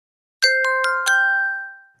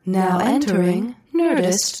Now entering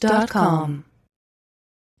Nerdist.com.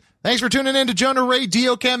 Thanks for tuning in to Jonah Ray.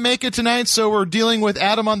 Dio can't make it tonight, so we're dealing with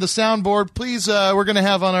Adam on the soundboard. Please, we're going to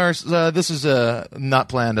have on our... this is not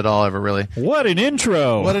planned at all, ever, really. What an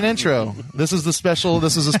intro. What an intro. This is a special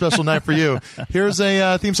night for you. Here's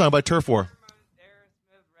a theme song by Turf War.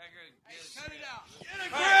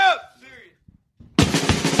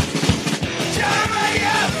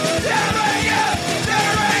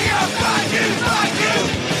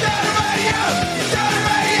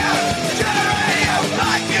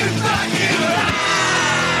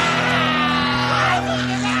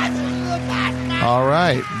 All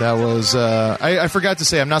right, that was. I forgot to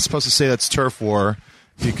say I'm not supposed to say that's Turf War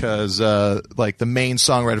because like the main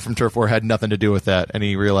songwriter from Turf War had nothing to do with that, and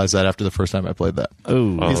he realized that after the first time I played that.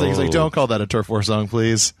 Oh, he's like, don't call that a Turf War song,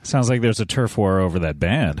 please. Sounds like there's a turf war over that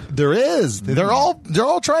band. There is. They're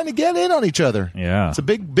all trying to get in on each other. Yeah, it's a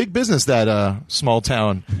big business, that small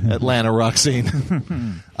town Atlanta rock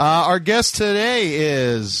scene. Our guest today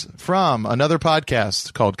is from another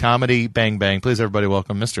podcast called Comedy Bang Bang. Please, everybody,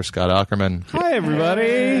 welcome Mr. Scott Aukerman. Hi, everybody.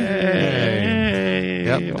 Hey.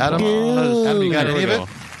 Yep. Adam, you got any of it?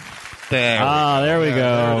 There we go.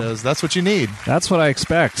 There it is. That's what you need. That's what I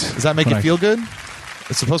expect. Does that make you feel good?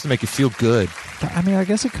 It's supposed to make you feel good. I mean, I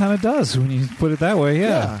guess it kind of does when you put it that way,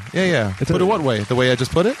 yeah. Put it what way? The way I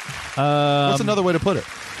just put it? What's another way to put it?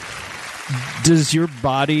 Does your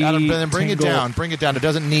body Adam, then bring tingle? it down. Bring it down. It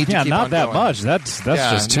doesn't need to keep not on that going. much. That's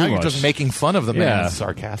just too now much. You're just making fun of the man. Yeah.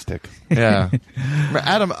 Sarcastic. Yeah.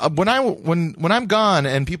 Adam, when I'm gone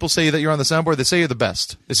and people say that you're on the soundboard, they say you're the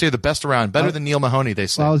best. They say you're the best around. Better than Neil Mahoney, they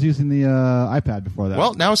say. Well, I was using the iPad before that.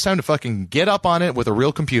 Well, now it's time to fucking get up on it with a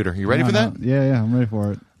real computer. You ready for that? Yeah, I'm ready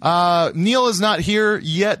for it. Neil is not here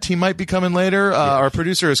yet. He might be coming later. Our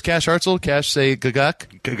producer is Cash Hartzell. Cash, say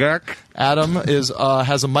gagak. Gagak. Adam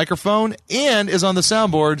has a microphone and is on the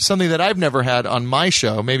soundboard, something that I've never had on my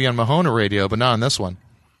show, maybe on Mahona Radio, but not on this one.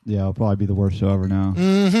 Yeah, it'll probably be the worst show ever now.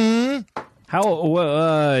 Mm-hmm.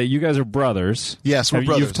 How you guys are brothers? Yes, we're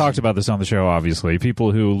brothers. You've talked about this on the show, obviously.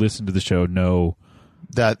 People who listen to the show know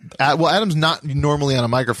that. Well, Adam's not normally on a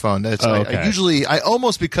microphone. It's, okay. I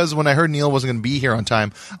almost, because when I heard Neil wasn't going to be here on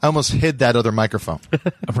time, I almost hid that other microphone.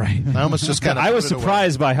 Right. I almost just kind of. I was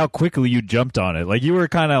surprised by how quickly you jumped on it. Like, you were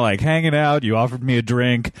kind of like hanging out. You offered me a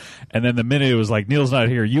drink, and then the minute it was like Neil's not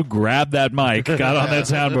here, you grabbed that mic, got on that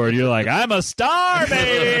soundboard. You're like, I'm a star,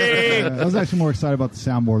 baby. I was actually more excited about the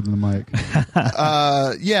soundboard than the mic.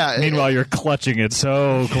 Yeah. Meanwhile, you're clutching it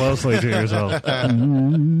so closely to yourself.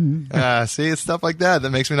 See, it's stuff like that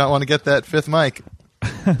makes me not want to get that fifth mic.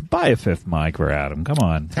 Buy a fifth mic for Adam. Come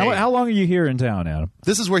on. Hey. How long are you here in town, Adam?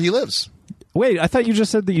 This is where he lives. Wait, I thought you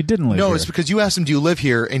just said that you didn't live here. No, it's because you asked him, do you live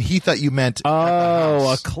here? And he thought you meant...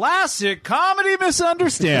 Oh, a classic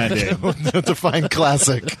misunderstanding. Define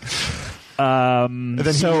classic. Are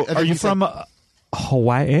you from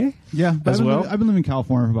Hawaii? Yeah, I've been living in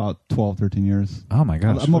California for about 12, 13 years. Oh, my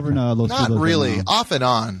gosh. I'm over in Los Not Feliz really. right now. Off and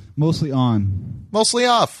on. Mostly on. Mostly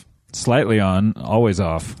off. Slightly on, always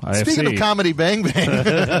off. Speaking of Comedy Bang Bang.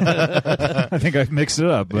 I think I've mixed it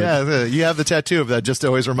up. But yeah, you have the tattoo of that just to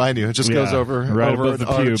always remind you. It just goes over right over above the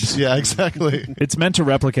arch. pubes. Yeah, exactly. It's meant to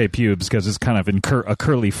replicate pubes because it's kind of in a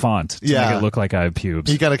curly font to make it look like I have pubes.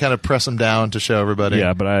 You got to kind of press them down to show everybody.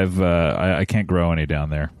 Yeah, but I can't grow any down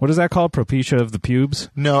there. What is that called? Propecia of the pubes?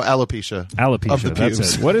 No, alopecia. Alopecia. Of the that's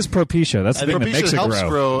pubes. it. What is propecia? That's the thing that Propecia makes it helps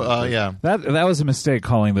grow. Yeah. That was a mistake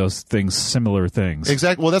calling those things similar things.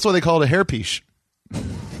 Exactly. Well, that's why they call it a hairpiece.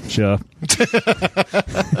 Sure.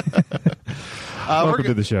 Welcome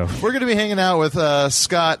to the show. We're going to be hanging out with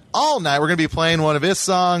Scott all night. We're going to be playing one of his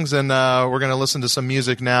songs, and we're going to listen to some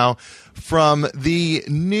music now from the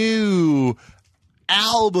new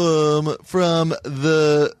album from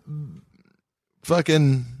the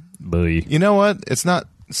fucking... You know what? It's not...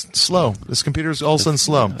 It's slow. This computer's all of a sudden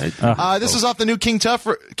slow. This is off the new King Tuff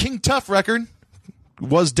record.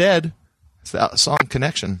 Was Dead. It's the song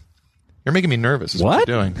Connection. You're making me nervous. Is what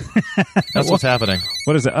you're doing. That's what's happening.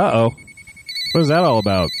 What is it? Uh-oh. What is that all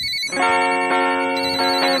about?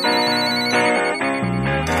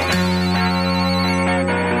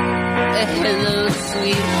 Hello,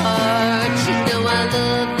 sweetheart. You know I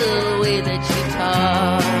love the way that you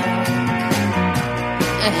talk.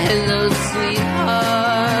 Hello,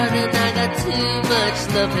 sweetheart. And I got too much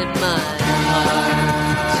love in my heart.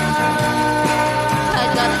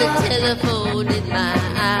 I got the telephone in my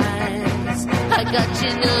eyes. I got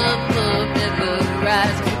your number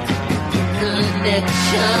memorized.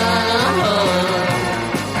 Connection.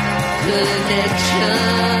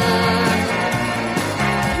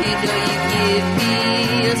 You know you give me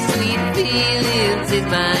your sweet feelings in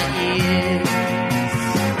my ears.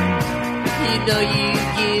 know you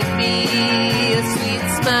give me sweet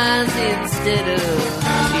smiles instead of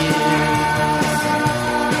tears.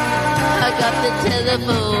 I got the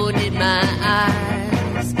telephone in my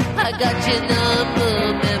eyes. I got your number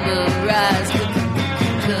memorized.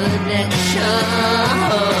 Connection.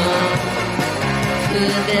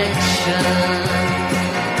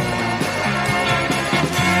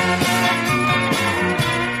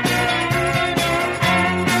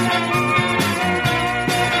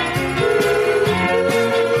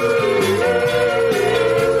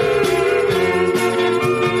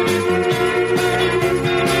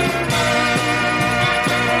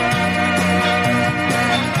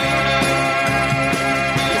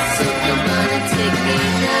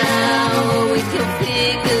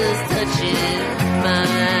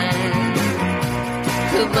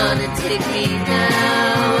 Come on and take me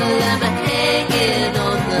now. I'm hanging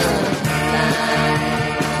on the line.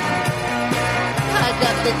 I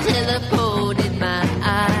got the telephone in my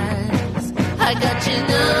eyes. I got your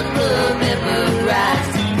number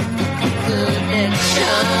memorized.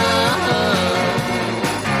 Connection.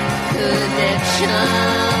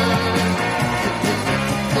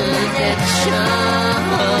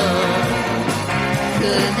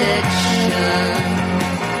 Connection.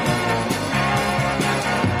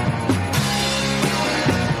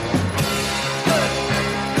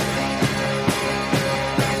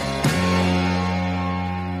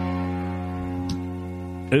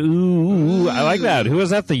 Ooh, I like that. Who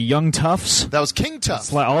was that? The Young Toughs? That was King Tough.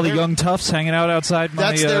 It's like all the Young Toughs hanging out outside my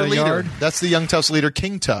That's their leader. yard? That's the Young Toughs leader,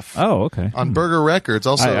 King Tough. Oh, okay. On Burger Records,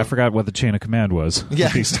 also. I forgot what the chain of command was. Yeah,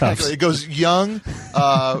 with these Toughs. exactly. It goes Young,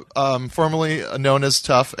 formerly known as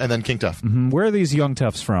Tough, and then King Tough. Where are these Young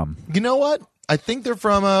Toughs from? You know what? I think they're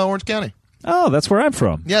from Orange County. Oh, that's where I'm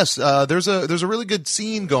from. Yes, there's a really good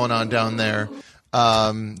scene going on down there.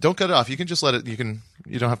 Don't cut it off. You can just let it.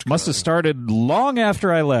 You don't have to. Must have started long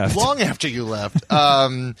after I left. Long after you left.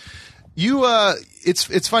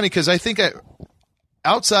 It's funny because I think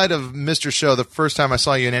outside of Mr. Show, the first time I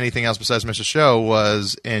saw you in anything else besides Mr. Show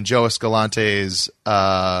was in Joe Escalante's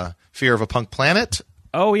Fear of a Punk Planet.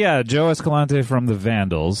 Oh yeah, Joe Escalante from the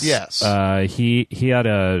Vandals. Yes. He had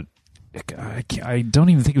a. I don't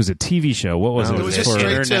even think it was a TV show. What was it? It was just for-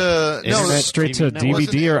 straight to straight to TV.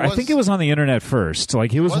 DVD, or It I think it was on the internet first.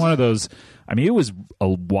 Like it was one of those. I mean, it was a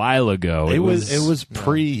while ago. It was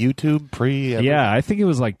pre YouTube, pre. Yeah, I think it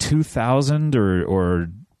was like 2000 or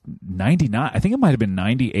 99. I think it might have been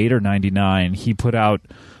 98 or 99. He put out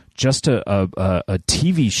just a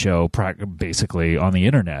TV show basically on the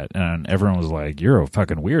internet, and everyone was like, "You're a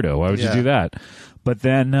fucking weirdo. Why would you do that?" But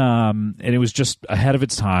then, and it was just ahead of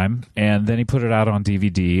its time. And then he put it out on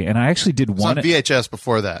DVD, and I actually did It was one on VHS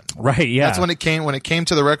before that. Right, yeah. That's when it came. When it came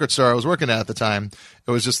to the record store I was working at the time,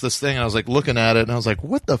 it was just this thing. And I was like looking at it, and I was like,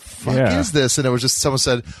 "What the fuck is this?" And it was just someone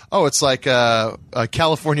said, "Oh, it's like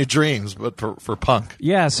California Dreams, but for punk."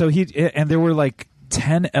 Yeah, so and there were like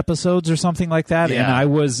 10 episodes or something like that, Yeah. and I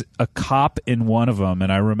was a cop in one of them,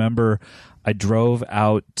 and I remember I drove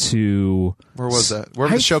out to... Where was that? Where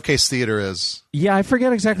the Showcase Theater is. Yeah, I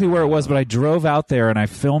forget exactly where it was, but I drove out there and I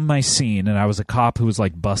filmed my scene, and I was a cop who was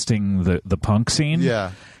like busting the punk scene.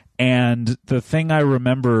 Yeah. And the thing I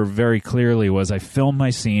remember very clearly was I filmed my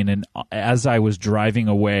scene, and as I was driving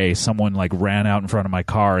away, someone like ran out in front of my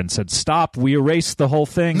car and said, "Stop, we erased the whole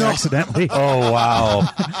thing accidentally." Oh wow!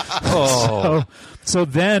 Oh, So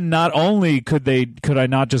then not only could I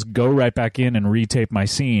not just go right back in and retape my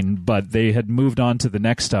scene, but they had moved on to the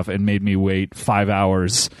next stuff and made me wait 5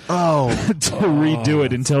 hours to redo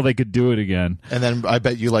it until they could do it again. And then I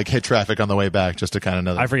bet you like hit traffic on the way back just to kind of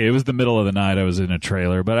know that. I forget. It was the middle of the night. I was in a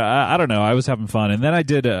trailer, but I don't know. I was having fun, and then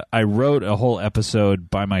I wrote a whole episode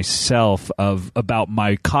by myself about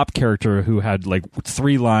my cop character who had like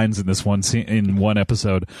 3 lines in this one scene, in one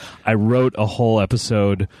episode. I wrote a whole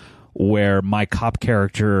episode where my cop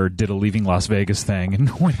character did a Leaving Las Vegas thing and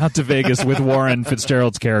went out to Vegas with Warren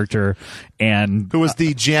Fitzgerald's character, and Who was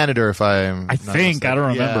the janitor, if I'm I not think I don't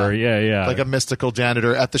mistaken. remember. Yeah. Like a mystical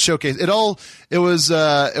janitor at the showcase. It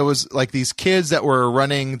was like these kids that were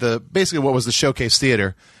running basically what was the Showcase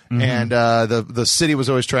Theater. Mm-hmm. And the city was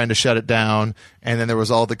always trying to shut it down, and then there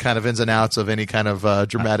was all the kind of ins and outs of any kind of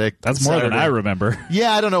dramatic. That's more than Saturday. I remember.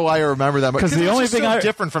 Yeah, I don't know why I remember that, 'Cause the it was only just thing so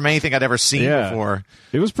different from anything I'd ever seen before.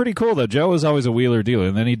 It was pretty cool though. Joe was always a wheeler dealer,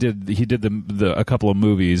 and then he did a couple of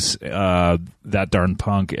movies, that darn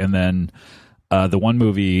punk, and then the one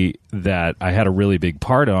movie that I had a really big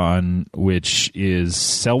part on, which is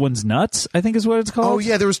Selwyn's Nuts, I think is what it's called. Oh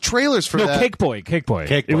yeah, there was trailers for No, that. Cake Boy. Cake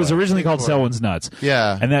It was Boy. originally called Boy. Selwyn's Nuts.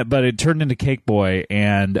 Yeah. but it turned into Cake Boy,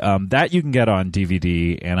 and that you can get on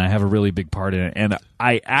DVD, and I have a really big part in it. And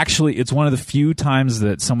it's one of the few times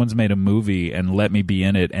that someone's made a movie and let me be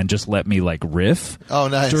in it and just let me like riff Oh,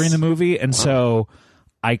 nice. during the movie, and so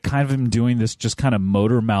I kind of am doing this just kind of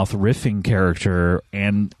motor mouth riffing character,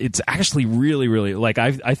 and it's actually really, really like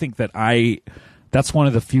I think that that's one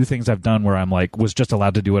of the few things I've done where I'm like was just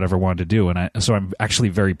allowed to do whatever I wanted to do, and so I'm actually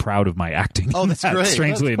very proud of my acting. Oh, in that's that, great.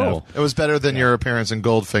 Strangely That's cool. enough. It was better than your appearance in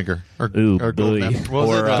Goldfinger Ooh, or Billy. Goldmember. What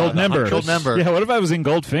was it? Goldmember. Goldmember. Yeah, what if I was in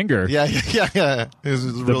Goldfinger? Yeah. It was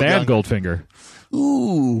The real band young. Goldfinger.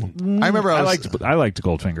 Ooh. I remember I liked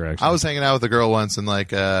Goldfinger actually. I was hanging out with a girl once, and like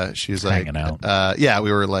she's like Hanging out. yeah,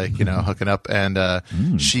 we were like hooking up, and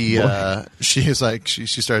she is like she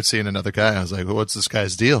started seeing another guy. I was like, well, what's this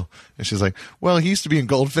guy's deal? And she's like, well, he used to be in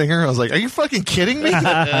Goldfinger. I was like, are you fucking kidding me?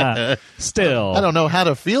 Still, I don't know how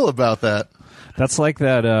to feel about that. that's like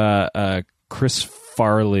that Chris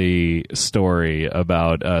Farley story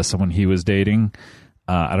about someone he was dating.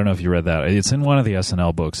 I don't know if you read that. It's in one of the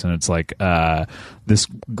SNL books, and it's like this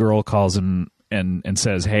girl calls him and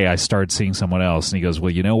says, hey, I started seeing someone else. And he goes,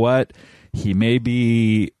 well, you know what? He may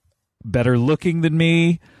be better looking than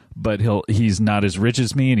me, but he's not as rich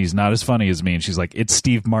as me, and he's not as funny as me. And she's like, it's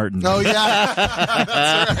Steve Martin. Oh yeah,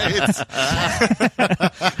 that's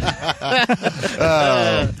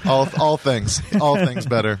right. All things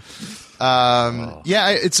better. Yeah,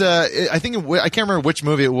 it's I think I can't remember which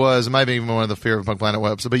movie it was. It might be even one of the Fear of Punk Planet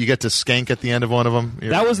webs, but you get to skank at the end of one of them.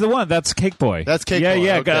 That was the one. That's Cake Boy. That's Cake Boy. Boy,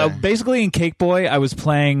 Yeah, okay. basically in Cake Boy, I was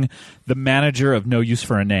playing the manager of No Use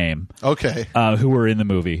for a Name. Okay. Who were in the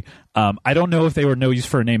movie. I don't know if they were No Use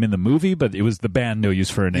for a Name in the movie, but it was the band No Use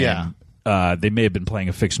for a Name. Yeah. They may have been playing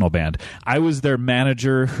a fictional band. I was their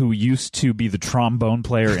manager who used to be the trombone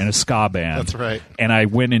player in a ska band. That's right. And I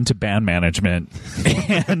went into band management.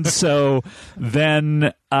 And so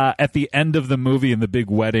then at the end of the movie in the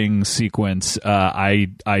big wedding sequence,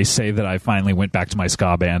 I say that I finally went back to my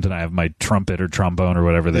ska band and I have my trumpet or trombone or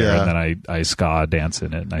whatever there, Yeah. and then I ska dance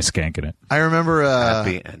in it and I skank in it. I remember.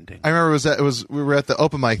 Happy ending. I remember we were at the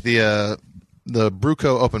open mic, the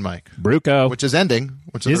Bruco open mic, Bruco. which is ending.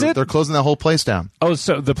 Which Is it? They're closing that whole place down. Oh,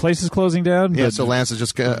 so the place is closing down? Yeah, The- so Vance is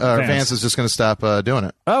just going to stop doing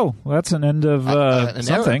it. Oh, well, that's an end of An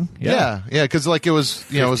something. era. Yeah, because like it was,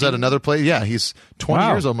 it was at another place. Yeah, he's 20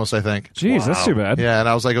 Wow. years almost, I think. Jeez, that's too bad. Yeah, and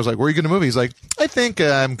I was like, where are you going to move? He's like, I think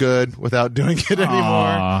I'm good without doing it anymore.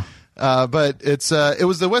 Aw. But it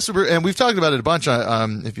was the Western, and we've talked about it a bunch.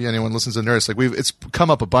 If anyone listens to Nerdist, like it's come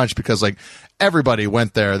up a bunch because like everybody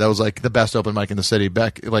went there. That was like the best open mic in the city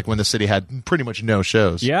back, like when the city had pretty much no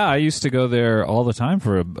shows. Yeah, I used to go there all the time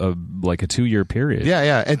for a 2-year period.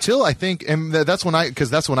 Yeah. Until I think, and that's when I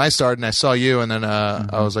started, and I saw you, and then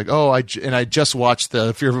I was like, I just watched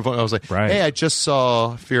the Fear of a Funk. I was like, Right. hey, I just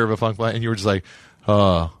saw Fear of a Funk, and you were just like,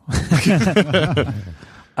 oh.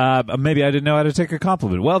 Maybe I didn't know how to take a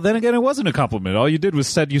compliment. Well, then again, it wasn't a compliment. All you did was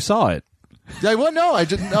said you saw it. Well, no, I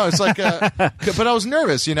didn't know. It's like, but I was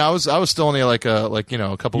nervous. I was still only a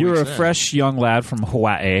couple. You were weeks a in. fresh young lad from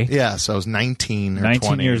Hawaii. Yeah, so I was 19 or 19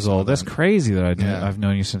 20 years or old. That's something. crazy that Yeah. I've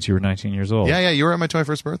known you since you were 19 years old. Yeah, you were at my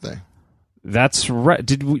 21st birthday. That's right.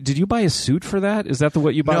 Did you buy a suit for that? Is that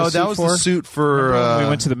what you bought No, a suit that was for? the suit for. Remember when we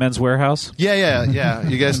went to the Men's Warehouse? Yeah.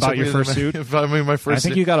 You guys Bought took your me first to suit? Bought me my first I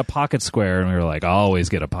think suit. you got a pocket square, and we were like, I'll always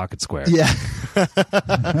get a pocket square. Yeah.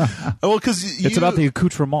 Well, because It's about the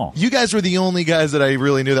accoutrement. You guys were the only guys that I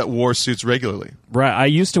really knew that wore suits regularly. Right. I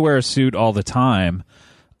used to wear a suit all the time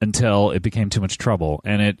until it became too much trouble.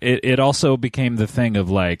 And it also became the thing of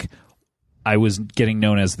like, I was getting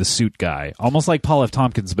known as the suit guy, almost like Paul F.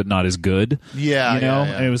 Tompkins, but not as good. Yeah, you know.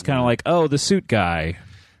 yeah. And it was kind of like, oh, the suit guy.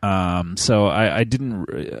 So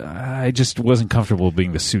I just wasn't comfortable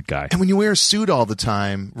being the suit guy. And when you wear a suit all the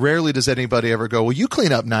time, rarely does anybody ever go, well, you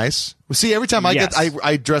clean up nice. Well, see, every time Yes.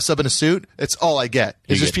 I dress up in a suit, it's all I get.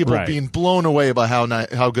 It's You just get- people right. being blown away by how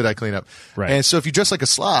good I clean up. Right. And so if you dress like a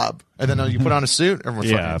slob and then you put on a suit, everyone's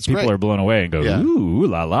Yeah, fucking, it's people great. are blown away and go, Yeah. ooh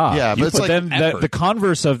la la. Yeah, but it's like then effort. the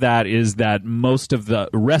converse of that is that most of the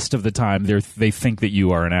rest of the time they think that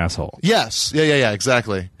you are an asshole. Yes. Yeah,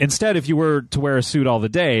 exactly. Instead, if you were to wear a suit all the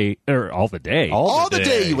day, All the day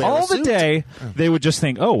you wear a all the suit. day, they would just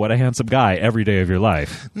think, "Oh, what a handsome guy!" Every day of your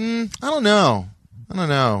life. I don't know. I don't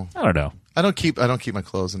know. I don't keep my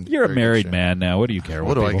clothes in. You're a very good married shape. man now. What do you care?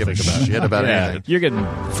 What do I people give a think about? shit about Yeah, anything? you're getting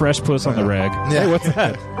fresh puss on the reg. Yeah. Hey, what's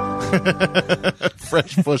that?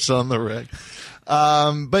 Fresh push on the reg.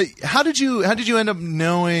 But how did you end up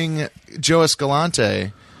knowing Joe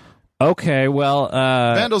Escalante? Okay, well,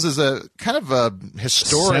 Vandals is a kind of a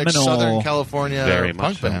historic Seminal, Southern California very punk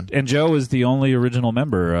much so. band. and Joe is the only original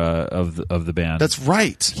member of the band. That's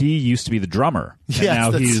right. He used to be the drummer. And Yes, now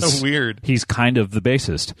that's he's so weird. He's kind of the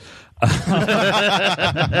bassist.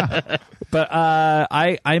 But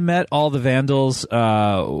I met all the Vandals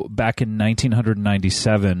back in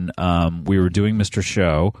 1997. We were doing Mr.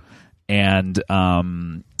 Show, and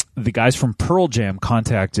the guys from Pearl Jam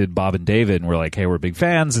contacted Bob and David and were like, hey, we're big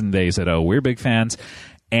fans. And they said, oh, we're big fans.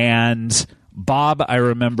 And Bob, I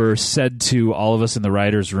remember, said to all of us in the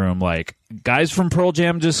writer's room, like, guys from Pearl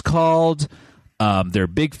Jam just called. They're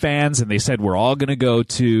big fans, and they said we're all going to go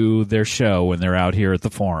to their show when they're out here at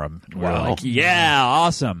the Forum. And we're like, yeah,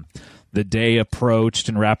 awesome. The day approached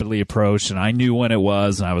and rapidly approached, and I knew when it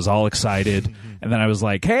was, and I was all excited. And then I was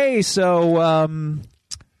like, hey, so...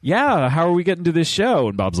 yeah, how are we getting to this show?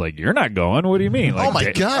 And Bob's like, you're not going. What do you mean? Like, Oh,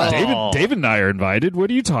 my God. David and I are invited. What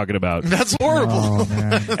are you talking about? That's horrible. Oh,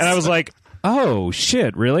 man. And I was like, oh,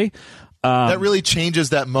 shit, really? That really changes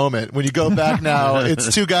that moment. When you go back now,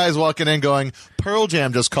 it's two guys walking in going, Pearl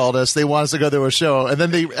Jam just called us. They want us to go to a show. And then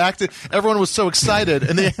they acted, everyone was so excited.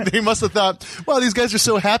 And they must have thought, wow, these guys are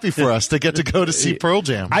so happy for us to get to go to see Pearl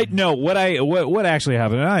Jam. I know what actually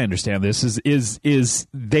happened, and I understand this, is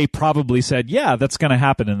they probably said, yeah, that's going to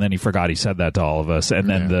happen, and then he forgot he said that to all of us. And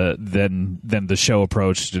then then the show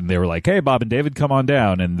approached, and they were like, hey, Bob and David, come on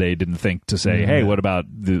down. And they didn't think to say, hey, what about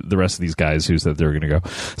the rest of these guys who said they were going to go?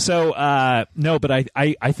 So, no, but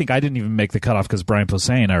I think I didn't even make the cutoff because Brian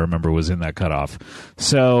Posehn, I remember, was in that cutoff.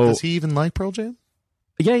 So Does he even like Pearl Jam?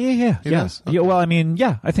 Yeah. He does? Okay. Yeah, well, I mean,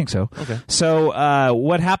 yeah, I think so. Okay. So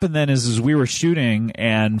what happened then is we were shooting,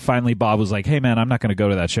 and finally Bob was like, hey, man, I'm not going to go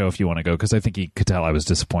to that show if you want to go, because I think he could tell I was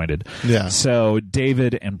disappointed. Yeah. So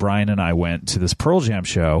David and Brian and I went to this Pearl Jam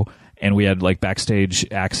show, and we had like backstage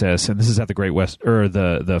access, and this is at the Great West, or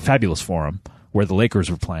the Fabulous Forum, where the Lakers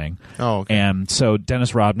were playing. Oh, okay. And so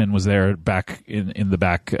Dennis Rodman was there back in the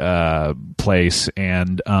back place,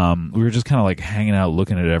 and we were just kind of like hanging out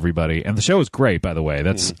looking at everybody. And the show was great, by the way.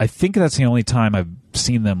 I think that's the only time I've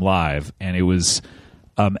seen them live, and it was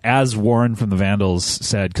as Warren from the Vandals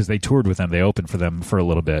said, because they toured with them, they opened for them for a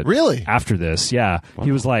little bit. Really? After this, yeah.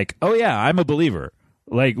 He was like, oh yeah, I'm a believer.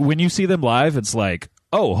 Like, when you see them live, it's like,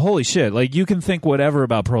 oh, holy shit. Like, you can think whatever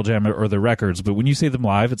about Pearl Jam or the records, but when you see them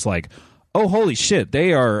live, it's like, oh, holy shit,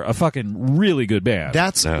 they are a fucking really good band.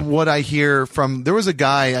 That's what I hear from. There was a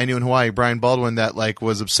guy I knew in Hawaii, Brian Baldwin, that like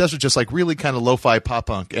was obsessed with just like really kind of lo-fi pop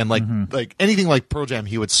punk, and like anything like Pearl Jam,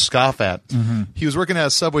 he would scoff at. He was working at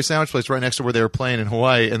a Subway sandwich place right next to where they were playing in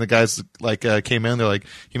Hawaii, and the guys like came in. They're like,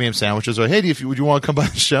 he made him sandwiches. They're like, hey, would you want to come by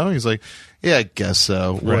the show? And he's like, yeah, I guess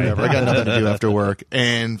so. Whatever. I got nothing to do after work.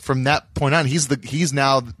 And from that point on, he's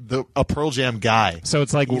now a Pearl Jam guy. So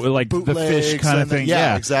it's like the Fish kind of thing.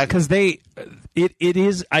 Yeah, exactly.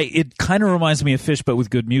 Because it kind of reminds me of Fish, but with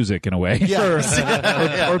good music in a way.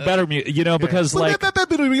 Yeah. or better music, because like,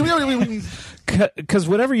 because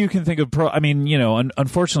whatever you can think of I mean,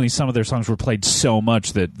 unfortunately some of their songs were played so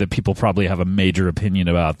much that people probably have a major opinion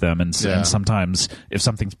about them. And sometimes if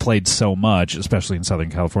something's played so much, especially in Southern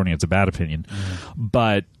California, it's a bad opinion.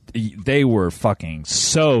 But they were fucking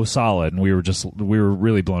so solid, and we were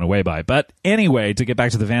really blown away by it. But anyway, to get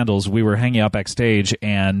back to the Vandals, we were hanging out backstage,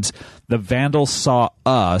 and the Vandals saw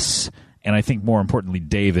us, and I think more importantly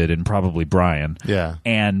David and probably Brian. Yeah.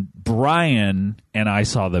 And Brian and I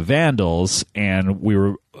saw the Vandals, and we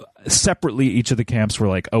were separately, each of the camps were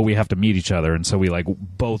like, oh, we have to meet each other. And so we like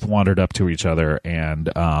both wandered up to each other and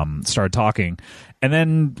started talking. And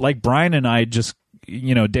then like Brian and I just,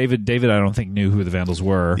 David I don't think knew who the Vandals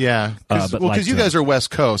were. Yeah, because you guys are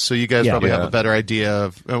West Coast, so you guys probably have a better idea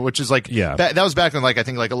of which is like that was back when like I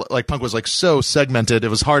think like punk was like so segmented, it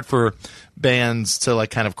was hard for bands to like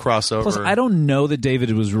kind of cross over. Plus, I don't know that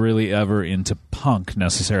David was really ever into punk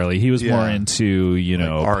necessarily. He was more into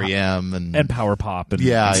like REM and power pop and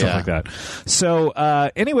stuff like that. So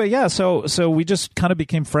anyway, so we just kind of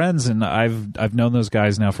became friends, and I've known those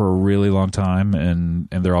guys now for a really long time, and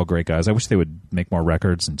they're all great guys. I wish they would make more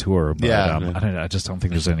records and tour, but I just don't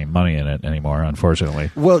think there's any money in it anymore,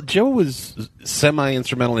 unfortunately. Well, Joe was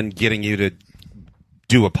semi-instrumental in getting you to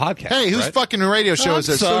do a podcast. Hey, whose fucking radio show is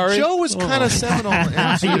this? Sorry. So Joe was kind of seminal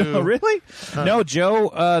into... Really? No,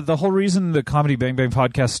 Joe, the whole reason the Comedy Bang Bang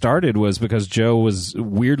podcast started was because Joe was,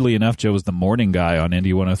 weirdly enough, Joe was the morning guy on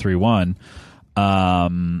Indie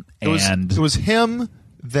 103.1. It was him,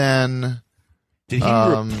 then... Did he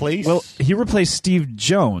replace... Well, he replaced Steve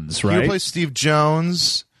Jones, right? He replaced Steve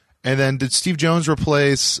Jones, and then did Steve Jones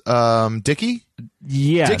replace Dickie?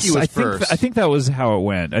 Yes, Dickie was I think first. I think that was how it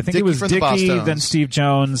went. I think Dickie it was from the Dickie, Bosstones. then Steve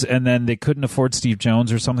Jones, and then they couldn't afford Steve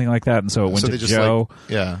Jones or something like that, and so it went So to they just Joe.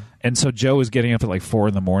 yeah. And so Joe was getting up at like 4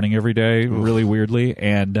 a.m. every day, really weirdly,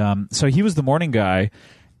 and so he was the morning guy.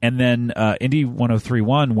 And then Indie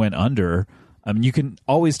 103.1 went under. You can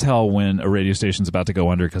always tell when a radio station's about to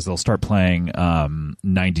go under because they'll start playing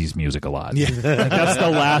 90s music a lot. Yeah. Like that's the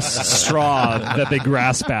last straw that they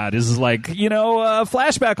grasp at is like,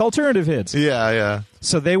 flashback alternative hits. Yeah.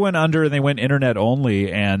 So they went under and they went internet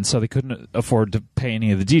only, and so they couldn't afford to pay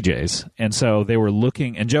any of the DJs. And so they were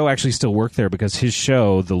looking, and Joe actually still worked there because his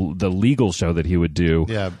show, the legal show that he would do,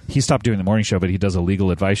 he stopped doing the morning show, but he does a legal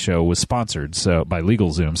advice show, was sponsored by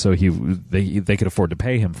LegalZoom, so they could afford to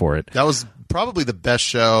pay him for it. That was probably the best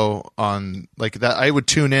show on like that. I would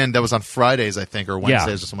tune in. That was on Fridays, I think, or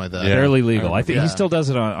Wednesdays or something like that. Barely legal. I think Yeah. he still does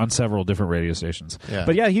it on several different radio stations. Yeah.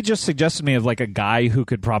 But yeah, he just suggested me of like a guy who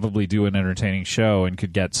could probably do an entertaining show and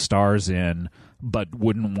could get stars in, but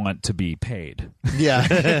wouldn't want to be paid. Yeah.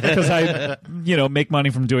 Because I, make money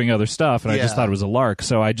from doing other stuff, and I just Yeah. thought it was a lark.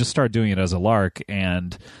 So I just started doing it as a lark,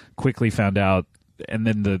 and quickly found out. And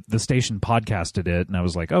then the station podcasted it, and I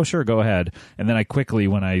was like, "Oh, sure, go ahead." And then I quickly,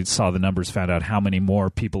 when I saw the numbers, found out how many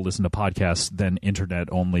more people listen to podcasts than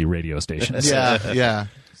internet-only radio stations. Yeah.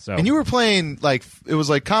 So And you were playing like it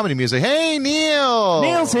was like comedy music. Hey, Neil.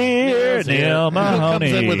 Neil's here, Neil Who comes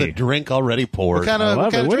in Mahoney. with a drink already poured? What kind I of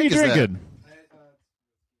love it. What are you drink is that? drinking,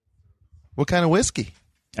 What kind of whiskey?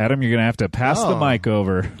 Adam? You're gonna have to pass the Oh. mic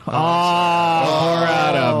over. Poor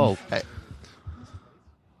Adam.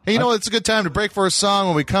 Hey, it's a good time to break for a song.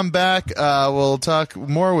 When we come back, we'll talk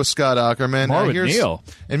more with Scott Aukerman. More with Neil.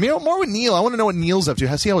 And more with Neil. I want to know what Neil's up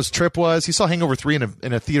to. See how his trip was. He saw Hangover 3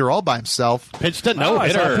 in a theater all by himself. Pitched a I saw a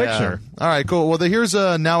no-hitter. picture. All right, cool. Well, here's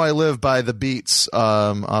Now I Live by The Beats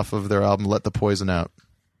off of their album Let the Poison Out.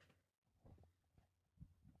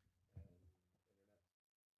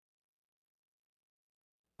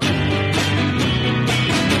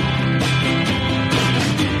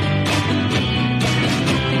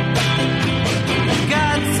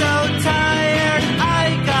 Got so tired,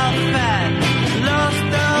 I got fat. Lost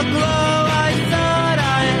the glow I thought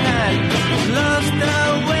I had. Lost the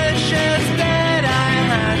wishes that I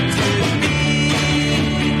had to be.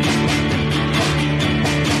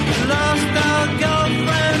 Lost the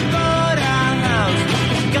girlfriend, bought a house.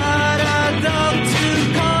 Got a dog to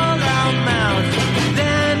call out Mouse.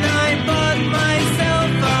 Then I bought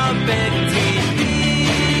myself a big TV.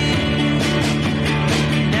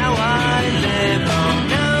 Now I live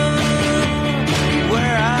unknown,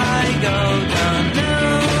 where I go down now.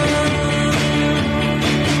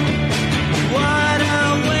 What a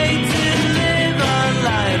way to live a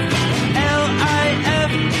life,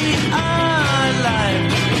 L-I-F-E-R life.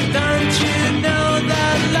 Don't you know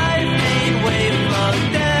that life ain't way from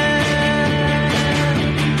dead?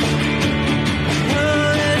 Who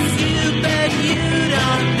is you, bet you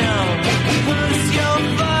don't know. Who's your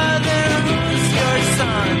father, who's your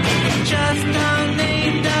son? Just a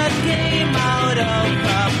name that came out of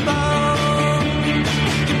a bone.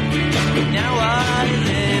 Now I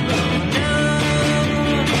live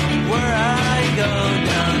unknown, where I go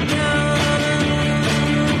down now.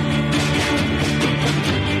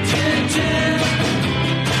 Chin chin,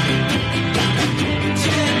 chin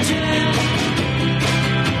chin,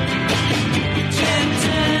 chin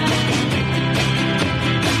chin,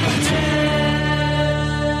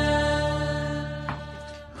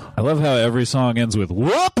 I love how every song ends with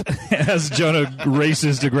 "whoop" as Jonah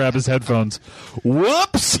races to grab his headphones.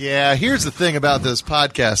 Whoops! Yeah, here's the thing about this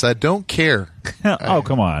podcast. I don't care. Oh,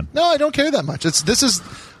 come on. No, I don't care that much. This is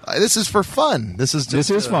for fun. This is just,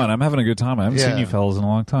 This is fun. I'm having a good time. I haven't yeah. seen you fellas in a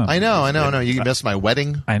long time. I know. You missed my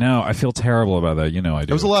wedding. I know. I feel terrible about that. You know I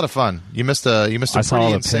do. It was a lot of fun. You missed a I saw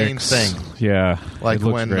pretty the insane pics. thing. Yeah. Like it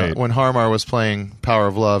looked when great. Harmar was playing Power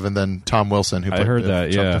of Love, and then Tom Wilson, who I played heard Biff,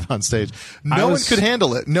 that, jumped yeah. up on stage. I No one was- could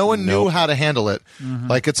handle it. No one knew how to handle it.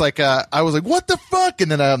 Like it's like I was like, "What the fuck?"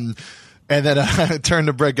 And then I turned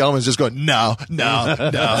to Brett Gelman, just going, "No."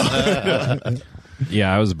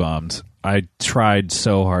 Yeah, I was bummed. I tried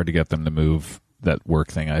so hard to get them to move that work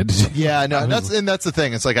thing I had to do. Yeah, no, that's the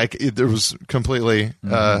thing. It's like it was completely.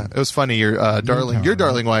 It was funny. Your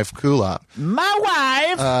darling wife, Kulop.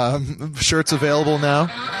 My wife! Shirts available now.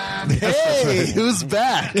 Hey, who's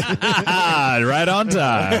back? Right on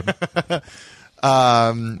time.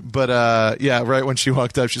 But yeah, right when she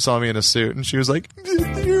walked up, she saw me in a suit, and she was like,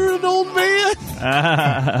 "You're an old man."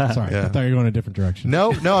 Sorry, Yeah. I thought you were going a different direction.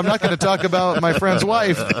 No, I'm not going to talk about my friend's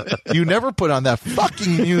wife. You never put on that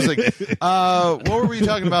fucking music. What were we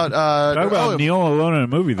talking about? Talk about Neil alone in a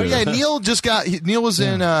movie. Oh, There. yeah, Neil was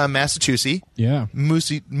in Massachusetts. Yeah.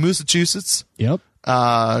 Massachusetts. Yep.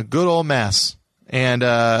 Good old Mass.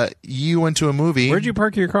 And you went to a movie. Where'd you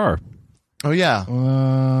park your car? Oh, yeah.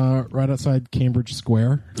 Right outside Cambridge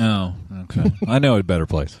Square. Oh, okay. I know a better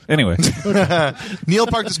place. Anyway, Neil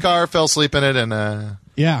parked his car, fell asleep in it, and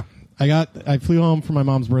Yeah. I flew home for my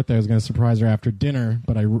mom's birthday. I was going to surprise her after dinner,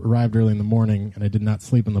 but I arrived early in the morning and I did not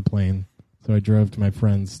sleep in the plane. So I drove to my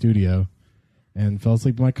friend's studio and fell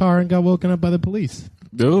asleep in my car and got woken up by the police.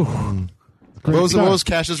 ooh. what was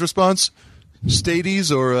Cash's response?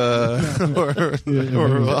 Stadies or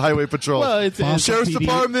Highway Patrol? Well, it's Sheriff's PD.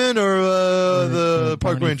 Department or the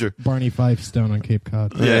Park Ranger? Barney Fife down on Cape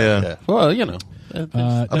Cod. Yeah. Well, you know.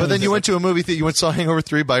 But then you went to a movie theater. You went saw Hangover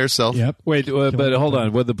 3 by yourself. Yep. Wait, but hold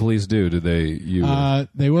on. What did the police do? Did they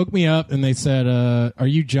They woke me up and they said, "Are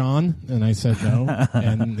you John?" And I said no.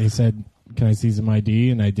 And they said, "Can I see some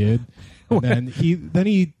ID?" And I did. And then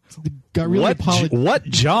he got really apologetic. What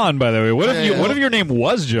John? By the way, what if your name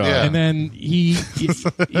was John? Yeah. And then he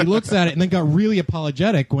looks at it and then got really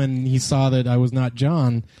apologetic when he saw that I was not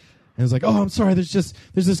John. And was like, "Oh, I'm sorry. There's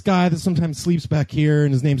this guy that sometimes sleeps back here,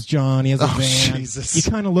 and his name's John. He has a van. Jesus. You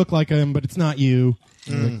kind of look like him, but it's not you."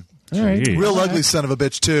 Like, all right. Jeez. Real ugly son of a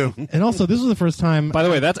bitch, too. And also, this was the first time. By the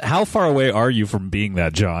way, that's how far away are you from being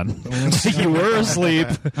that John? You were asleep.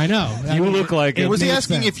 I know. You look like it. Was he made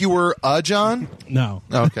asking sense. if you were a John? No.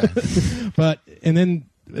 Okay. But and then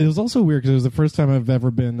it was also weird because it was the first time I've ever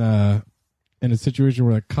been in a situation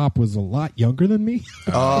where a cop was a lot younger than me.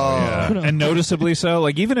 Yeah. And noticeably so.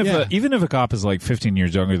 Like even if Yeah. a cop is like 15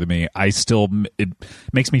 years younger than me, it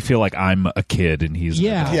makes me feel like I'm a kid and he's an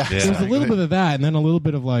adult. Yeah. There was a little bit of that, and then a little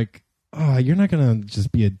bit of like, "Oh, you're not gonna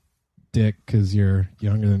just be a dick because you're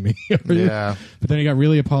younger than me." Yeah. But then he got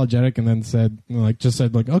really apologetic, and then said,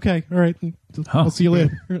 "Okay, all right, I'll see you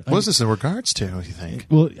later." What was this in regards to, do you think?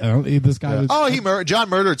 Well, this guy was John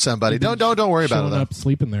murdered somebody. Don't worry about it, showing though. up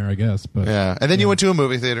sleeping there, I guess. But Yeah. And then you went to a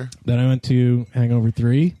movie theater. then I went to Hangover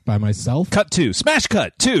 3 by myself. Cut 2. Smash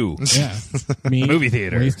cut 2. Yeah, me Movie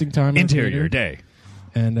theater. wasting time in the Interior theater. day.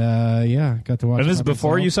 And got to watch. And this it is by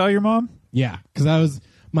before myself. you saw your mom? Yeah, because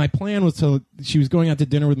my plan was she was going out to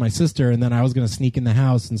dinner with my sister, and then I was going to sneak in the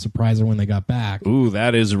house and surprise her when they got back. Ooh,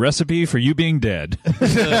 that is a recipe for you being dead.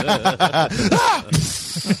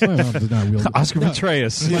 My mom did not wield Oscar No.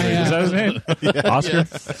 Petraeus. My, Is that his name? Oscar?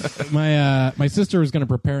 My sister was going to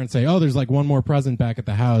prepare and say, "Oh, there's like one more present back at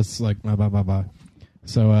the house," like blah blah blah blah.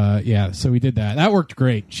 So so we did that. That worked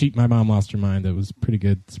great. My mom lost her mind. It was a pretty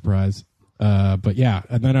good surprise. But yeah,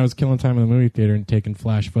 and then I was killing time in the movie theater and taking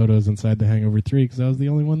flash photos inside the Hangover 3 because I was the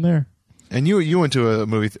only one there. And you went to a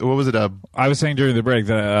movie. What was it? I was saying during the break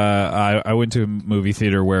that I went to a movie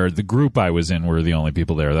theater where the group I was in were the only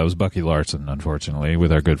people there. That was Bucky Larson, unfortunately, with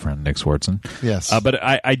our good friend Nick Swartzen. Yes. But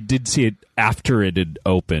I did see it after it had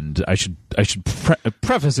opened. I should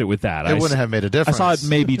preface it with that. It wouldn't have made a difference. I saw it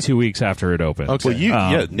maybe 2 weeks after it opened. Okay.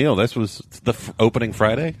 Well, Neil, this was the opening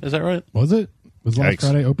Friday. Is that right? Was it? Was last Yikes.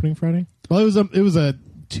 Friday opening Friday? Well, it was a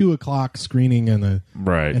 2:00 screening in a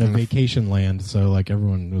Right. vacation land, so like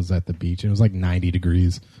everyone was at the beach. It was like 90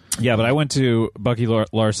 degrees. Yeah, but I went to Bucky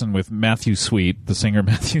Larson with Matthew Sweet, the singer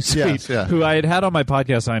Matthew Sweet, Yes, yeah. who I had had on my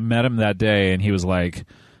podcast. I met him that day, and he was like,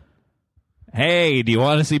 "Hey, do you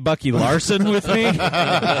want to see Bucky Larson with me?"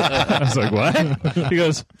 I was like, "What?" He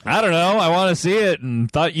goes, "I don't know. I want to see it,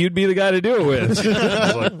 and thought you'd be the guy to do it with." I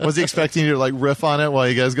was like, Was he expecting you to like riff on it while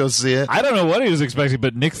you guys go see it? I don't know what he was expecting,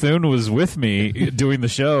 but Nick Thune was with me doing the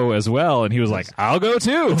show as well, and he was like, "I'll go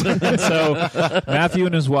too." So Matthew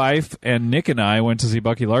and his wife and Nick and I went to see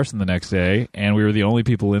Bucky Larson the next day, and we were the only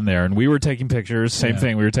people in there, and we were taking pictures. Same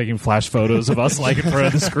thing. We were taking flash photos of us like in front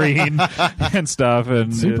of the screen and stuff.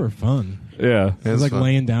 And Super fun. yeah. It was like fun.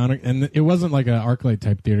 laying down, and it wasn't like an ArcLight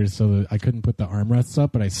type theater, so that I couldn't put the armrests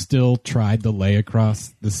up, but I still tried to lay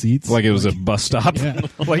across the seats, Like it was a bus stop. Yeah.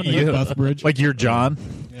 Like a bus bridge. Like you're John.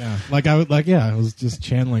 yeah, I was just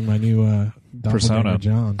channeling my new Persona.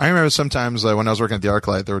 John. I remember sometimes when I was working at the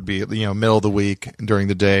ArcLight, there would be middle of the week during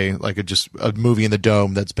the day, like a movie in the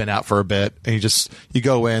dome that's been out for a bit, and you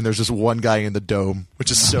go in, there's just one guy in the dome,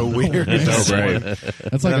 which is so weird.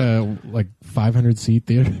 That's like a 500 seat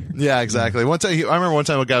theater. Yeah, exactly. One time, I remember one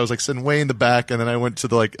time a guy was like sitting way in the back, and then I went to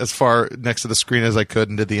the as far next to the screen as I could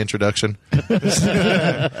and did the introduction.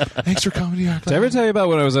 Thanks for coming to the ArcLight. Did I ever tell you about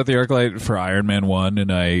when I was at the ArcLight for Iron Man 1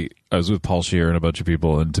 and I was with Paul Scheer and a bunch of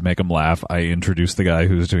people, and to make them laugh, I introduced the guy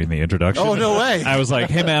who was doing the introduction. Oh, no way. I was like,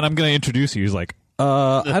 "Hey man, I'm going to introduce you." He's like,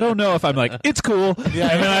 I don't know if I'm like, it's cool. And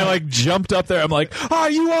then I like jumped up there. I'm like, are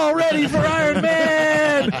you all ready for Iron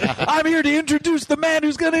Man? I'm here to introduce the man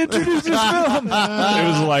who's going to introduce this film. It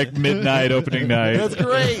was like midnight opening night. That's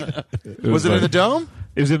great. Was it in the Dome?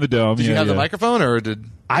 It was in the Dome. Did you have the microphone, or did?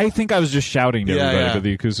 I think I was just shouting to everybody, yeah. but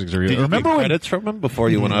the acoustics are Did you remember get when credits from him before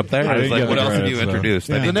you went up there? I I was didn't like, get what the else have you credits, though. introduced?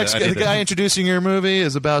 Yeah. I The need next to- I need the to- guy introducing your movie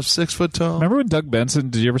is about 6 foot tall. Remember when Doug Benson?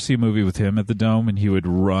 Did you ever see a movie with him at the Dome, and he would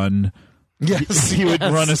run? Yes, He would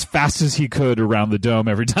run as fast as he could around the Dome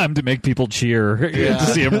every time to make people cheer to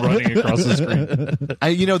see him running across the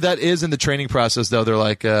screen. That is in the training process, though. They're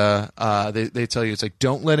like, they tell you, it's like,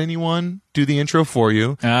 don't let anyone do the intro for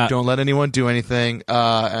you. Don't let anyone do anything.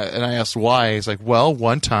 And I asked why. He's like, well,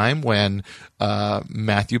 one time when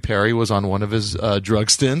Matthew Perry was on one of his drug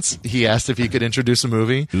stints, he asked if he could introduce a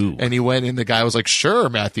movie. Ooh. And he went, and the guy was like, sure,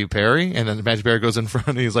 Matthew Perry. And then Matthew Perry goes in front,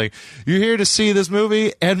 and he's like, you're here to see this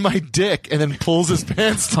movie and my dick. And then pulls his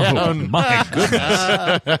pants down. Oh my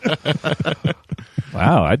goodness!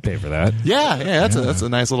 Wow, I'd pay for that. Yeah, that's a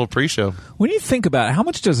nice little pre-show. When you think about it, how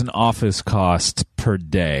much does an office cost per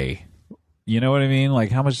day? You know what I mean? Like,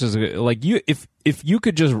 how much does it, like, you if you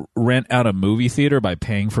could just rent out a movie theater by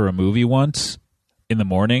paying for a movie once in the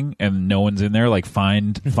morning and no one's in there, like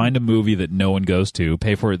find a movie that no one goes to,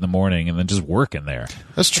 pay for it in the morning, and then just work in there.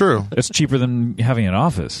 That's true. It's cheaper than having an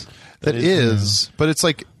office. That is, but it's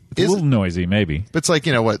like, It's a little noisy, maybe. it's like,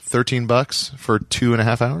 what, $13 for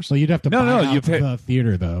 2.5 hours? Well, you'd have to No, buy no, out you pay- the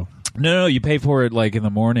theater though. No, you pay for it like in the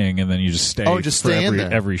morning, and then you just stay. Just for stay in there.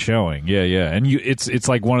 every showing. Yeah, and it's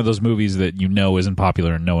like one of those movies that you know isn't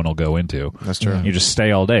popular and no one will go into. That's true. You just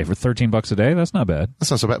stay all day for $13 a day. That's not bad. That's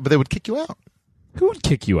not so bad, but they would kick you out. Who would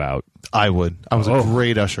kick you out? I would. I was a Oh.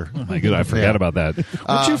 great usher. Oh my god, I forgot Yeah. about that.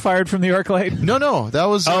 Weren't you fired from the ArcLight? No, that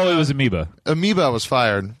was Oh, it was Amoeba. Amoeba was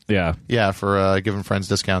fired. Yeah, Yeah, for giving friends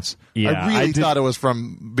discounts. Yeah, I really I did- thought it was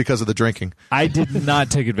because of the drinking. I did not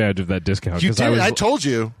take advantage of that discount. You 'cause did. I told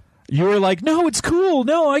you. You were like, no, it's cool.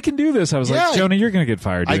 No, I can do this. I was Yeah. like, Jonah, you're going to get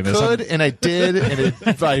fired I doing this. could, and I did,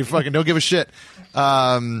 and I fucking don't give a shit.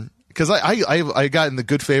 Because I got in the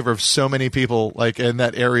good favor of so many people, like in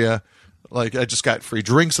that area. Like I just got free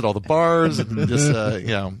drinks at all the bars, and just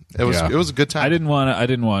it was a good time. I didn't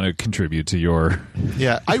want to contribute to your.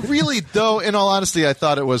 Yeah, I really, though, in all honesty, I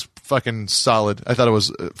thought it was fucking solid. I thought it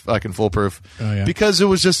was fucking foolproof. Oh, yeah. Because it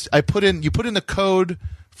was just, you put in the code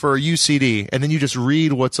for a UCD, and then you just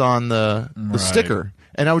read what's on the sticker,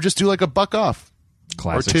 and I would just do like $1 off.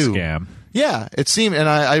 Classic or two. scam. Yeah, it seemed, and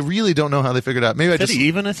I really don't know how they figured it out. Maybe I Is that just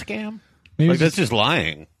even a scam? Maybe Like, it's that's just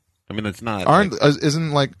lying. I mean, it's not.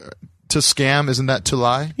 isn't like to scam, isn't that to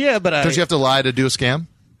lie? Yeah, but Don't you have to lie to do a scam?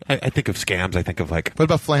 I think of scams. I think of like. What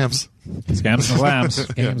about flams? Scams and clams.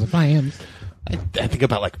 Games of Clams. I think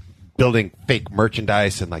about like building fake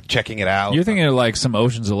merchandise and like checking it out. You're thinking of like some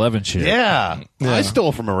Ocean's 11 shit. Yeah. I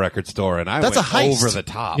stole from a record store and I That's went a heist. over the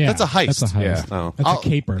top. Yeah, That's a heist. That's a heist. Yeah. Oh. That's a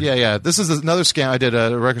caper. Yeah. This is another scam I did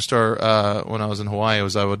at a record store when I was in Hawaii.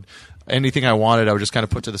 Anything I wanted, I would just kind of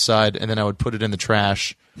put to the side, and then I would put it in the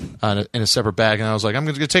trash in a separate bag. And I was like, I'm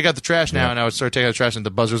going to take out the trash now. And I would start taking out the trash, and the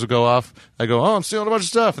buzzers would go off. I go, oh, I'm stealing a bunch of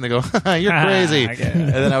stuff. And they go, you're crazy. I get it. And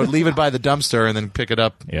then I would leave it by the dumpster and then pick it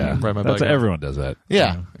up. Yeah. and ride my That's bike out. everyone does that.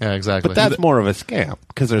 Yeah, exactly. But that's more of a scam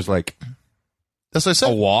because there's like that's what I a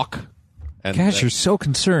said. walk. And Gosh, you're so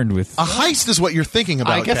concerned with. A heist is what you're thinking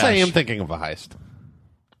about. I guess I Cash. am thinking of a heist.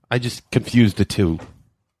 I just confused the two.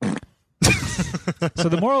 So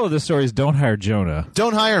the moral of the story is don't hire Jonah.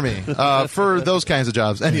 Don't hire me for those kinds of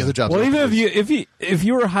jobs. Any other jobs? Well, even if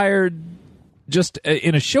you were hired just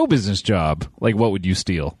in a show business job, like what would you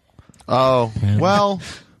steal? Oh, well,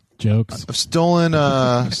 Jokes. I've stolen.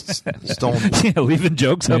 Stolen. Yeah, leaving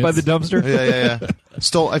jokes out by the dumpster. Yeah.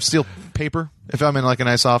 I steal paper if I'm in like a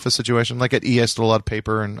nice office situation. Like at E, I stole a lot of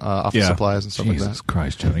paper and office supplies and stuff Jesus like that.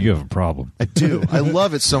 Christ, Jonah, you have a problem. I do. I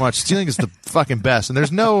love it so much. Stealing is the fucking best. And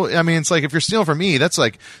there's no. I mean, it's like if you're stealing from me, that's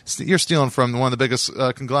like you're stealing from one of the biggest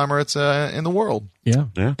conglomerates in the world. Yeah.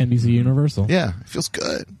 Yeah. NBC Universal. Yeah, it feels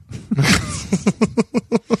good.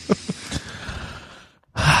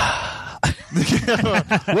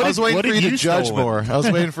 I was waiting what for did you to you judge stolen? more. I was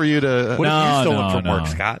waiting for you to. What have you stolen no, from no. work,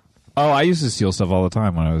 Scott? Oh, I used to steal stuff all the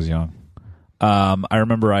time when I was young. I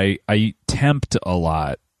remember I temped a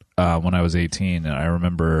lot when I was 18, and I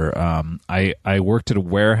remember I worked at a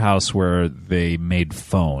warehouse where they made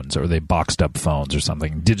phones, or they boxed up phones or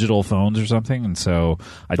something, digital phones or something, and so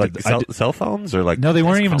I Like did. cell phones or like No, they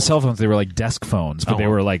weren't desk even phones? cell phones. They were like desk phones, but they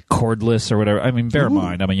were like cordless or whatever. I mean, bear in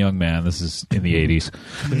mind, I'm a young man. This is in the 80s.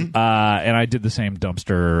 And I did the same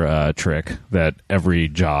dumpster trick that every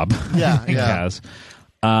job Yeah. has.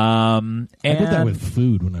 And I did that with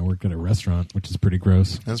food when I worked at a restaurant, which is pretty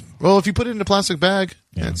gross. Well, if you put it in a plastic bag,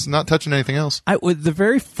 it's not touching anything else. With the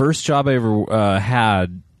very first job I ever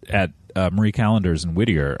had at Marie Callender's in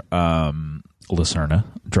Whittier, Lucerna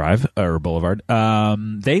Drive or Boulevard,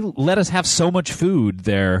 they let us have so much food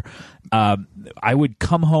there. I would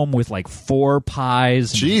come home with like 4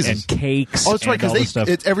 pies and cakes. Oh, that's right,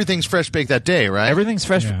 because everything's fresh baked that day, right? Everything's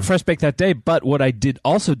fresh baked that day. But what I did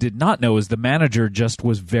not know is the manager just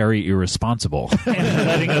was very irresponsible in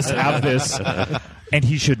letting us have this, and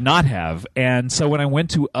he should not have. And so when I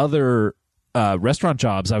went to other restaurant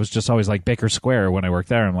jobs, I was just always like Baker Square when I worked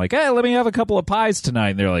there. I'm like, hey, let me have a couple of pies tonight.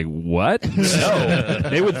 And they're like, what? No.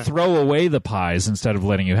 They would throw away the pies instead of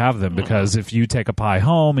letting you have them, because if you take a pie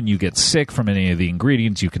home and you get sick from any of the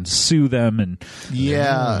ingredients, you can sue them. And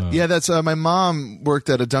that's my mom worked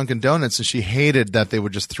at a Dunkin' Donuts, and she hated that they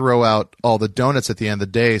would just throw out all the donuts at the end of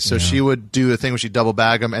the day. So she would do a thing where she'd double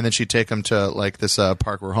bag them, and then she'd take them to like this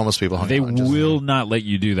park where homeless people hung they out. Will not let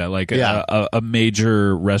you do that. Like a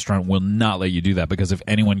major restaurant will not let you do that, because if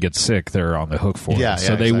anyone gets sick, they're on the hook for it.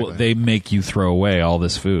 So they make you throw away all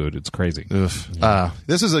this food. It's crazy.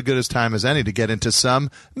 This is as good a time as any to get into some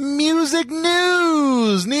music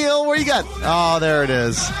news. Neil, where you got? Oh, there it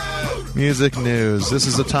is. Music news. This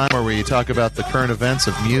is a time where we talk about the current events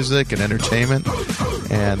of music and entertainment,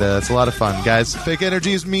 and it's a lot of fun, guys. Fake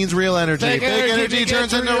energy means real energy. Fake energy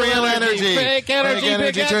turns into real energy. Fake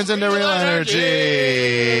energy turns into real energy.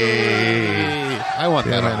 I want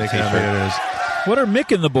that on the t-shirt. What are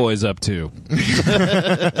Mick and the boys up to?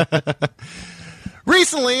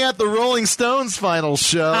 Recently at the Rolling Stones final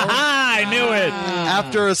show. I knew it.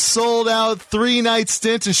 After a sold-out 3-night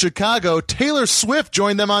stint in Chicago, Taylor Swift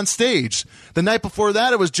joined them on stage. The night before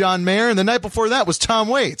that, it was John Mayer, and the night before that was Tom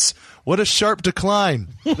Waits. What a sharp decline.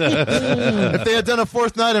 If they had done a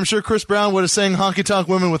 4th night, I'm sure Chris Brown would have sang Honky Tonk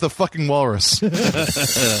Women with a fucking walrus.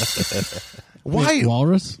 Why?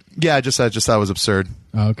 Walrus? Yeah, I just thought it was absurd.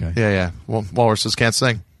 Oh, okay. Yeah. Well, walruses can't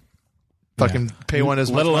sing. Fucking pay one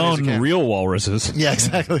as much money as you can. Real walruses. Yeah,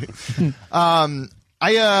 exactly. That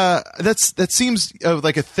seems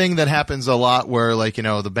like a thing that happens a lot, where like, you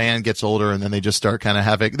know, the band gets older and then they just start kind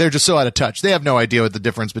of they're just so out of touch. They have no idea what the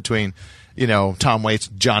difference between, you know, Tom Waits,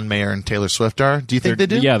 John Mayer, and Taylor Swift are. Do you think they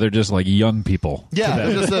do? Yeah, they're just like young people. Yeah,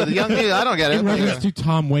 they're just the young people. I don't get it. In reference to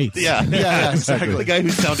Tom Waits. Yeah, exactly. The guy who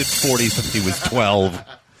sounded 40 since he was 12.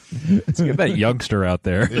 Let's get that youngster out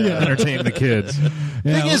there. Entertain the kids.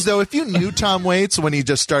 Thing is, though, if you knew Tom Waits when he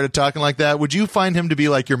just started talking like that, would you find him to be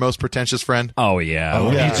like your most pretentious friend? Oh, yeah.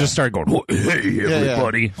 He just started going, hey,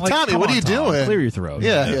 everybody. Like, Tommy, what are you doing? Clear your throat.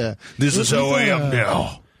 Yeah. This is how I am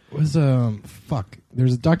now. Was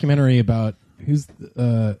there's a documentary about is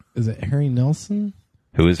it Harry Nilsson?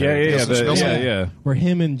 Who is Yeah. Where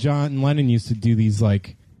him and John Lennon used to do these,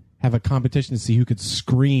 like, have a competition to see who could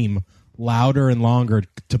scream louder and longer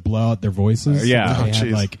to blow out their voices. They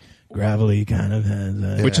had, like, gravelly kind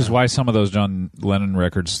of which is why some of those John Lennon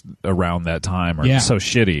records around that time are so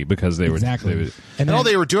shitty, because they exactly. And all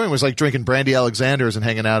they were doing was like drinking Brandy Alexanders and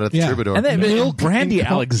hanging out at the Troubadour. And then Brandy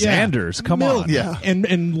Alexanders, come on. Yeah.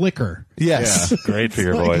 And liquor. Yes. Great for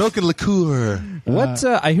your voice. Milk and liqueur. What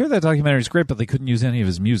I hear that documentary is great, but they couldn't use any of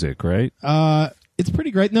his music, right? It's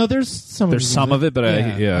pretty great. No, there's some of it, but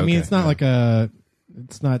I mean, it's not like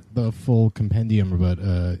it's not the full compendium, but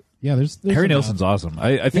there's Harry Nilsson's awesome.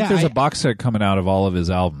 I think there's a box set coming out of all of his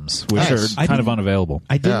albums, which are kind of unavailable.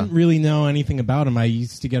 I didn't really know anything about him. I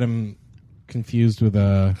used to get him confused with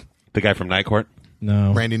the guy from Night Court.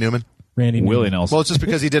 No, Randy Newman. Willie Nelson. Well, it's just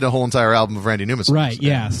because he did a whole entire album of Randy Newman songs. Right,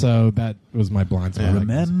 yeah, so that was my blind spot.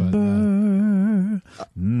 Remember.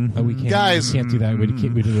 We can't, guys. we can't do that.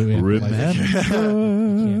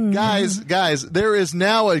 Guys, there is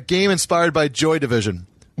now a game inspired by Joy Division.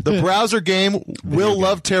 The browser game Will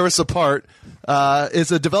Love Tear Us Apart. A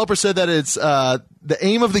developer said that it's the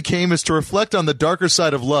aim of the game is to reflect on the darker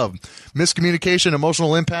side of love, miscommunication,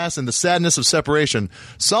 emotional impasse, and the sadness of separation.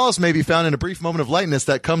 Solace may be found in a brief moment of lightness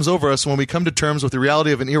that comes over us when we come to terms with the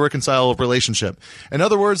reality of an irreconcilable relationship. In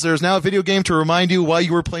other words, there is now a video game to remind you why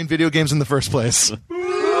you were playing video games in the first place.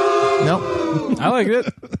 No? I like it.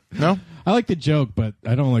 No? I like the joke, but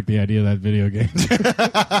I don't like the idea of that video game.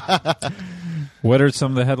 What are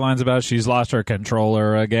some of the headlines about? She's lost her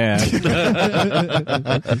controller again.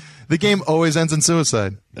 The game always ends in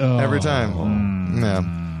suicide. Every time. Yeah.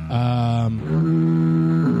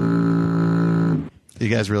 You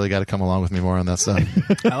guys really got to come along with me more on that stuff.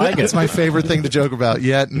 I like it. It's my favorite thing to joke about,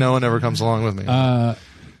 yet no one ever comes along with me.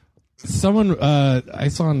 Someone I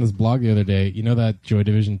saw on this blog the other day, you know that Joy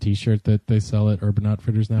Division t-shirt that they sell at Urban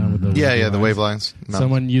Outfitters now? With the the wave lines. No.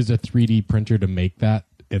 Someone used a 3D printer to make that.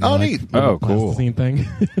 in Oh, like, neat. the Oh, cool. plasticine thing.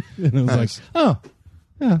 And it was Nice. like, oh,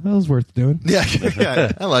 yeah, that was worth doing. Yeah,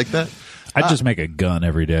 yeah, I like that. I'd just make a gun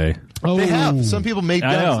every day. Oh, They have. Some people make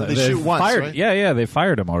I guns know. that they They've shoot once, fired, right? Yeah, they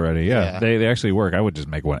fired them already. Yeah. They actually work. I would just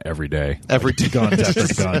make one every day. Every day. Guns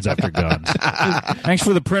after guns after guns. Thanks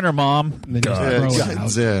for the printer, Mom. And then you just Yeah, throw it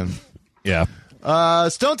guns out. in. Yeah.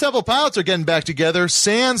 Stone Temple Pilots are getting back together.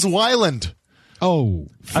 Sans Weiland. Oh,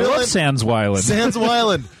 I love Sans Weiland. Sans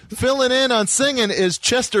Weiland. Filling in on singing is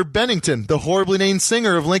Chester Bennington, the horribly named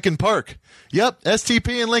singer of Linkin Park. Yep,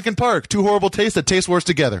 STP and Linkin Park. Two horrible tastes that taste worse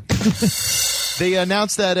together. They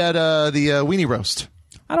announced that at the Weenie Roast.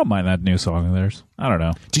 I don't mind that new song of theirs. I don't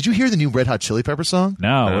know. Did you hear the new Red Hot Chili Pepper song?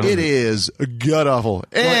 No. It is god awful,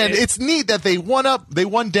 and it's neat that they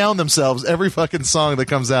won down themselves every fucking song that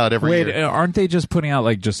comes out every Wait, year. aren't they just putting out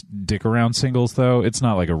like just dick around singles though? It's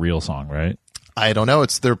not like a real song, right? I don't know.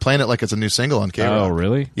 They're playing it like it's a new single on K-Rock. Oh,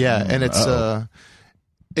 really? Yeah, and it's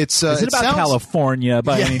Is it about sounds- California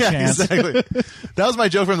by any chance? Exactly. That was my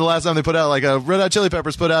joke from the last time they put out. Like, Red Hot Chili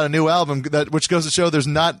Peppers put out a new album which goes to show there's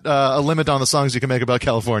not a limit on the songs you can make about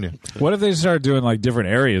California. What if they start doing like different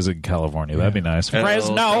areas in California? That'd be nice.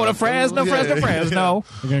 Fresno to Fresno, Fresno, Fresno.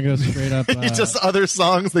 we're going to go straight up. Just other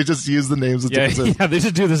songs, they just use the names of Yeah, different yeah, they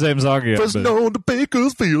should do the same song again. but- Fresno to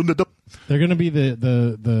Bakersfield. They're going to be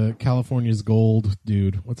the California's gold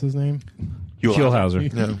dude. What's his name? Keelhauser.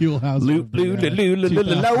 Hulhauser.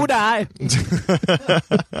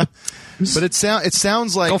 But it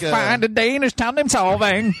sounds like Go find a Danish town named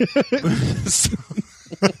Solvang.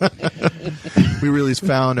 we really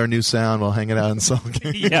found our new sound while hanging out in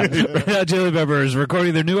Solvang. Yeah, Red Hot Chili Peppers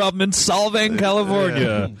recording their new album in Solvang,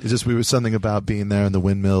 California. It's just we were something about being there in the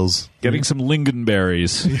windmills. Getting some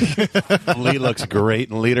lingonberries. Lee looks great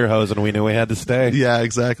in Lederhosen. We knew we had to stay. Yeah,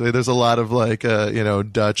 exactly. There's a lot of like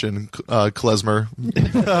Dutch and klezmer.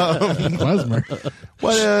 Klezmer.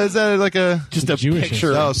 What is that like a Just a Jewish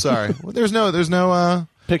picture. Oh, sorry. Well, there's no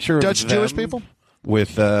Picture of Dutch them Jewish people?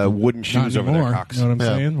 with wooden Not shoes over their anymore. cocks. You know what I'm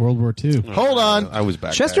Yeah. saying? World War II. Hold on. I was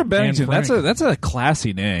back. Chester there. Bennington. Frank. That's a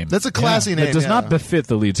classy name. That's a classy name. That does yeah. not befit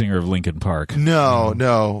the lead singer of Linkin Park.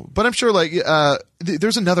 No. But I'm sure like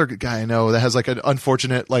there's another guy I know that has like an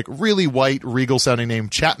unfortunate, like really white, regal sounding name,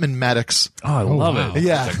 Chapman Maddox. Oh, I love wow. it.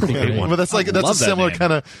 Yeah. great one. But that's like I that's a love that similar name.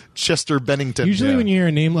 kind of Chester Bennington. Usually Yeah. when you hear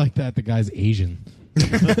a name like that, the guy's Asian.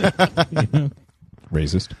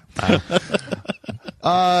 Racist.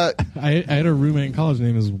 I had a roommate in college. His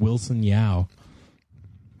name is Wilson Yao.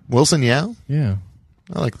 Wilson Yao? Yeah.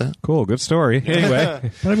 I like that. Cool. Good story.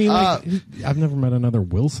 Anyway. But I mean, like, I've never met another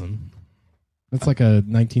Wilson. That's like a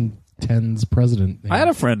 1910s president name. I had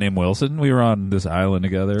a friend named Wilson. We were on this island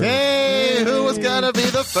together. Hey, who was gonna be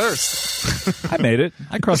the first? I made it.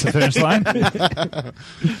 I crossed the finish line.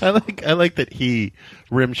 I like that he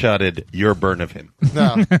rim-shotted your burn of him.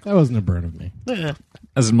 No. That wasn't a burn of me.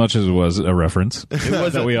 As much as it was a reference.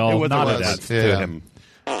 That we all nodded was. at. To Yeah. him.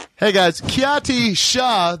 Hey guys, Kiati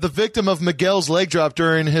Shah, the victim of Miguel's leg drop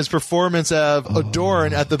during his performance of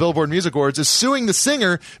Adorn at the Billboard Music Awards, is suing the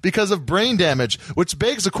singer because of brain damage, which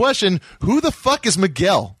begs the question, who the fuck is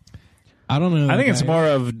Miguel? I don't know. I think that it's guy. more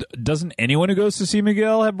of, doesn't anyone who goes to see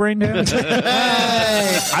Miguel have brain damage? Let's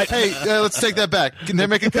take that back. Can they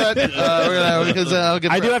make a cut? I'll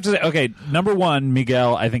get I do have to say, okay, number one,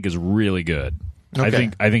 Miguel, I think is really good. Okay. I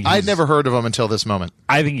think I'd he's- never heard of him until this moment.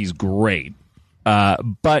 I think he's great.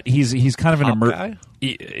 But he's kind of an Pop guy?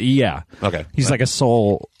 Yeah. Okay. He's like a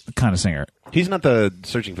soul kind of singer. He's not the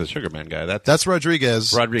Searching for the Sugar Man guy. That's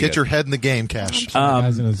Rodriguez. Rodriguez. Get your head in the game, Cash. The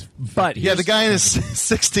guy's in his But Yeah, the guy in his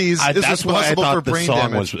 60s is that's why I responsible thought for the brain song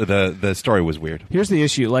damage. was the story was weird. here's the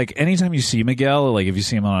issue. Like, anytime you see Miguel, like if you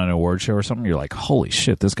see him on an award show or something, you're like, holy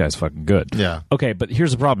shit, this guy's fucking good. Yeah. Okay, but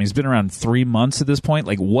here's the problem. He's been around 3 months at this point.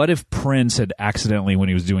 Like, what if Prince had accidentally, when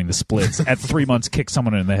he was doing the splits, at 3 months kicked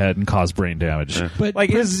someone in the head and caused brain damage? But Like,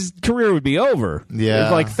 his career would be over. Yeah.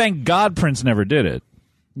 Like, thank God Prince never did it.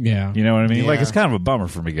 Yeah. You know what I mean? Yeah. Like, it's kind of a bummer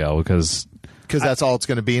for Miguel because... Because that's all it's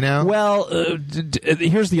going to be now? Well,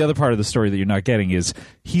 here's the other part of the story that you're not getting is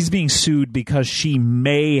he's being sued because she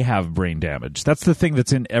may have brain damage. That's the thing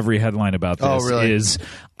that's in every headline about this. Oh, really? Is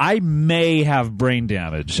I may have brain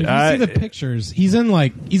damage. If you see the pictures, he's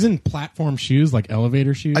in platform shoes, like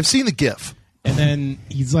elevator shoes, I've seen the GIF. and then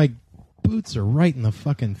he's like boots are right in the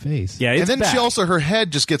fucking face. yeah, it's And then bad. she also, her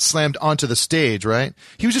head just gets slammed onto the stage, right?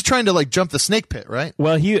 He was just trying to like jump the snake pit, right?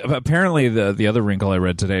 Well, he apparently the other wrinkle I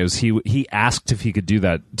read today was he asked if he could do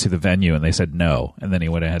that to the venue, and they said no, and then he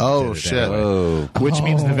went ahead. Oh, and did it shit. anyway. Oh, Which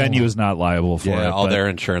means the venue is not liable for yeah, it. all but- their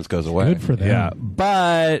insurance goes away. Good for them. Yeah,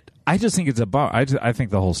 but I just think it's a bummer. I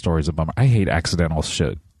think the whole story is a bummer. I hate accidental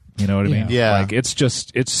shit. You know what I mean? Yeah. Like it's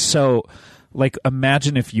so. like,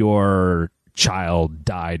 imagine if your child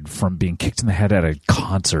died from being kicked in the head at a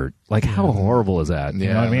concert. Like, how horrible is that? You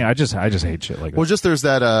know what I mean? I just hate shit like that. Well, just there's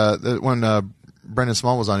that when Brendan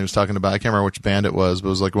Small was on, he was talking about, I can't remember which band it was, but it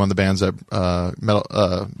was like one of the bands that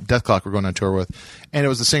Death Clock were going on tour with, and it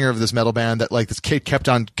was the singer of this metal band that, like, this kid kept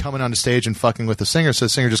on coming onto stage and fucking with the singer, so the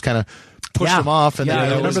singer just kind of pushed him off, and Yeah, then I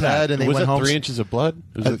he remember his that. head, and they was went it home. 3 Inches of Blood?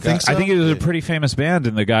 Was I it think that- so. I think it was a pretty famous band,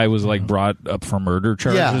 and the guy was like brought up for murder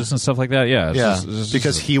charges and stuff like that. Yeah,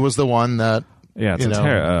 Because he was the one that. yeah, it's you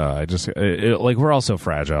know. like, we're all so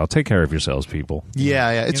fragile. Take care of yourselves, people.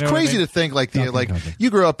 Yeah. It's know what I crazy mean? to think like Nothing. you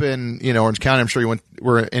grew up in Orange County. I'm sure you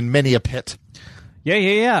were in many a pit.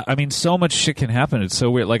 Yeah. I mean, so much shit can happen. It's so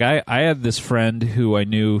weird. Like, I had this friend who I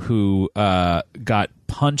knew who got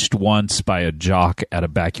punched once by a jock at a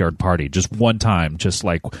backyard party. Just one time. Just,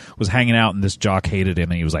 like, was hanging out, and this jock hated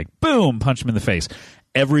him, and he was like, boom, punched him in the face.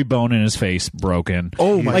 Every bone in his face broken.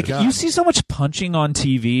 Oh, my like, God. you see so much punching on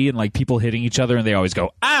TV and, like, people hitting each other, and they always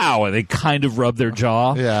go, ow, and they kind of rub their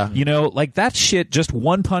jaw. Yeah. You know, like, that shit, just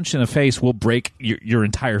one punch in the face will break your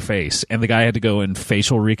entire face. And the guy had to go in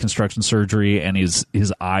facial reconstruction surgery, and his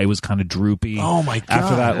eye was kind of droopy. Oh, my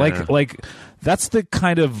After God. that, like that's the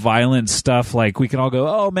kind of violent stuff. Like, we can all go,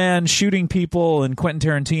 oh man, shooting people and Quentin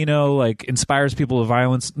Tarantino like inspires people to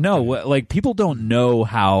violence. No, like, people don't know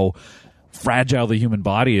how fragile the human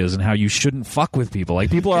body is and how you shouldn't fuck with people.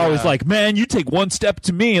 Like, people are always like, man, you take one step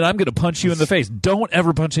to me and I'm going to punch you in the face. Don't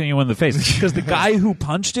ever punch anyone in the face, because the guy who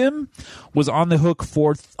punched him was on the hook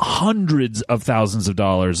for hundreds of thousands of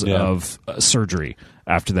dollars of surgery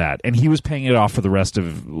after that, and he was paying it off for the rest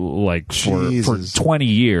of, like, for Jesus. 20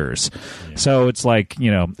 years. So it's like, you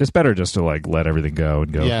know, it's better just to, like, let everything go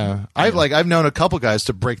and go. Yeah, I've known a couple guys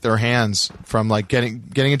to break their hands from, like, getting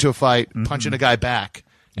into a fight, punching a guy back,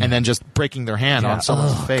 and then just breaking their hand on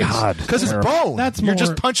someone's face. God. Because it's bone. That's You're more-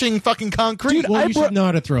 just punching fucking concrete. Well, you should know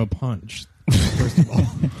how to throw a punch. First of all,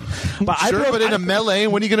 But Sure, but in a melee,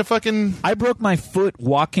 when are you going to fucking... I broke my foot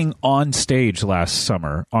walking on stage last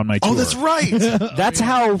summer on my tour. Oh, that's right. That's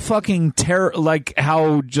how fucking like,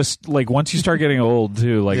 how just, like, once you start getting old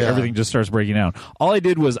too, like, Yeah. everything just starts breaking down. All I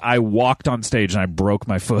did was I walked on stage and I broke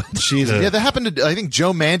my foot. Jesus. Yeah, that happened to, I think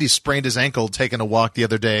Joe Mandy sprained his ankle taking a walk the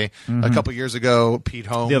other day. A couple years ago, Pete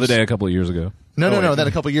Holmes. The other day, a couple of years ago. No. Then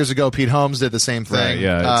a couple years ago, Pete Holmes did the same thing. Right,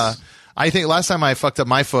 yeah, it's- I think last time I fucked up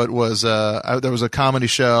my foot was there was a comedy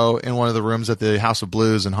show in one of the rooms at the House of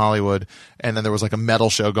Blues in Hollywood, and then there was like a metal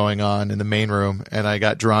show going on in the main room, and I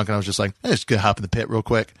got drunk and I was just like, I'm just gonna hop in the pit real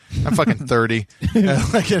quick. I'm fucking 30.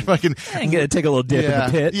 Like, fucking, I'm gonna take a little dip in the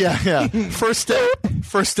pit. Yeah. First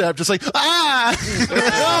step, just like,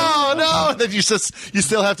 oh no! Then you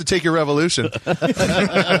still have to take your revolution.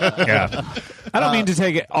 Yeah. I don't mean to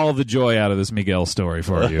take all the joy out of this Miguel story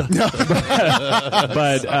for you.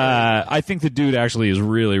 But I think the dude actually is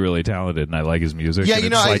really, really talented, and I like his music. Yeah, and you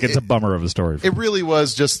know, it's a bummer of a story. It really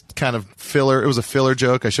was just kind of filler. It was a filler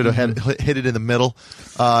joke. I should have hit it in the middle.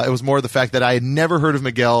 It was more the fact that I had never heard of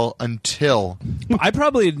Miguel until... I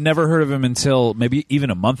probably had never heard of him until maybe even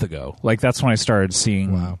a month ago. Like, that's when I started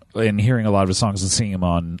seeing and hearing a lot of his songs and seeing him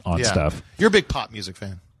on Yeah. stuff. You're a big pop music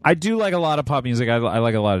fan. I do like a lot of pop music. I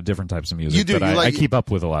like a lot of different types of music. You do. But You I like- keep up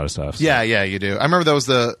with a lot of stuff. so. Yeah, you do. I remember that was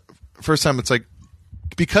the first time. It's like,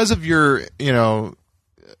 because of your,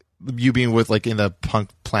 you being with, like, in the punk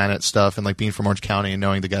planet stuff and, like, being from Orange County and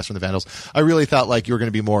knowing the guys from the Vandals, I really thought, like, you were going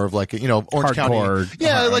to be more of, like, Orange Hardcore. County.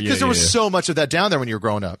 Yeah, like, because there was yeah. so much of that down there when you were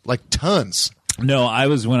growing up. Like, tons. No,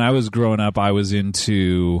 when I was growing up, I was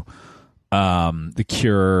into The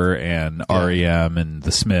Cure and REM and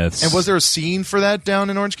The Smiths. And was there a scene for that down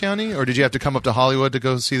in Orange County? Or did you have to come up to Hollywood to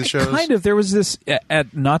go see the shows? Kind of. There was this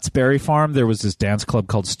at Knott's Berry Farm. There was this dance club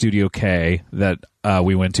called Studio K that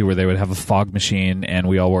we went to, where they would have a fog machine, and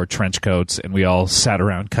we all wore trench coats, and we all sat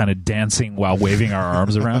around kind of dancing while waving our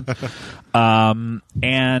arms around. And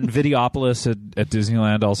Videopolis at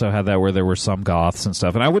Disneyland also had that, where there were some goths and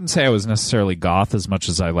stuff. And I wouldn't say I was necessarily goth as much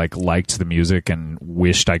as I liked the music and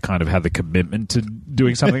wished I kind of had the commitment to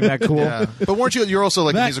doing something that cool. Yeah. But weren't you? You're also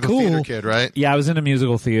like a That musical cool. theater kid, right? Yeah, I was into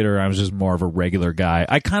musical theater. I was just more of a regular guy.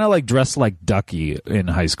 I kind of dressed like Ducky in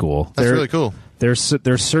high school. That's really cool. There's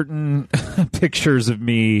certain pictures of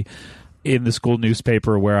me in the school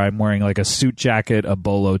newspaper where I'm wearing like a suit jacket, a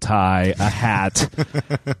bolo tie, a hat,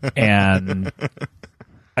 and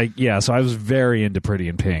So I was very into Pretty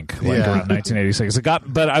in Pink, like Yeah. around 1986.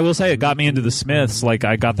 But I will say it got me into the Smiths. Like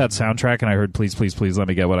I got that soundtrack and I heard Please, Please, Please Let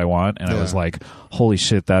Me Get What I Want, and I was like, holy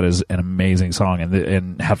shit, that is an amazing song.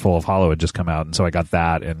 And Hatful of Hollow had just come out, and so I got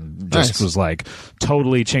that and just was like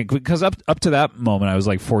totally changed. Because up to that moment, I was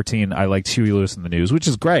like 14. I liked Huey Lewis and the News, which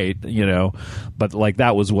is great, you know, but like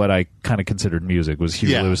that was what I kind of considered music, was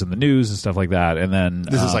Huey Lewis and the News and stuff like that. And then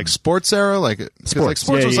This is like sports era, like sports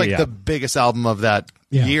was like the biggest album of that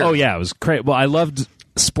year. Oh yeah, it was great. Well, I loved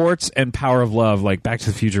Sports and Power of Love. Like Back to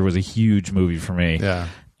the Future was a huge movie for me. Yeah.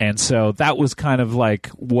 And so that was kind of like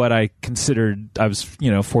what I considered. I was,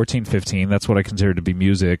 14, 15. That's what I considered to be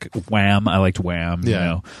music. Wham! I liked Wham! You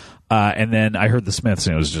know. And then I heard the Smiths,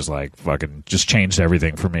 and it was just like fucking just changed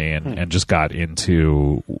everything for me, and just got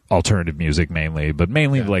into alternative music mainly, but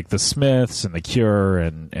mainly like the Smiths and the Cure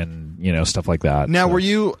and stuff like that. Now, So-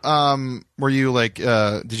 were you like,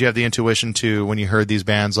 did you have the intuition to, when you heard these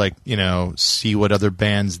bands, like, see what other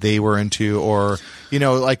bands they were into, or,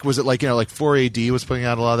 like, was it like, like 4AD was putting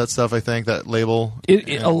out a lot of that stuff, I think, that label?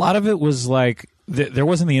 A lot of it was like there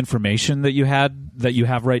wasn't the information that you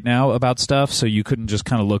have right now about stuff, so you couldn't just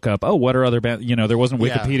kind of look up, what are other bands? There wasn't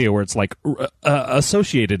Wikipedia where it's like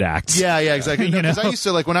associated acts. Yeah, exactly. Because I used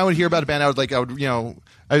to, like, when I would hear about a band,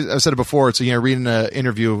 I've said it before. It's reading an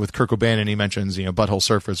interview with Kurt Cobain, and he mentions Butthole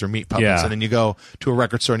Surfers or Meat Puppets, and then you go to a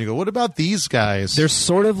record store and you go, "What about these guys?" They're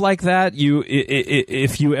sort of like that.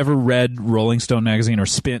 If you ever read Rolling Stone magazine or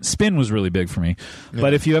Spin was really big for me.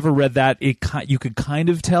 But if you ever read that, you could kind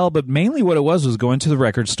of tell. But mainly, what it was going to the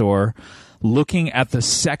record store, looking at the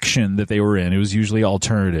section that they were in. It was usually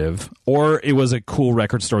alternative, or it was a cool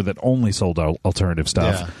record store that only sold alternative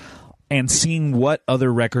stuff. Yeah. And seeing what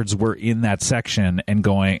other records were in that section, and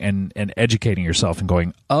going and educating yourself and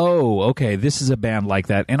going, oh, okay, this is a band like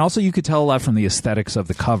that. And also you could tell a lot from the aesthetics of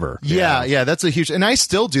the cover. Yeah, that's a huge, and I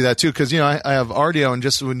still do that too, because I have Rdio, and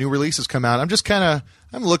just when new releases come out, I'm just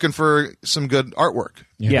I'm looking for some good artwork,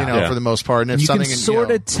 for the most part. And if you something can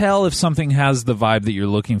sort of tell if something has the vibe that you're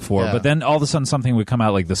looking for, but then all of a sudden something would come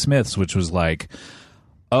out like the Smiths, which was like,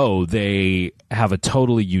 oh, they have a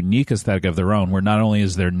totally unique aesthetic of their own, where not only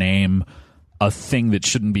is their name a thing that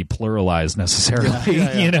shouldn't be pluralized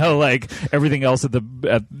necessarily, like everything else was the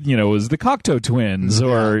Cocteau Twins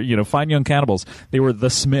or, Fine Young Cannibals. They were the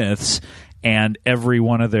Smiths, and every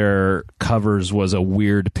one of their covers was a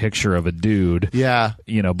weird picture of a dude. Yeah.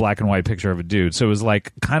 Black and white picture of a dude. So it was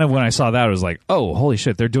like, kind of when I saw that, I was like, oh, holy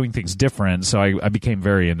shit, they're doing things different. So I became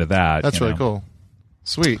very into that. That's really cool.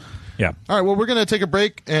 Sweet. Yeah. All right, well, we're going to take a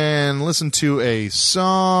break and listen to a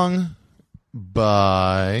song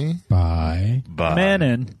by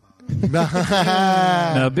Menon.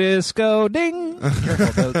 Nabisco ding.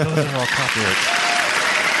 Those are all copyrights.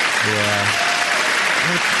 Yeah.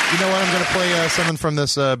 You know what? I'm going to play something from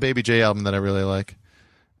this Baby J album that I really like.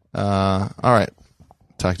 All right.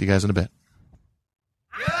 Talk to you guys in a bit.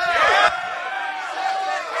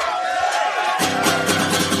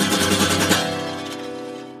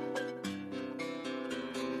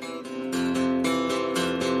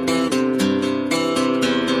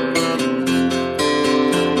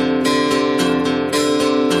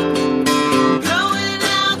 Going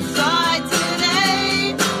outside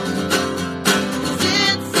today,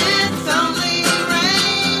 it's only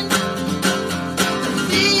rain.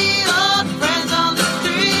 See old friends on the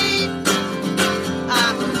street. I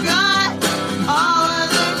forgot all of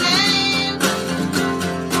their names.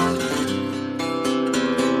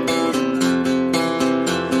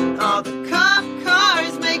 All the cop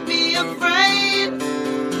cars make me afraid.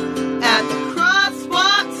 At the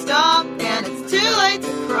crosswalk stop, and it's too late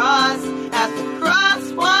to cross. At the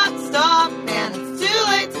crosswalk stop, and it's too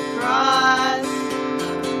late to cross.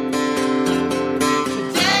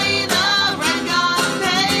 Today the rent got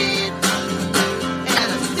paid, and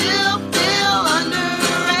I still feel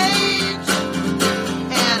underage.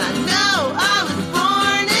 And I know I was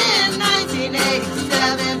born in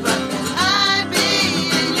 1987, but can I be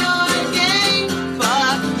in your gang?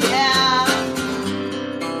 Fuck yeah.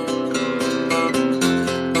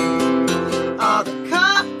 All the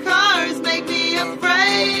cop cars make me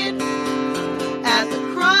afraid. At the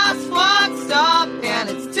crosswalk stop, and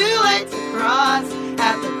it's too late to cross.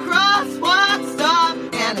 At the crosswalk stop,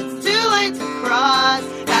 and it's too late to cross.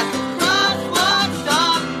 At the crosswalk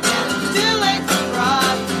stop, and it's too late to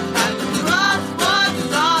cross. At the crosswalk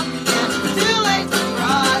stop, and it's too late to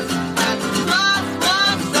cross. At the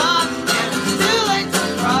crosswalk stop, and it's too late to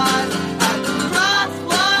cross. At the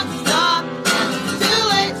crosswalk stop, and it's too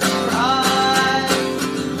late to cross.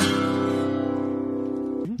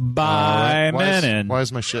 By Why Menon.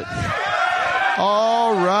 is my shit?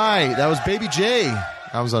 All right. That was Baby J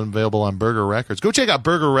I was available on Burger Records. Go check out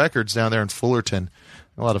Burger Records down there in Fullerton.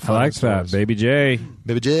 A lot of I fun. like that, stores. Baby J.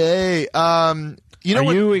 Baby J. You know Are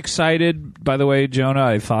what? you excited? By the way, Jonah,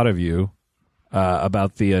 I thought of you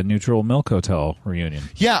about the Neutral Milk Hotel reunion.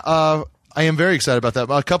 Yeah, I am very excited about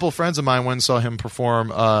that. A couple of friends of mine went and saw him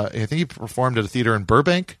perform. I think he performed at a theater in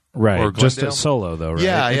Burbank. Right, Or just Glendale. a solo though, right?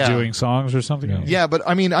 Yeah, yeah. Doing songs or something. Yeah, but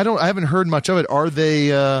I mean, I haven't heard much of it. Are they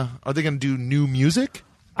going to do new music?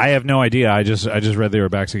 I have no idea. I just read they were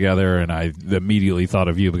back together, and I immediately thought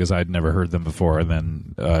of you because I'd never heard them before. And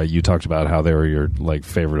then you talked about how they were your like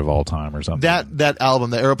favorite of all time or something. That album,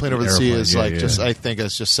 The Airplane Over the Sea, Airplane, is yeah, like yeah. just. I think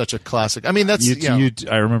it's just such a classic. I mean, that's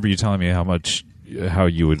I remember you telling me how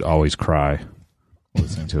you would always cry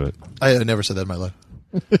listening to it. I never said that in my life.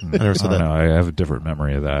 I never I said don't that. know. I have a different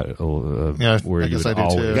memory of that. Yeah, where I you guess would I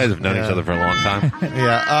do, too. always. You guys have known Yeah. each other for a long time.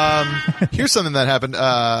 Yeah. Here's something that happened.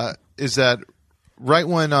 Is that right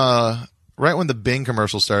when the Bing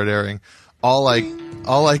commercial started airing, all I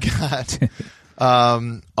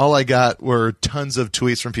got were tons of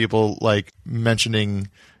tweets from people like mentioning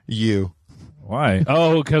you Why?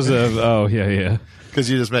 Oh, because of yeah. because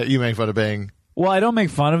you make fun of Bing. Well, I don't make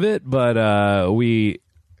fun of it, but we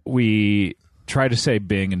try to say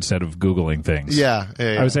Bing instead of Googling things. Yeah.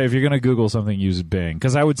 I would say if you're going to Google something, use Bing.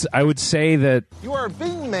 Because I would say that you are a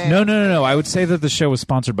Bing man. No. I would say that the show was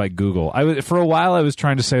sponsored by Google. For a while, I was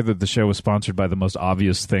trying to say that the show was sponsored by the most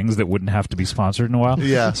obvious things that wouldn't have to be sponsored in a while.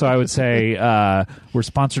 Yeah. So I would say we're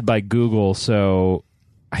sponsored by Google. So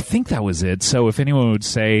I think that was it. So if anyone would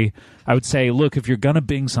say, I would say, look, if you're going to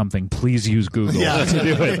Bing something, please use Google to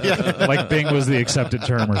do it. Like Bing was the accepted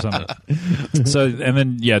term or something. So, and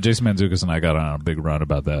then, Jason Mantzoukas and I got on a big run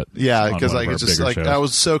about that. Yeah, on because one of like our it's just bigger like shows. I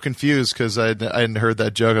was so confused because I hadn't heard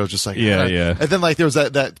that joke. I was just like, Yeah, "Ah." yeah. And then like there was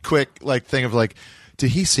that quick like thing of like, did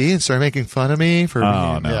he see and start making fun of me for?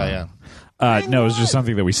 Oh, being, no. Yeah. No, it was just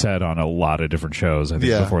something that we said on a lot of different shows, I think,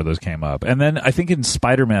 Yeah. before those came up. And then I think in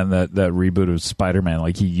Spider-Man, that reboot of Spider-Man,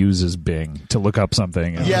 like he uses Bing to look up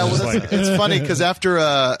something. And Yeah, well, it's that's, like, it's funny because after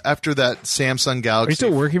that Samsung Galaxy, are you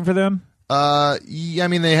still working for them? yeah, I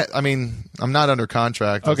mean, I'm not under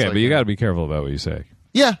contract. It's Okay, like, but you got to be careful about what you say.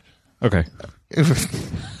 yeah. Okay.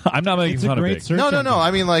 I'm not making It's a fun of great Bing. search No. engine. I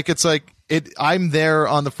mean, like it's like it. I'm there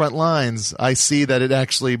on the front lines. I see that it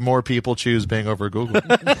actually more people choose Bing over Google.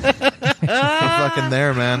 I'm fucking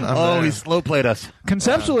there, man. I'm Oh, there. he slow played us.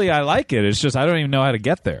 Conceptually, I like it. It's just I don't even know how to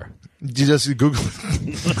get there. You just Google.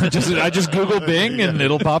 I just Google Bing and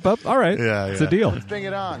it'll pop up. All right. Yeah, It's yeah. a deal. Bring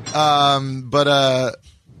it on.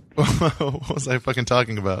 What was I fucking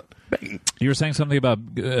talking about? You were saying something about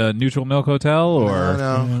Neutral Milk Hotel, or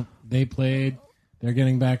No. They played. They're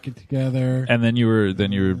getting back together. and then you were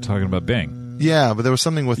talking about Bing. Yeah, but there was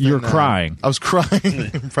something with You were crying. I was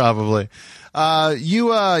crying, probably.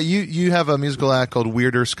 You have a musical act called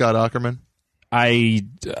Weirder Scott Aukerman. I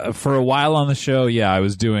for a while on the show, I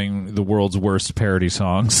was doing the world's worst parody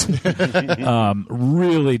songs,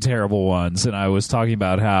 really terrible ones, and I was talking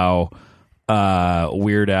about how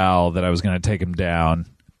Weird Al, that I was going to take him down,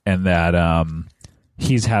 and that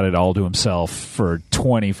he's had it all to himself for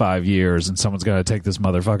 25 years, and someone's got to take this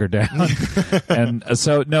motherfucker down. And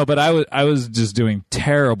so no, but I was just doing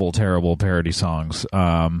terrible parody songs.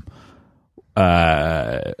 But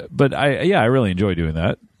I really enjoy doing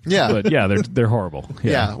that. Yeah. But they're horrible.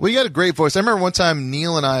 Yeah, well, you got a great voice. I remember one time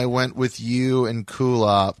Neil and I went with you and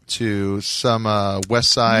Kulop to some West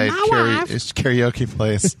Side karaoke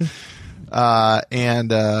place,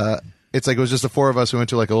 and it's like it was just the four of us who went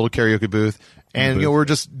to like a little karaoke booth. And we're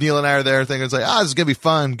just Neil and I are there thinking it's like, this is gonna be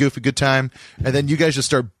fun, goofy, good time. And then you guys just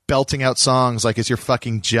start belting out songs like it's your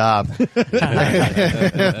fucking job.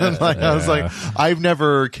 And like, I was like, I've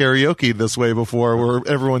never karaoke'd this way before, where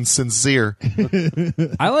everyone's sincere.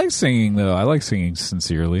 I like singing though. I like singing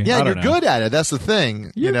sincerely. Yeah, I and don't you're know. good at it. That's the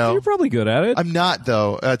thing. You're probably good at it. I'm not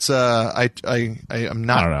though. It's I'm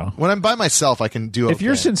not. I don't know. When I'm by myself, I can do. If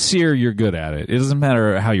you're okay. sincere, you're good at it. It doesn't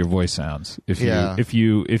matter how your voice sounds. If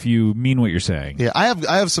you mean what you're saying. Yeah, I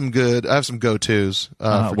have some go-tos. For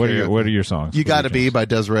What karaoke. are your songs? You Gotta Be by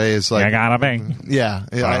Desiree is like. You gotta be. Yeah,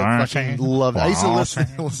 I fucking love it. I used to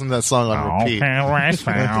listen to that song on repeat. That's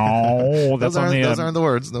Those on aren't, the those aren't the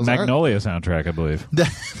words. Those Magnolia soundtrack, I believe.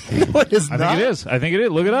 aren't. What is I not? think it is. I think it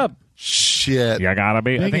is. Look it up. Shit. You gotta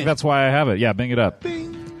be. I Bing think it. that's why I have it. Yeah, bing it up.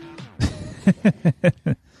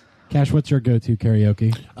 Cash, what's your go-to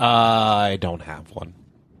karaoke? I don't have one.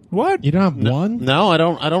 What? You don't have one? No, I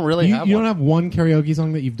don't really You have don't one. have one karaoke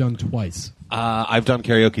song that you've done twice. I've done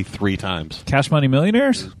karaoke 3 times. Cash Money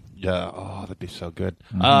Millionaires? Yeah, that'd be so good.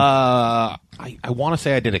 I want to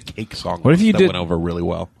say I did a cake song. What if you that did- went over really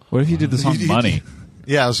well? What if you did the song Money?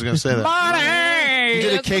 Yeah, I was gonna say that. Money! You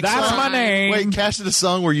did a cake That's song? my name. Wait, Cash did a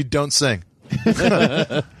song where you don't sing.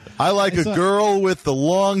 I like a girl with the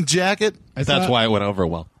long jacket. That's why it went over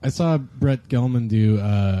well. I saw Brett Gelman do,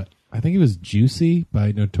 I think it was Juicy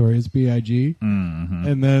by Notorious B.I.G. Mm-hmm.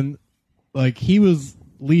 And then, like, he was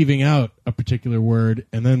leaving out a particular word,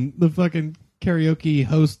 and then the fucking karaoke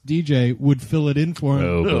host DJ would fill it in for him.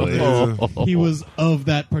 Oh, boy. He was of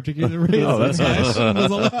that particular race. Oh, that's nice. Was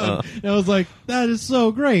allowed. And I was like, that is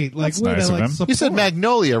so great. Like, That's way nice to, of like, him. support. You said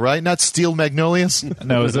Magnolia, right? Not Steel Magnolias?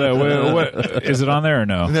 No, is that what, is it on there or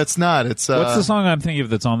no? That's not. It's What's the song I'm thinking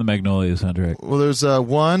of that's on the Magnolia soundtrack? Well, there's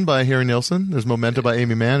one by Harry Nilsson. There's Memento by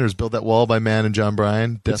Amy Mann. There's Build That Wall by Mann and John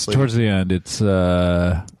Bryan. It's Deathly. towards the end. It's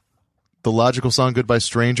The Logical song Goodbye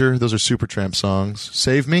Stranger. Those are Supertramp songs.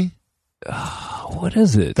 Save Me. what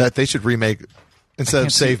is it? That they should remake. Instead of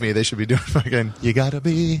can't see Save Me, they should be doing fucking You Gotta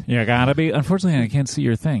Be. Yeah, gotta be. Unfortunately, I can't see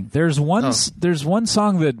your thing. There's one. Oh. There's one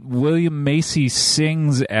song that William Macy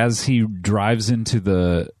sings as he drives into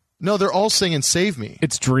the. No, they're all singing Save Me.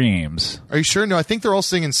 It's Dreams. Are you sure? No, I think they're all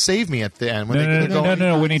singing Save Me at the end. When No, they go,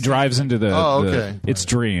 no. When he drives into the. Oh, the- okay. it's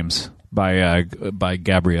Dreams by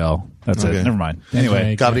Gabrielle. That's Okay. it. Never mind.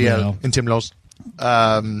 Anyway, Gabrielle and Tim Los.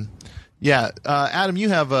 Yeah, Adam, you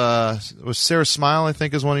have was Sarah Smile, I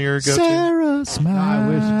think, is one of your go-to. Sarah Smile. No, I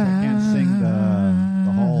wish I can't sing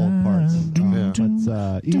the whole parts.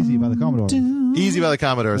 But Easy by the Commodores. Easy by the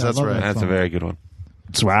Commodores, Yeah, I that's love right. that. That's a very good one.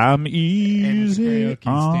 So I'm easy. Karaoke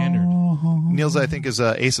standard. Niels, I think, is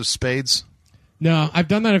Ace of Spades. No, I've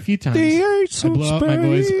done that a few times. The Ace I of blow out my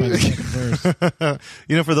voice by the Spades. second verse.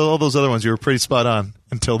 You know, for all those other ones, you were pretty spot on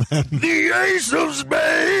until then. The Ace of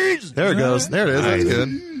Spades. There it goes. There it is. That's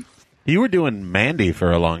good. You were doing Mandy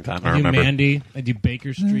for a long time. I I do remember. Mandy. I do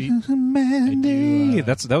Baker Street. Mandy. I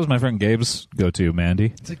do, that was my friend Gabe's go-to,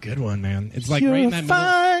 Mandy. It's a good one, man. It's like You're right in a that middle.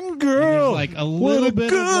 fine girl. There's like a little what a bit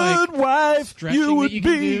good of like wife stretching you would that you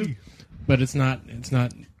can be. do, but it's not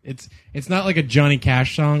like a Johnny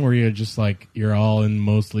Cash song where you're just like you're all in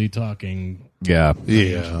mostly talking. Yeah.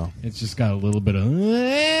 Yeah. It's just got a little bit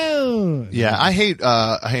of Yeah, I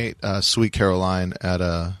hate Sweet Caroline at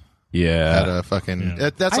a fucking. Yeah.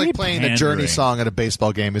 That's I like hate playing the pandering. Journey song at a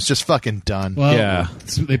baseball game. It's just fucking done. Well, Yeah.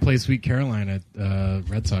 they play Sweet Caroline at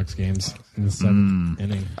Red Sox games in the seventh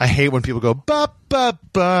inning. I hate when people go ba ba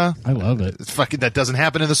ba. I love it. It's fucking that doesn't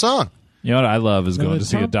happen in the song. You know what I love is No, going the to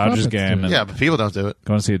see a top Dodgers puppets game. do it. And Yeah, but people don't do it.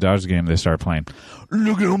 Going to see a Dodgers game, they start playing.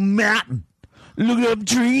 Look at them mountain. Look at them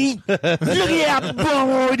tree. Look at that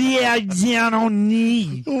board down on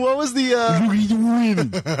knee. What was the? Look at the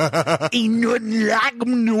wind. Ain't nothing like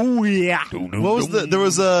them nowhere. What was the? There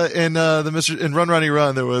was in Run Ronnie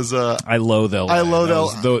Run. There was I Loathe I Loathe That L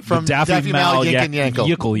was the from Daffy Mal Yankin' Yankle.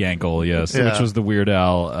 Yickle Yankle, yes, Yeah. which was the Weird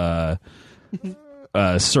Al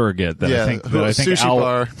surrogate that Yeah, I think sushi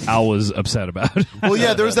bar. Al was upset about. Well,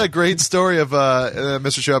 yeah, there was that great story of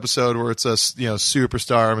Mr. Show episode where it's a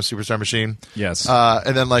superstar, I'm a superstar machine. Yes.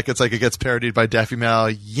 And then it gets parodied by Daffy Mal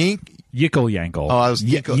Yickle Yankle. Oh, I was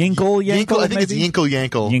Yinkle Yankle. I think it's maybe? Yinkle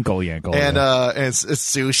Yankle. Yinkle Yankle. And yeah. it's a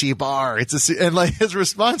sushi bar. And his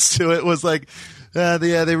response to it was like,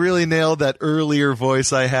 they really nailed that earlier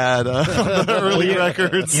voice I had on the early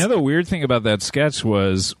records. You know, the weird thing about that sketch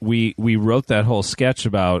was we wrote that whole sketch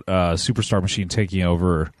about Superstar Machine taking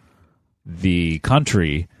over the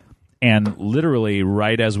country, and literally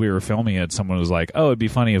right as we were filming it, someone was like, "Oh, it'd be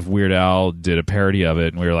funny if Weird Al did a parody of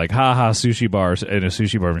it," and we were like, "Ha ha, sushi bars in a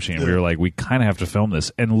sushi bar machine." We were like, "We kind of have to film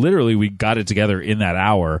this," and literally we got it together in that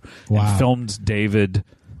hour Wow. and filmed David.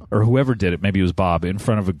 Or whoever did it, maybe it was Bob, in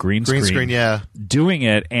front of a green screen, Yeah. doing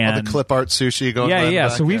it, All and the clip art sushi going by the yeah.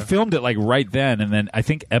 back, So we yeah. filmed it right then, and then I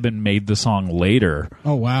think Eben made the song later.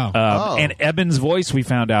 Oh wow! And Eben's voice, we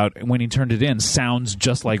found out when he turned it in, sounds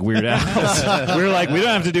just like Weird Al's. We were like, we don't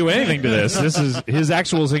have to do anything to this. This is his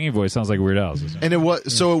actual singing voice sounds like Weird Al's. And it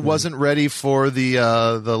wasn't ready for the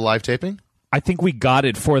live taping? I think we got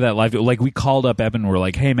it for that live. Like, we called up Eben, we're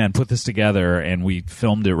like, hey man, put this together, and we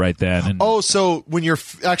filmed it right then. And Oh, so when you're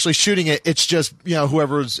actually shooting it, it's just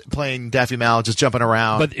whoever's playing Daffy Mal just jumping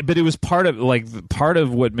around. But it was part of what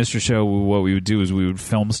Mr. Show, what we would do is we would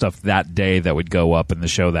film stuff that day that would go up in the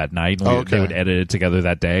show that night, and Okay. they would edit it together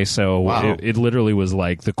that day. So Wow. it literally was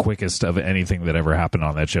like the quickest of anything that ever happened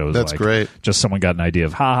on that show. It was That's like, great. Just someone got an idea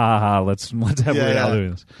of let's have Yeah, Weird Al yeah.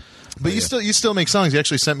 doing this. But you still make songs. You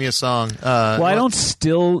actually sent me a song. Well, I don't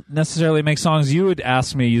still necessarily make songs. You would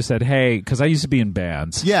ask me. You said, "Hey," because I used to be in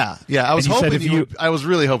bands. Yeah. I was And you said hoping if I was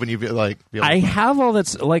really hoping you'd be like. Be able to I play. have all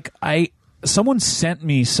that's someone sent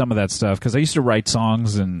me some of that stuff because I used to write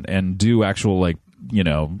songs and do actual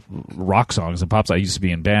rock songs and pop songs. I used to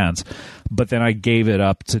be in bands, but then I gave it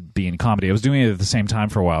up to be in comedy. I was doing it at the same time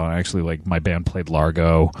for a while, and actually, like, my band played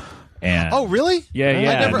Largo. And Oh, really? Yeah.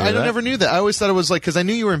 I never knew that. I always thought it was like, because I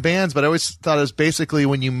knew you were in bands, but I always thought it was basically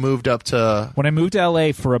when you moved up to. When I moved to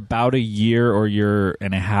LA for about a year or year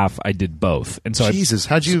and a half, I did both. And so Jesus,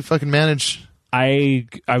 how'd you fucking manage? I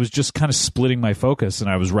was just kind of splitting my focus, and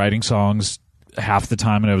I was writing songs half the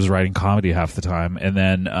time, and I was writing comedy half the time. And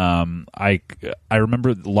then I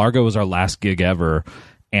remember Largo was our last gig ever,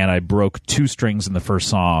 and I broke 2 strings in the first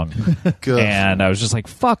song. Good. And I was just like,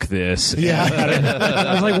 fuck this. Yeah.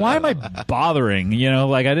 I was like, why am I bothering?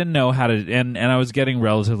 Like, I didn't know how to, and I was getting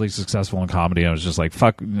relatively successful in comedy. I was just like,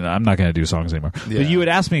 fuck, I'm not going to do songs anymore. Yeah. But you had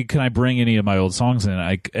asked me, can I bring any of my old songs in?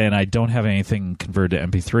 And I don't have anything converted to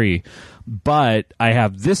MP3, but I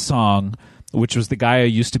have this song, which was the guy I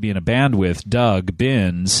used to be in a band with, Doug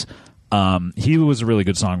Binns. He was a really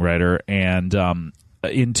good songwriter, and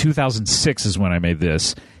in 2006 is when I made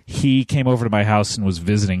this. He came over to my house and was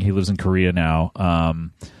visiting. He lives in Korea now.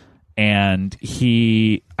 And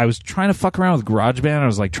I was trying to fuck around with GarageBand. I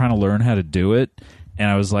was like trying to learn how to do it. And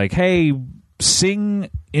I was like, hey, sing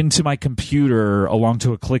into my computer along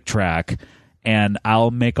to a click track, and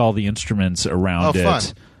I'll make all the instruments around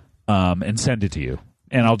it and send it to you.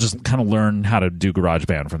 And I'll just kind of learn how to do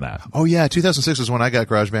GarageBand from that. Oh, yeah. 2006 was when I got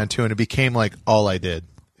GarageBand too, and it became like all I did.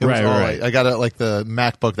 It was all I got like the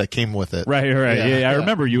MacBook that came with it. Right. Yeah, I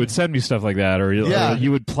remember you would send me stuff like that, or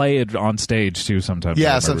you would play it on stage too sometimes.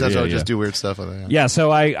 Yeah, sometimes I would just do weird stuff with it. Yeah,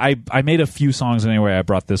 so I made a few songs anyway. I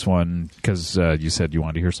brought this one because you said you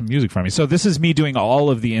wanted to hear some music from me. So this is me doing all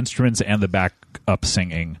of the instruments and the backup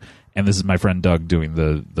singing, and this is my friend Doug doing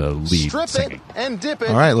the lead Strip singing. it and dip it.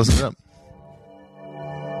 All right, listen up.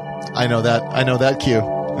 I know that cue.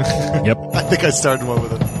 Yep. I think I started one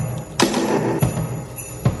with it.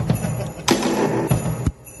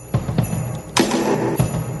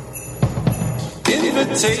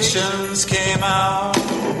 Invitations came out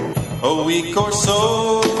a week or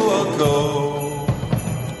so ago.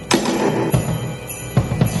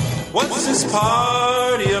 What's this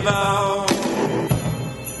party about?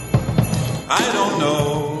 I don't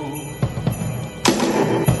know.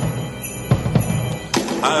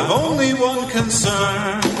 I've only one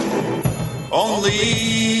concern,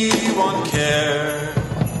 only one care.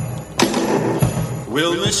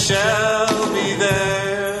 Will Michelle be there?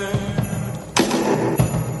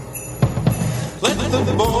 Let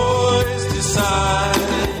the boys decide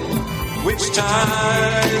which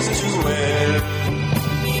ties to wear.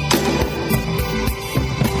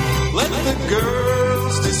 Let the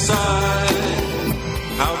girls decide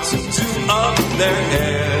how to do up their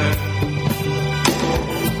hair.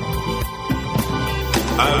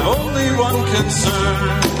 I've only one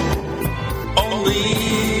concern, only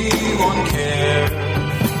one care.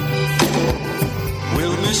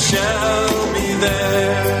 Will Michelle be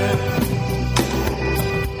there?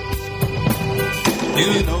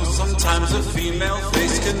 You know, sometimes a female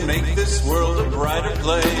face can make this world a brighter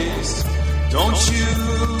place. Don't you?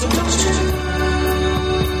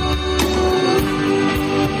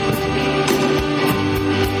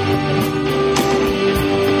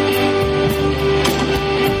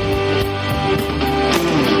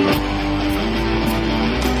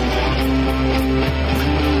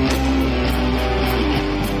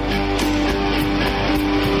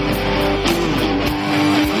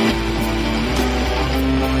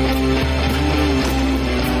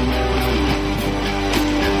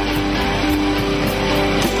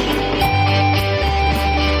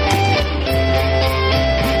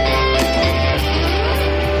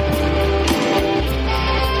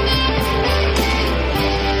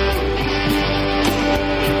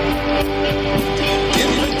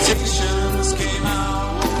 Invitations came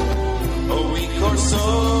out a week or so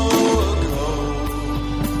ago.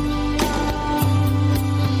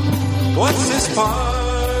 What's this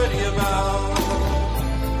party about?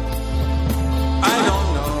 I don't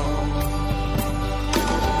know.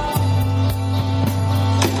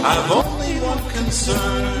 I've only one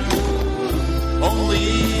concern,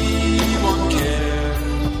 only one care.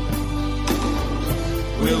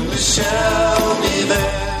 Will Michelle be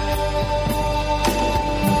there?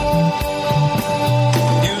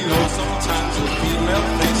 You know, sometimes a female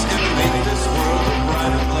face can make this world a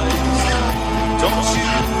brighter place. Don't you?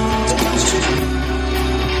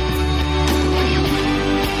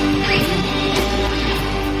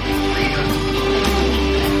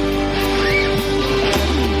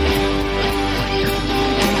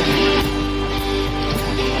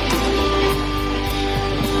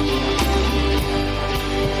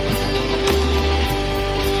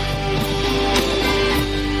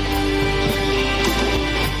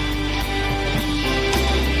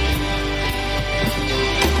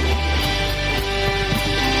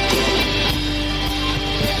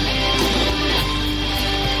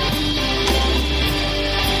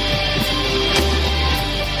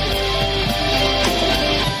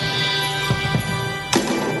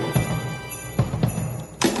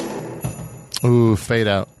 fade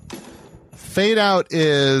out. Fade out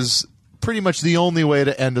is pretty much the only way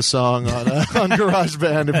to end a song on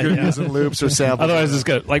GarageBand if you're using loops or samples. Otherwise, it's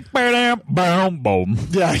good. Like, boom, boom.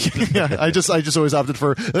 Yeah. I just always opted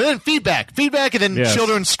for and then feedback, and then Yes.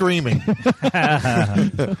 children screaming. I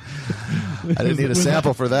didn't need a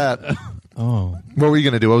sample for that. Oh, What were you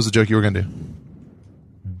going to do? What was the joke you were going to do?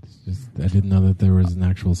 it's just, I didn't know that there was an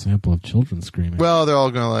actual sample of children screaming. Well, they're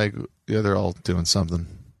all going to they're all doing something.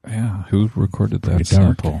 Yeah, who recorded that Pretty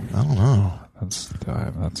dark. sample? I don't know.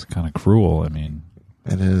 That's kind of cruel. I mean,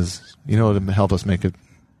 It is. You know what would help us make it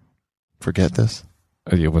forget this?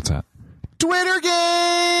 yeah, what's that? Twitter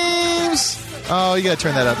games! Oh, you got to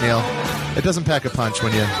turn that up, Neil. It doesn't pack a punch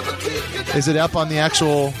when you... Is it up on the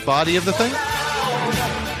actual body of the thing?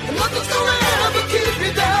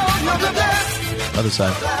 Other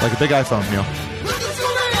side. Like a big iPhone, Neil.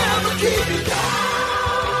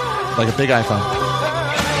 Like a big iPhone.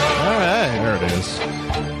 All right. There it is.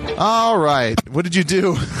 All right. What did you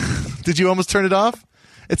do? Did you almost turn it off?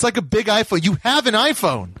 It's like a big iPhone. You have an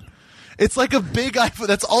iPhone. It's like a big iPhone.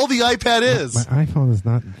 That's all the iPad is. My iPhone is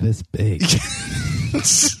not this big.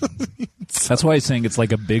 That's why he's saying it's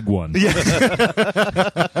like a big one. Every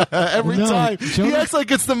No, time. He Jonah- acts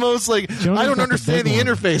like it's the most I Jonah's don't got the understand the big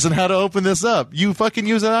one. interface and how to open this up. You fucking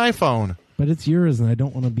use an iPhone. But it's yours, and I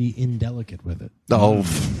don't want to be indelicate with it. Oh.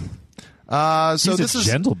 So He's this a is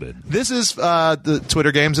gentleman. This is the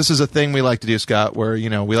Twitter games. This is a thing we like to do, Scott, where we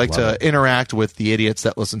like to interact with the idiots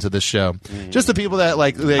that listen to this show. Just the people that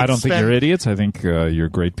they I don't think spend- you're idiots. I think you're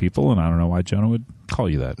great people, and I don't know why Jonah would call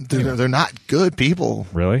you that. They're not good people.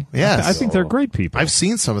 Really? Yes. I think they're great people. I've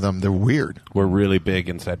seen some of them. They're weird. We're really big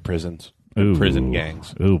inside prisons. Ooh. Prison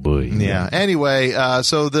gangs. Oh boy. Yeah. Anyway,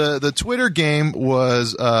 so the Twitter game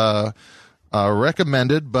was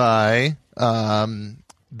recommended by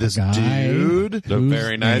this Guy dude. The whose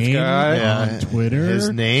very nice name guy. on Twitter. His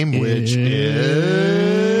name, which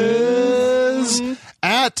is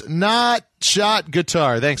at Not Shot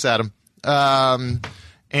Guitar. Thanks, Adam.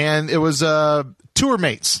 And it was tour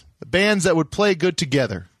mates, bands that would play good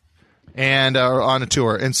together and are on a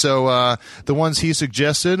tour. And so the ones he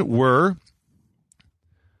suggested were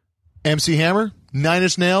MC Hammer, Nine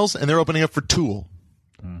Inch Nails, and they're opening up for Tool.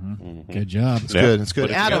 Good job. It's good. It's good.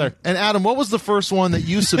 Put it Adam, together. and Adam, what was the first one that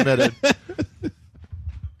you submitted?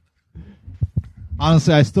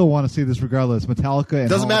 Honestly, I still want to see this regardless. Metallica and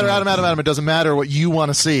Doesn't Hall matter, Notes. Adam. It doesn't matter what you want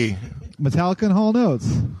to see. Metallica and Hall Notes.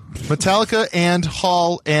 Metallica and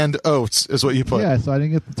Hall and Oates is what you put. Yeah, so I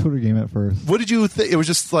didn't get the Twitter game at first. What did you think? It was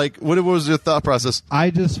just like, what was your thought process?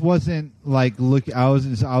 I just wasn't like look. I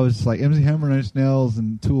was like MC Hammer, Nine Inch Nails,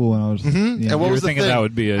 and Tool, and I was. And what You were was the thinking thing? that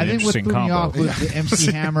would be an I think what interesting threw me combo. off was the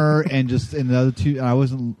MC Hammer and just and the other two. I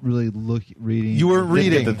wasn't really reading. You weren't Didn't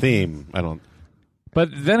reading. get the theme. I don't. But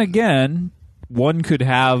then again, one could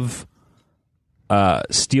have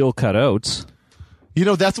steel cut oats.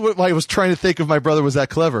 That's why I was trying to think if my brother was that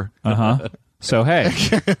clever. So hey,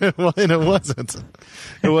 Well, and it wasn't.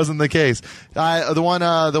 It wasn't the case. The one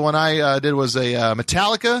I did was a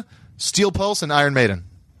Metallica, Steel Pulse, and Iron Maiden.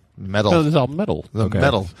 Metal. No, this is all metal.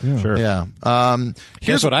 Metal. sure. Yeah.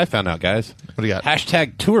 Here's what I found out, guys. What do you got?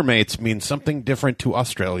 Hashtag tour mates means something different to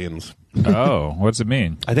Australians. Oh, what's it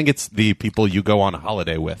mean? I think it's the people you go on a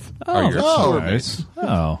holiday with. Are your oh, tour nice. mates.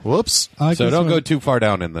 Oh, Whoops. So don't go too far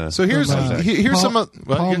down in the. So here's Paul, some. What?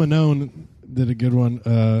 Paul Manone did a good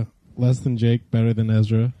one. Less than Jake, better than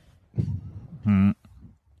Ezra.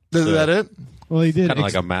 Is that it? Well, he did. Kinda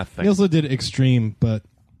like a math thing. He also did extreme, but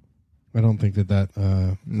I don't think that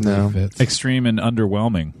No. really fits. extreme and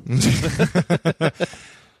underwhelming.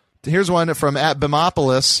 Here's one from at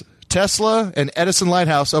Bimopolis. Tesla and Edison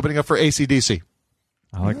Lighthouse opening up for AC/DC.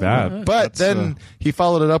 I like that. But That's, then he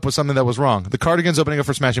followed it up with something that was wrong. The Cardigans opening up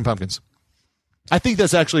for Smashing Pumpkins. I think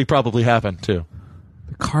that's actually probably happened too.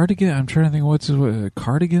 cardigan. I'm trying to think what's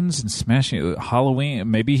cardigans and smashing Halloween.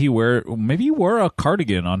 Maybe he wore a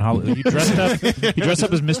cardigan on Halloween. He dressed up. He dressed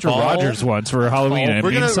up as Mr. Rogers once for Halloween, and it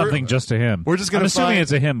We're means gonna- something just to him. we're just gonna I'm assuming find-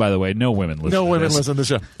 it's a him. By the way, no women listen. No to women this. listen to the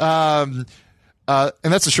show.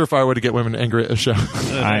 And that's a surefire way to get women angry at a show.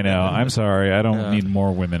 I know. I'm sorry. I don't need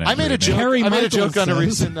more women. I made a angry joke. at me. Harry I made a Michaels joke on a says.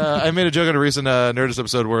 recent. I made a joke on a recent Nerdist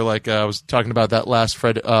episode where, I was talking about that last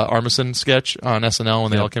Fred Armisen sketch on SNL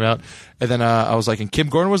when they all came out, and then I was like, and Kim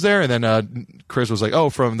Gordon was there, and then Chris was like, "Oh,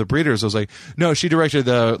 from the Breeders." I was like, "No, she directed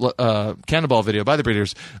the Cannonball video by the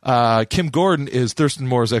Breeders. Kim Gordon is Thurston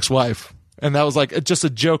Moore's ex-wife." and that was like just a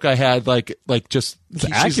joke I had. Like just It's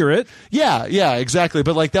accurate. Yeah, exactly.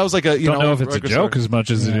 But like that was like a Don't know if it's a record joke store. as much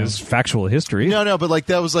as it is factual history. No, but like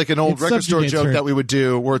that was like an old It's record store subjugates joke her. that we would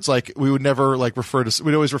do, where it's like we would never like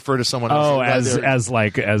we'd always refer to someone else. Oh, Rather-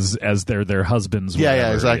 as their husbands. yeah,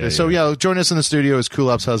 whatever. exactly. So yeah, join us in the studio is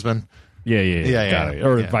Kulop's husband. Yeah. Got it.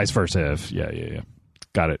 Or yeah. vice versa. Yeah.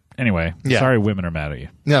 Got it. Anyway, Yeah. sorry women are mad at you.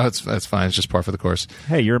 No, that's fine. It's just par for the course.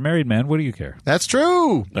 Hey, you're a married man. What do you care? That's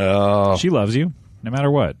true. Oh, She loves you, no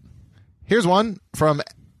matter what. Here's one from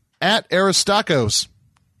at Aristakos.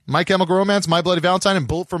 My Chemical Romance, My Bloody Valentine, and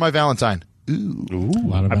Bullet for My Valentine. A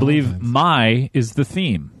lot of I believe Valentines. "my" is the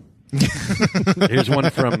theme. here's one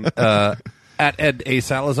from at Ed A.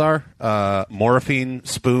 Salazar. Morphine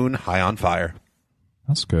spoon high on fire.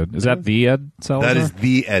 That's good. Is that the Ed Salazar? That is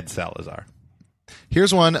the Ed Salazar.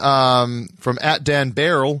 Here's one from at Dan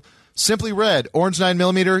Barrel. Simply Red, Orange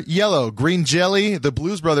 9mm, Yellow, Green Jelly, The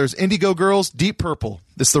Blues Brothers, Indigo Girls, Deep Purple.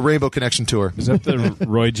 This is the Rainbow Connection Tour. Is that the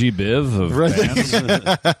Roy G. Biv of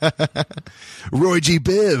bands? Roy G.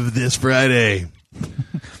 Biv this Friday.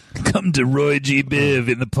 Come to Roy G. Biv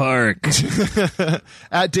in the park.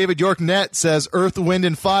 At David York Net says Earth, Wind,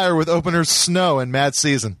 and Fire with openers Snow and Mad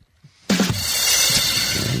Season.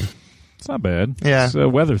 It's not bad. Yeah. It's a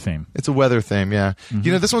weather theme. It's a weather theme, yeah. Mm-hmm.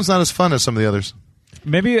 You know, this one's not as fun as some of the others.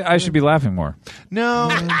 Maybe I should be laughing more. No,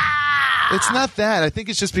 it's not that. I think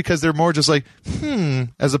it's just because they're more just like,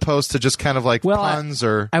 as opposed to just kind of like Well, puns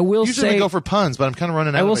or. I will usually say- I go for puns, but I'm kind of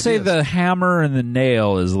running out I will of say ideas. the hammer and the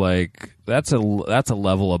nail is like that's a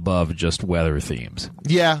level above just weather themes.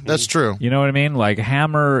 Yeah, that's true. You know what I mean? Like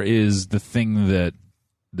hammer is the thing that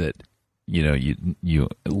you know you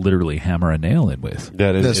literally hammer a nail in with.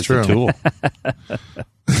 That is That's it's true. a tool.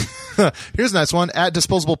 Here's a nice one. At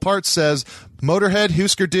Disposable Parts says Motorhead,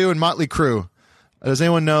 Husker Du, and Motley Crue. Does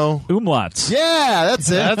anyone know? Umlauts. Yeah, that's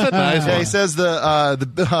it. That's a nice Yeah, one. he says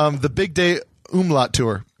the Big Day Umlaut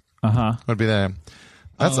Tour Uh-huh. would be that.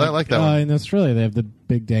 That's I like that one. In Australia, they have the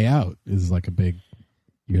Big Day Out. Is like a big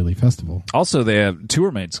yearly festival. Also, they have tour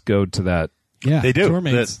mates go to that. Yeah, They do. Tour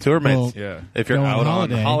mates. The tour mates. will- Yeah. If you're Go on out on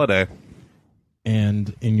holiday. holiday.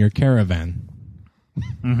 and in your caravan.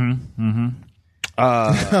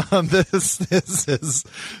 This is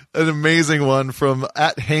an amazing one from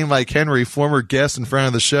at Hey Mike Henry, former guest and friend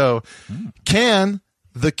of the show. Can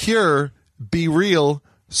the cure be real?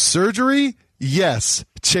 Surgery? Yes.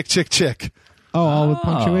 Chick, chick, chick. Oh, all with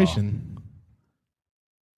punctuation.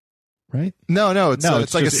 Right? No, No, it's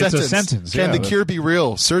it's like just- a it's a sentence. sentence, Can yeah. the cure be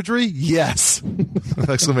real? Surgery? Yes.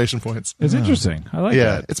 Exclamation points. It's interesting. I like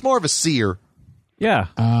Yeah, that. it's more of a seer. Yeah.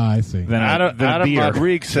 Ah, I see. Then Adam beer.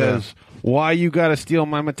 Rodriguez says, "Why you got to steal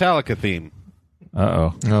my Metallica theme?"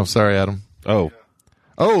 Uh-oh. Oh, sorry, Adam. Oh,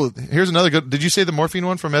 Oh, here's another good. Did you say the morphine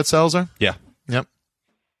one from Ed Salazar? yeah. Yep.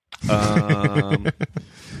 Um,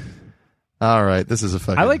 All right, this is a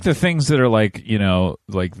fucking. I like the things that are like, you know,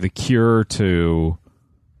 like the cure to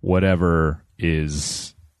whatever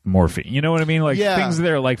is morphine. You know what I mean? Like Yeah. things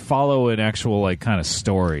that are like follow an actual like kind of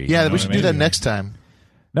story. Yeah, You know we should what I do that mean? next time.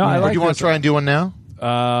 No, I Or like do you want this. to try and do one now?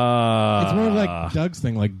 It's more like Doug's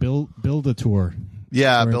thing, like build a tour.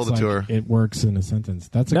 Yeah, where build a it's tour. like it works in a sentence.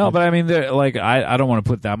 That's a No, good- but I mean, like I don't want to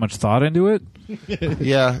put that much thought into it.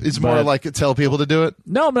 Yeah, it's more But- like tell people to do it.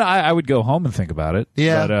 No, but I would go home and think about it.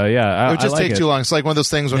 Yeah. but yeah, It would just I like take it. too long. It's like one of those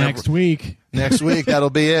things. Whenever, next week. next week, that'll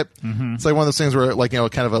be it. It's like one of those things where, like, you know,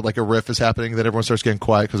 kind of like a riff is happening that everyone starts getting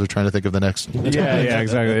quiet because they're trying to think of the next. Yeah,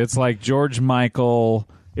 exactly. It's like George Michael.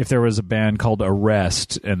 If there was a band called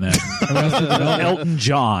Arrest, and then Elton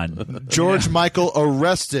John, George Michael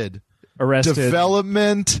arrested. Arrested,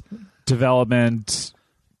 Development.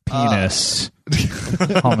 penis,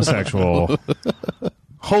 homosexual.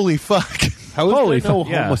 Holy fuck! how is Holy there no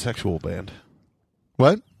fuck, yeah. homosexual band?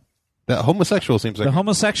 What? That homosexual seems like The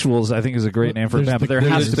homosexuals, I think, is a great name for a There's band, but the- there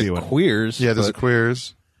has there's to be the one. queers. Yeah, there's a but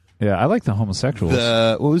queers. Yeah, I like the homosexuals.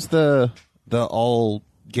 what was the all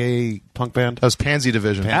gay punk band? That was Pansy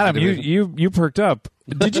Division. Adam, you perked up.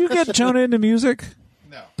 Did you get Jonah into music?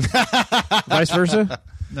 No. Vice versa?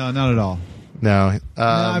 No, not at all. No,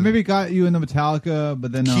 I maybe got you into Metallica,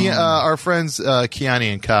 but then our friends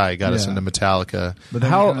Kiani and Kai got us Yeah. into Metallica, but then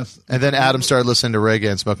how- we kinda- and then Adam started listening to reggae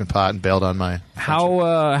and smoking pot and bailed on my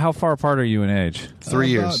How far apart are you in age?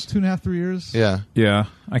 3 about years. 2.5, 3 years. Yeah, Yeah,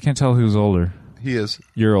 I can't tell who's older. he is.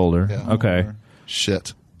 You're older. Yeah. Okay.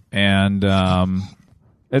 Shit. And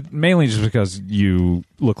it, mainly just because you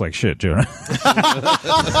look like shit, Jonah.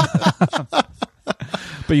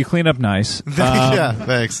 But you clean up nice. Yeah,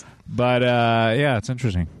 thanks. But yeah, it's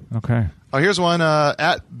interesting. Okay. Oh, here's one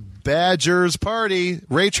at Badger's Party.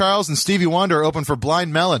 Ray Charles and Stevie Wonder are open for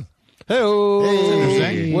Blind Melon.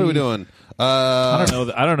 Hey, what are we doing? I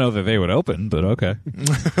don't know that they would open, but okay.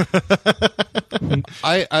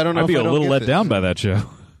 I don't know. I'd be if a I don't little get let this. down by that show.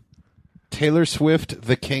 Taylor Swift,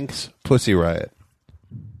 The Kinks, Pussy Riot.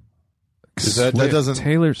 Is that doesn't?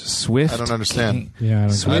 Taylor Swift? I don't understand. Yeah, I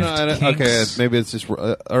don't Swift I don't- Kinks. okay, maybe it's just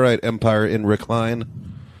all right. Empire in Recline.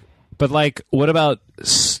 But like, what about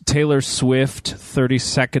Taylor Swift, 30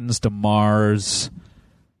 Seconds to Mars,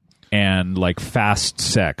 and like Fast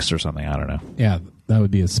Sex or something? I don't know. Yeah, that would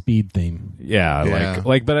be a speed theme. Yeah, Yeah.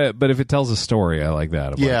 but if it tells a story, I like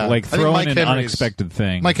that. Yeah. like I think throw Mike in an Henry's- unexpected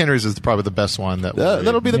thing. Mike Henry's is probably the best one.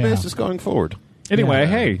 That'll be the Yeah. basis going forward. Anyway, Yeah.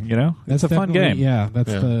 hey, it's a fun definitely- game. Yeah,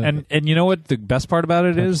 that's Yeah. the And you know what the best part about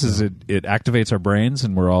it is it activates our brains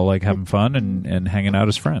and we're all like having fun and hanging out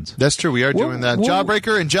as friends. That's true. We are doing that.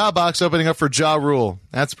 Jawbreaker and Jawbox opening up for Jaw Rule.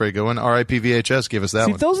 That's a pretty good one. RIP VHS gave us that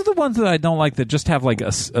See, one. those are the ones that I don't like that just have like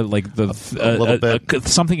a little bit.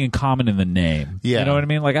 something in common in the name. Yeah. You know what I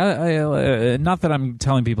mean? Like I not that I'm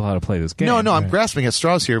telling people how to play this game. No, I'm grasping at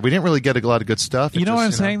straws here. We didn't really get a lot of good stuff. You know what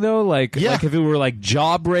I'm saying though? Like if it were like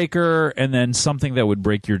Jawbreaker and then something that would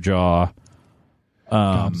break your jaw.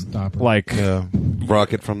 Gobstopper. Like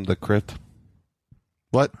Rocket from the Crypt.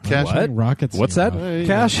 What, Cash? What? rockets. What's that?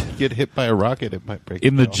 Cash? You get hit by a rocket, it might break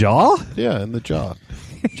In the your jaw? Yeah, in the jaw.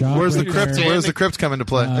 Where's the crypt? Where's the crypt come into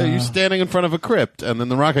play? You're standing in front of a crypt, and then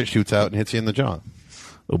the rocket shoots out and hits you in the jaw.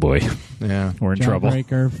 Oh boy, Yeah. we're in trouble.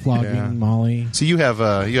 Jawbreaker, flogging Yeah. Molly. So you have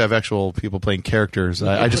actual people playing characters.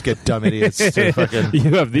 I just get dumb idiots to fucking.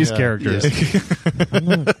 You have these Yeah, characters.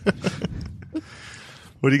 yeah.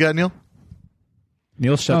 What do you got, Neil?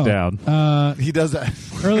 Neil shut down. He does that.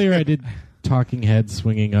 Earlier I did Talking Heads,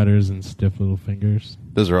 Swinging Udders, and Stiff Little Fingers.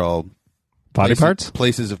 Those are all Body parts?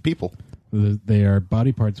 places of people. They are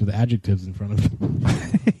body parts with adjectives in front of them.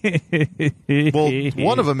 Well,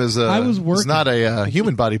 one of them is I was is working- not a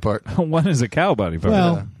human body part. One is a cow body part.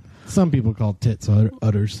 Well, some people call tits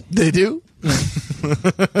udders. They do.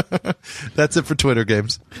 That's it for Twitter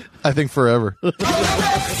games. I think forever.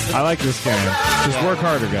 I like this game. Just work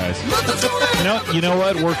harder, guys. You know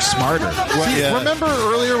what? Work smarter. See, remember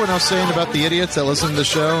earlier when I was saying about the idiots that listen to the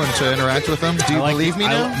show and to interact with them? Do you believe me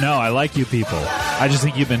now? No, I like you people. I just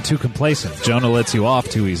think you've been too complacent. Jonah lets you off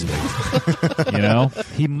too easily. You know,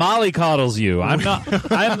 he mollycoddles you. I'm not.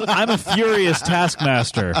 I'm a furious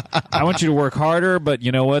taskmaster. I want you to work harder, but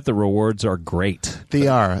you know what? The rewards are great. They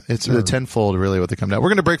are. It's tenfold, really, what they come down. We're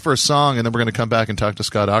going to break for a song, and then we're going to come back and talk to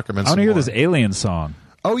Scott Ackerman. I want to hear this Alien song.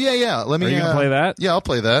 Oh, yeah. Let me. Are you gonna play that? Yeah, I'll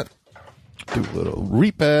play that. Do a little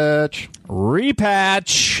repatch.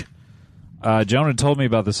 Repatch. Jonah told me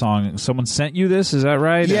about the song. Someone sent you this, is that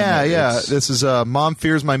right? Yeah, And yeah. it's- This is Mom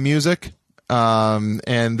Fears My Music.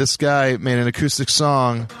 And this guy made an acoustic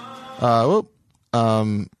song.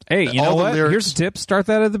 Hey, you know all the what? lyrics- Here's a tip. Start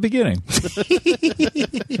that at the beginning.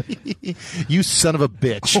 You son of a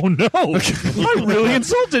bitch. Oh, no. I really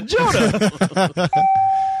insulted Jonah.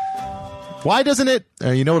 Why doesn't it?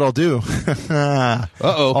 You know what I'll do?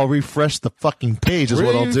 Uh-oh. I'll refresh the fucking page is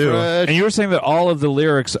what I'll do. Refresh. And you were saying that all of the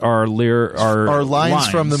lyrics are Lines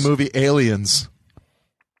from the movie Aliens.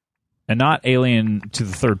 And not Alien to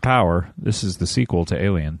the Third Power. This is the sequel to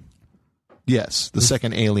Alien. Yes, the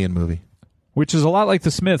second Alien movie. Which is a lot like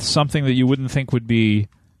The Smiths, something that you wouldn't think would be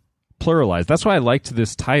pluralized. That's why I liked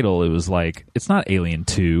this title. It was like, it's not Alien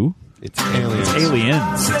 2. It's aliens. It's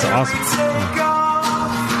Aliens. It's awesome.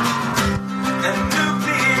 And move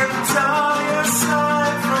the entire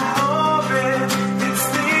side from orbit. It's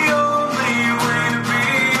the only way to be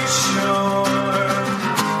sure.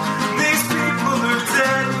 These people are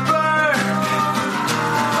dead burn.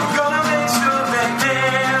 I'm gonna make sure they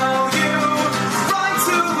nail you right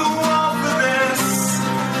to the wall for this.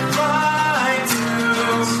 Right to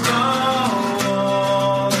the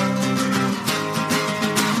wall.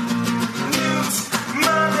 Newt,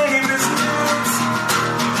 my name is Newt.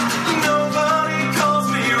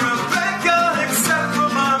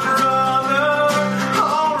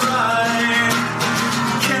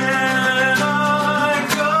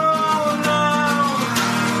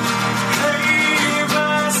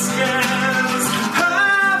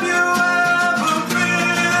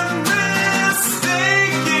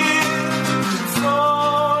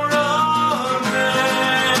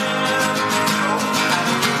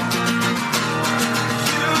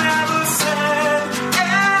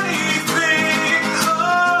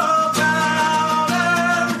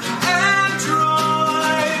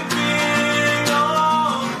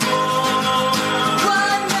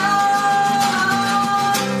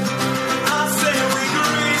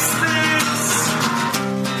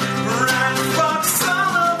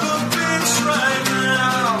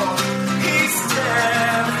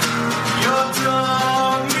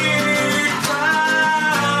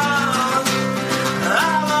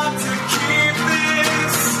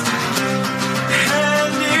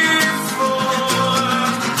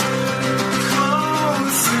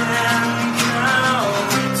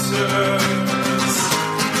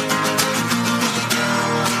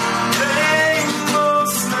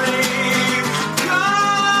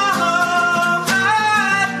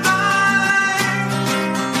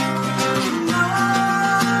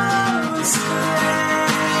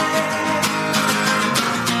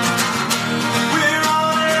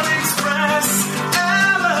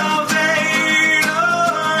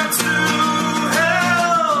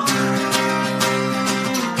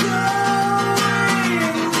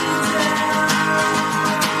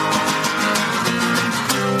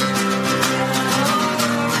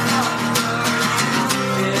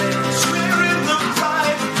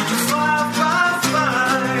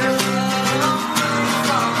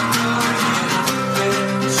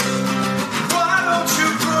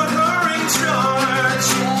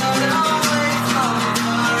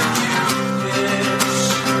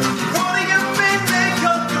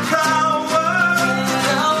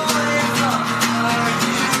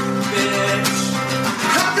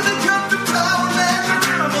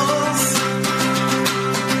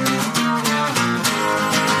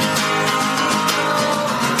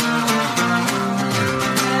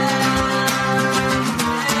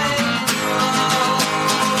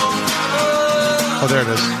 Oh, there it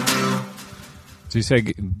is. Did you say?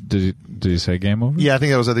 Did you say game over? Yeah, I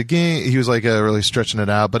think that was at the game. He was like really stretching it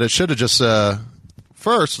out, but it should have just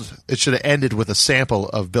first. It should have ended with a sample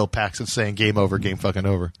of Bill Paxton saying "Game over, game fucking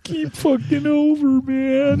over." Game fucking over,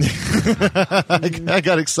 man. I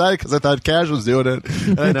got excited because I thought Cash was doing it,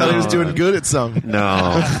 and I thought he was doing good at something.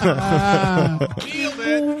 No.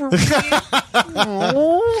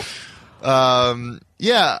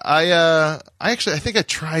 Yeah, I actually I think I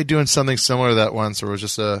tried doing something similar to that once, where it was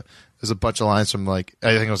just there's a bunch of lines from like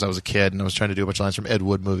I think it was I was a kid and I was trying to do a bunch of lines from Ed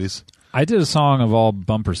Wood movies. I did a song of all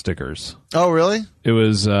bumper stickers. Oh, really? It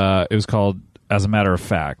was called "As a Matter of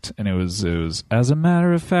Fact," and it was "As a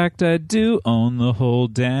matter of fact, I do own the whole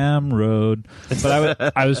damn road."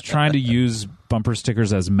 But I was trying to use bumper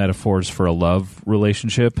stickers as metaphors for a love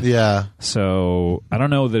relationship. Yeah. So I don't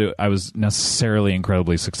know that I was necessarily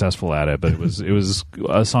incredibly successful at it, but it was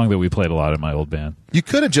a song that we played a lot in my old band. You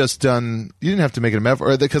could have just done. You didn't have to make it a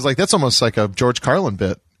metaphor because like that's almost like a George Carlin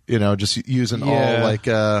bit. You know, just using all like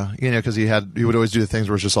because he would always do the things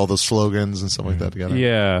where it's just all those slogans and stuff like that together.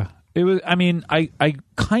 Yeah. It was. I mean, I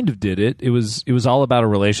kind of did it. It was all about a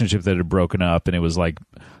relationship that had broken up, and it was like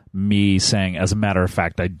me saying, "As a matter of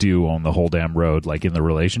fact, I do own the whole damn road," like in the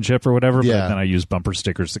relationship or whatever. Yeah. But then I used bumper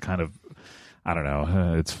stickers to kind of, I don't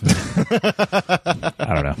know. It's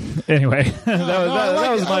I don't know. Anyway,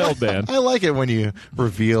 that was my old band. I like it when you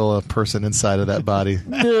reveal a person inside of that body.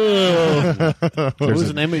 What was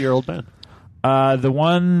the name of your old band? The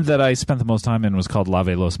one that I spent the most time in was called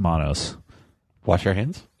Lave Los Manos. Wash your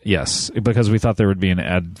hands? Yes, because we thought there would be an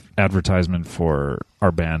advertisement for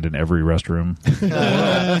our band in every restroom.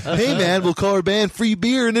 Hey man, we'll call our band Free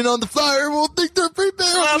Beer, and then on the flyer we'll think they're free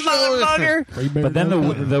beer. But then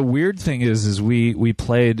the weird thing is we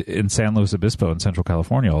played in San Luis Obispo in Central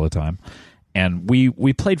California all the time, and we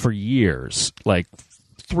played for years, like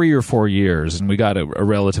 3 or 4 years, and we got a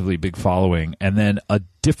relatively big following. And then a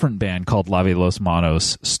different band called Lave Los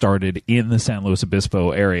Manos started in the San Luis Obispo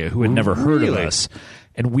area who had never heard of us.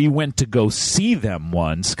 And we went to go see them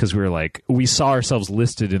once because we saw ourselves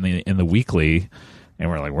listed in the weekly, and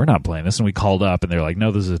we're like, we're not playing this. And we called up, and they're like,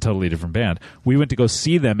 no, this is a totally different band. We went to go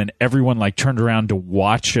see them, and everyone like turned around to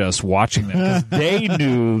watch us watching them because they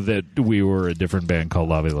knew that we were a different band called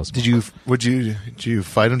Lave Los Manos. Did you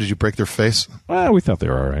fight them? Did you break their face? Well, we thought they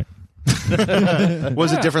were all right.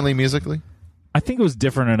 Was it differently musically? I think it was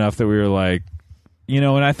different enough that we were like, and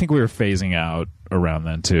I think we were phasing out around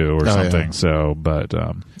then too, or something. Yeah. So, but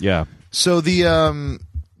yeah. So the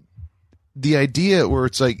idea where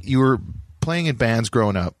it's like you were playing in bands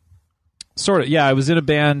growing up, sort of. Yeah, I was in a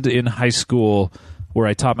band in high school where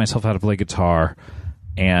I taught myself how to play guitar,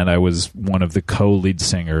 and I was one of the co-lead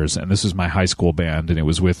singers. And this was my high school band, and it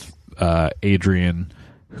was with Adrian,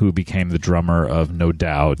 who became the drummer of No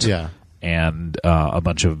Doubt. Yeah. And a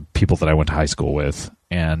bunch of people that I went to high school with.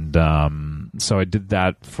 And so I did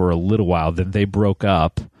that for a little while. Then they broke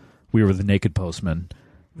up. We were the Naked Postmen.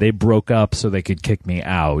 They broke up so they could kick me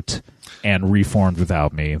out and reformed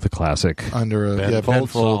without me, the classic. Under a Ben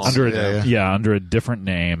Folds. Under a different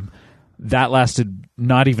name. That lasted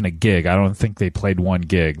not even a gig. I don't think they played one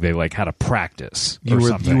gig. They like had a practice. You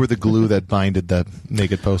were the glue that binded that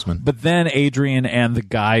Naked Postman. But then Adrian and the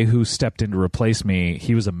guy who stepped in to replace me,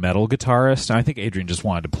 he was a metal guitarist. And I think Adrian just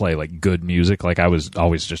wanted to play like good music. Like I was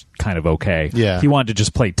always just kind of okay. Yeah. He wanted to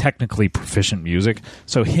just play technically proficient music.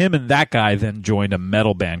 So him and that guy then joined a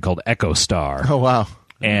metal band called Echo Star. Oh wow.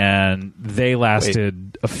 And they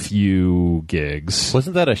lasted a few gigs.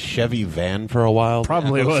 Wasn't that a Chevy van for a while?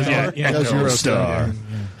 Probably was. Yeah. That was Eurostar. Yeah.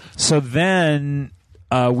 So then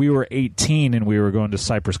we were 18 and we were going to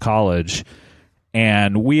Cypress College,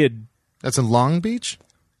 and we had. That's in Long Beach?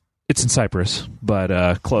 It's in Cypress,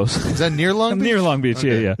 but close. Is that near Long Beach? Near Long Beach,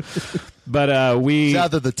 Okay. yeah. But we.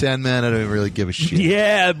 South of the 10, man, I don't really give a shit.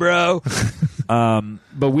 Yeah, bro.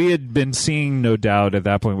 But we had been seeing No Doubt at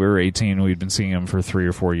that point. We were 18. We'd been seeing them for 3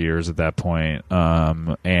 or 4 years at that point.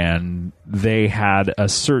 And they had a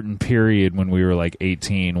certain period when we were like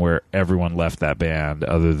 18 where everyone left that band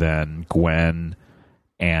other than Gwen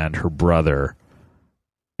and her brother.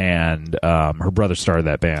 And her brother started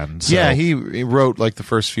that band. So. Yeah, he wrote like the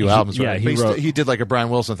first few albums. Yeah, right? he did like a Brian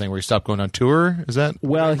Wilson thing where he stopped going on tour. Is that?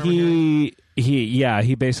 Well, he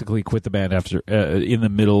basically quit the band after in the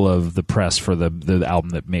middle of the press for the album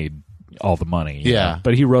that made all the money. Yeah.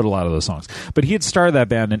 But he wrote a lot of those songs. But he had started that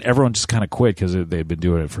band, and everyone just kind of quit because they'd been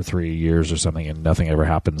doing it for 3 years or something, and nothing ever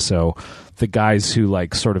happened. So the guys who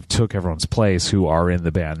like sort of took everyone's place, who are in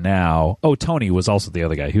the band now. Oh, Tony was also the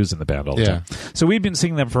other guy. He was in the band all the time. So we'd been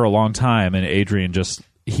seeing them for a long time, and Adrian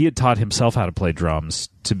he had taught himself how to play drums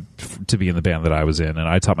to be in the band that I was in, and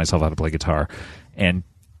I taught myself how to play guitar. and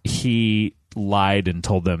he lied and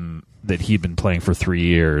told them that he'd been playing for 3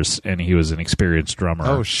 years and he was an experienced drummer.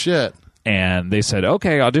 Oh shit! And they said,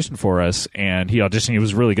 okay, audition for us. And he auditioned. He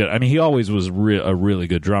was really good. I mean, he always was a really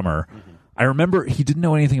good drummer. I remember he didn't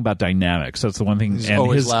know anything about dynamics. That's the one thing. He's and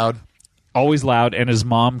always loud. Always loud. And his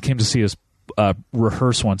mom came to see us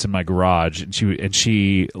rehearse once in my garage, and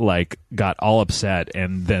she like got all upset.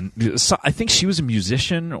 And then I think she was a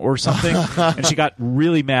musician or something, and she got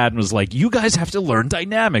really mad and was like, "You guys have to learn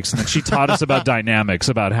dynamics." And then she taught us about dynamics,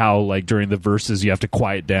 about how like during the verses you have to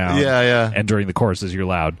quiet down, and during the choruses you're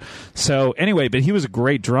loud. So anyway, but he was a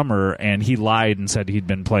great drummer, and he lied and said he'd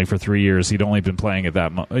been playing for 3 years. He'd only been playing at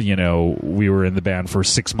that. We were in the band for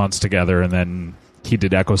 6 months together, and then he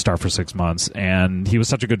did Echo Star for 6 months, and he was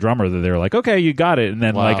such a good drummer that they were like, okay, you got it. And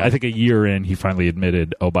then like I think a year in, he finally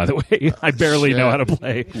admitted, oh, by the way, I barely know how to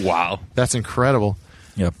play. Wow. That's incredible.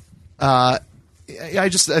 Yep. I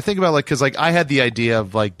think about like, because like I had the idea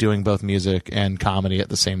of like doing both music and comedy at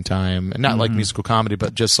the same time, and not like musical comedy,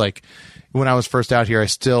 but just like when I was first out here, I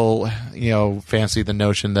still fancied the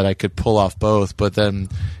notion that I could pull off both. But then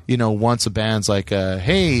once a band's like,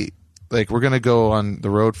 hey, like we're gonna go on the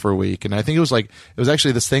road for a week, and I think it was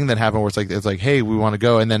actually this thing that happened where it's like hey, we want to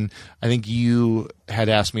go, and then I think you had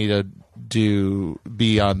asked me to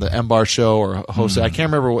be on the M-Bar show or host it. I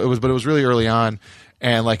can't remember what it was, but it was really early on,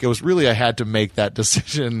 and like it was really I had to make that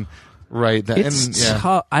decision right then.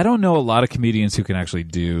 Tough. I don't know a lot of comedians who can actually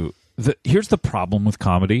do here's the problem with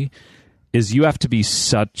comedy is you have to be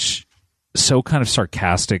so kind of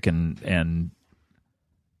sarcastic and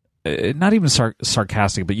not even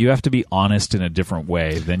sarcastic, but you have to be honest in a different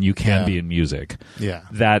way than you can be in music. Yeah.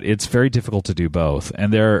 That it's very difficult to do both.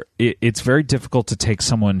 And it's very difficult to take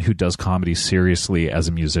someone who does comedy seriously as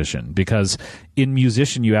a musician, because in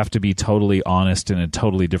musician you have to be totally honest in a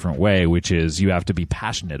totally different way, which is you have to be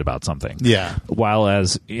passionate about something. Yeah. While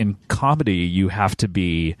as in comedy you have to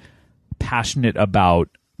be passionate about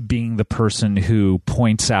being the person who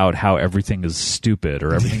points out how everything is stupid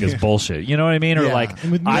or everything is bullshit. You know what I mean? Or like,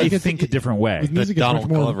 I think a different way. The Donald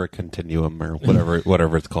Glover continuum or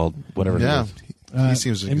whatever it's called. Whatever it is. He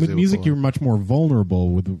seems and with music, you're much more vulnerable.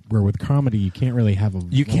 With comedy, you can't really have a.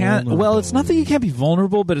 You can't. Well, it's not that you can't be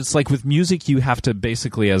vulnerable, but it's like with music, you have to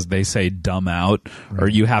basically, as they say, dumb out, or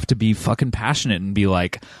you have to be fucking passionate and be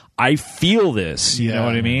like, I feel this. You know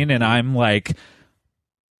what I mean? And I'm like,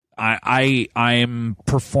 I'm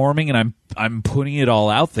performing and I'm putting it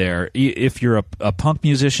all out there. If you're a punk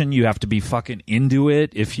musician, you have to be fucking into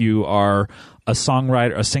it. If you are a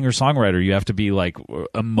singer-songwriter, you have to be like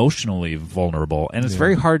emotionally vulnerable. And it's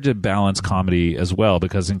very hard to balance comedy as well,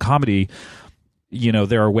 because in comedy,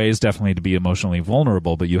 there are ways definitely to be emotionally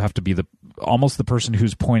vulnerable, but you have to be almost the person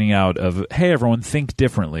who's pointing out of, hey, everyone think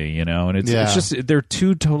differently, and it's just, they're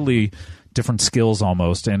two totally different skills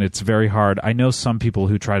almost, and it's very hard. I know some people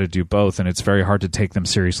who try to do both, and it's very hard to take them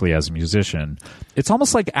seriously as a musician. It's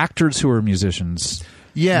almost like actors who are musicians.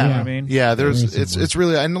 Yeah, you know what I mean? Yeah, it's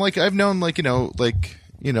really, and like I've known with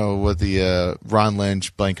the Ron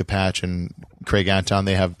Lynch, Blanket Patch, and Craig Anton,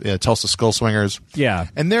 they have Tulsa Skull Swingers. Yeah,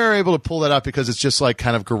 and they're able to pull that up because it's just like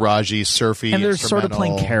kind of garagey, surfy, and they're sort of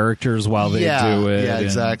playing characters while they do it. Yeah,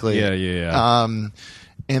 exactly. Yeah.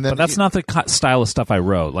 And then, but that's not the style of stuff I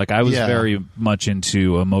wrote. Like I was very much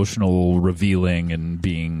into emotional revealing and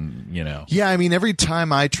being, Yeah, I mean, every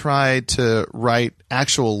time I tried to write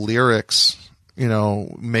actual lyrics,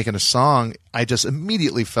 making a song, I just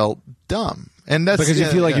immediately felt dumb. And that's because you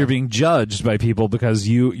feel like you're being judged by people because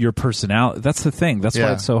your personality. That's the thing. That's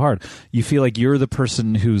why it's so hard. You feel like you're the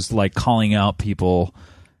person who's like calling out people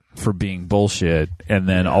for being bullshit, and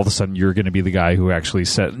then all of a sudden you're going to be the guy who actually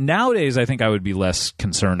said. Nowadays, I think I would be less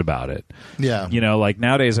concerned about it. Yeah, like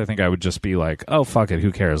nowadays, I think I would just be like, "Oh fuck it,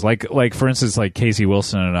 who cares?" Like for instance, like Casey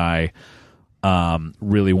Wilson and I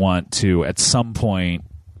really want to at some point.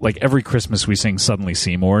 Like every Christmas, we sing "Suddenly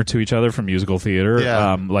Seymour" to each other from musical theater,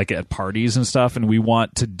 like at parties and stuff, and we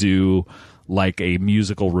want to do like a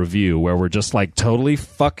musical review where we're just like totally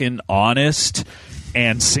fucking honest.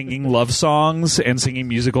 And singing love songs and singing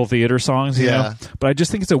musical theater songs, you know? But I just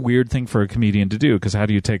think it's a weird thing for a comedian to do, because how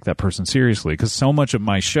do you take that person seriously? Because so much of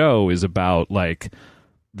my show is about like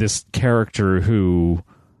this character who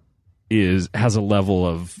has a level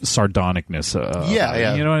of sardonicness.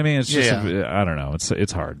 You know what I mean? It's just I don't know.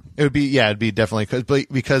 It's hard. It'd be definitely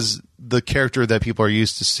because the character that people are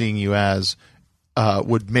used to seeing you as.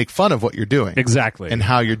 Would make fun of what you're doing. Exactly. And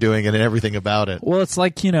how you're doing it and everything about it. Well, it's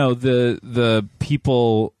like, the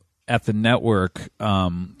people at the network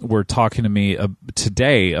were talking to me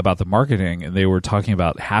today about the marketing, and they were talking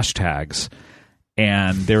about hashtags.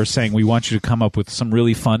 and they were saying, we want you to come up with some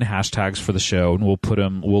really fun hashtags for the show, and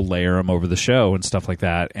we'll layer them over the show and stuff like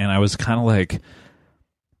that. And I was kind of like,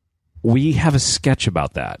 we have a sketch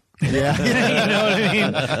about that. Yeah. You know what I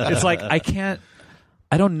mean? It's like,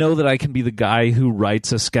 I don't know that I can be the guy who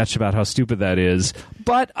writes a sketch about how stupid that is,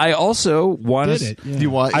 but I also want to.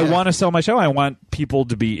 I want to sell my show. I want people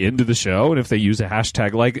to be into the show, and if they use a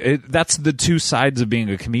hashtag, that's the two sides of being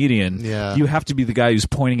a comedian. Yeah. You have to be the guy who's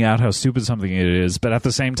pointing out how stupid something it is, but at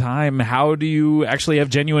the same time, how do you actually have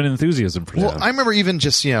genuine enthusiasm for Well, that? I remember even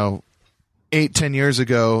just 8-10 years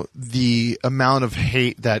ago, the amount of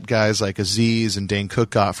hate that guys like Aziz and Dane Cook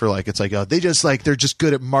got for it's like, oh, they're just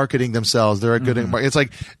good at marketing themselves. They're good at it's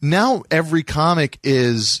like now every comic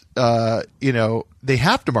is they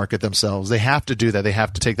have to market themselves. They have to do that. They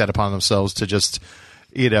have to take that upon themselves to just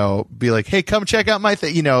be like, hey, come check out my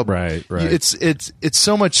thing. Right. It's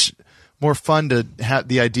so much more fun to have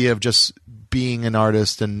the idea of just being an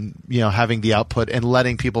artist and having the output and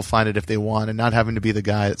letting people find it if they want, and not having to be the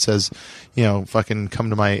guy that says fucking come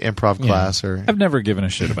to my improv class. Or I've never given a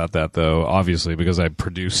shit about that, though, obviously, because I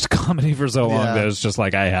produced comedy for so long that it's just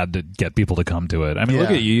like I had to get people to come to it. I mean,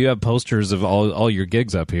 look at you. You have posters of all your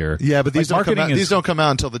gigs up here. Yeah, but these don't come out. Marketing These don't come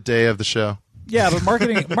out until the day of the show. Yeah, but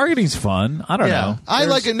marketing's fun. I don't know. I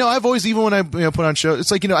like it. No, I've always, even when I put on shows,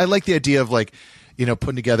 it's like I like the idea of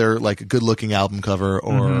putting together a good-looking album cover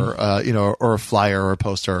or or a flyer or a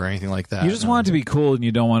poster or anything like that. You just want it to be cool, and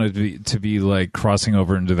you don't want it to be like crossing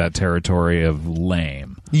over into that territory of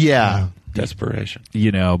lame. Yeah. Desperation.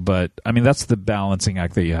 But I mean, that's the balancing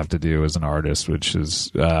act that you have to do as an artist, which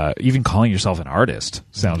is even calling yourself an artist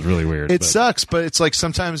sounds really weird. It sucks, but it's like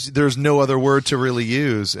sometimes there's no other word to really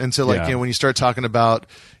use. And so when you start talking about,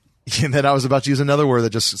 and then I was about to use another word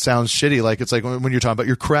that just sounds shitty. Like it's like when you're talking about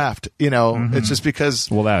your craft, it's just because.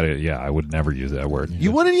 Well, I would never use that word.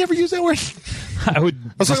 You wouldn't ever use that word? I would.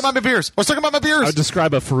 I was talking about my beers. I would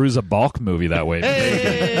describe a Fairuza Balk movie that way.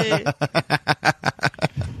 Hey!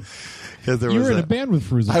 You were in a band with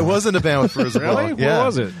Fairuza Balk. I was in a band with Fairuza Balk. Really? Yeah. What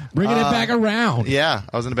was it? Bringing it back around. Yeah,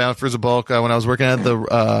 I was in a band with Fairuza Balk when I was working at the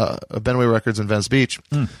Benway Records in Venice Beach.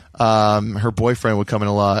 Her boyfriend would come in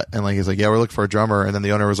a lot, and he's like, "Yeah, we're looking for a drummer." And then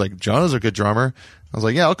the owner was like, "Jonah's a good drummer." I was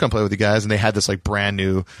like, "Yeah, I'll come play with you guys." And they had this brand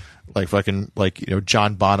new,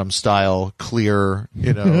 John Bonham style, clear,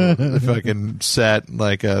 fucking set.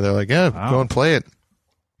 They're like, "Yeah, go and play it,"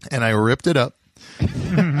 and I ripped it up. No,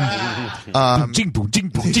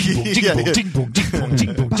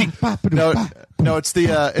 it's the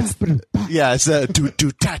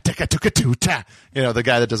do ta taka tuka tu ta. The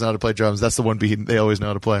guy that doesn't know how to play drums. That's the one beat they always know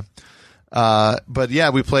how to play. But yeah,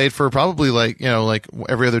 we played for probably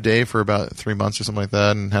every other day for about 3 months or something like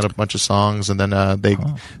that, and had a bunch of songs, and then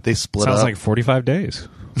they split up. Sounds like 45 days.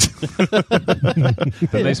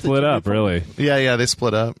 Then they split up, really. Yeah, they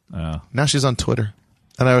split up. Oh. Now she's on Twitter.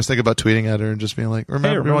 And I always think about tweeting at her and just being like,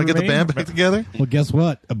 remember you want to get the band back together? Well, guess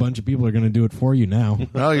what? A bunch of people are going to do it for you now.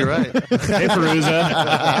 Oh, you're right. Hey, Fairuza.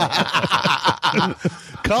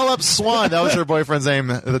 Call up Swan. That was her boyfriend's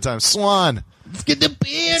name at the time. Swan. Let's get the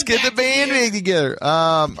band back together.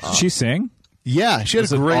 She sing? Yeah, she had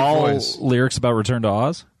Is a it great all voice. lyrics about Return to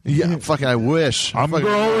Oz? Yeah, fucking I wish. I'm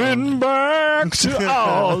going back to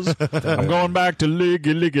Oz. I'm going back to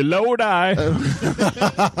Liggy Liggy Lodi.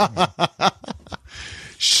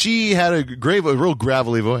 She had a real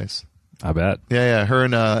gravelly voice. I bet. Yeah. Her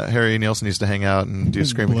and Harry Nielsen used to hang out and do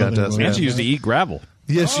screaming contests. And she used to eat gravel.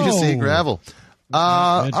 Yeah, she used to eat gravel.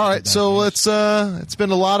 All right, so it's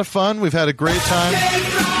been a lot of fun. We've had a great time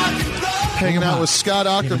hanging out with Scott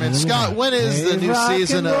Aukerman. Scott, when is the new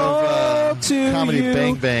season of Comedy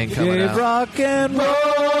Bang Bang coming out? Rock and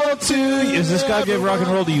roll to you. Is this guy Gave Rock and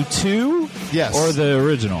Roll to You 2? Yes. Or the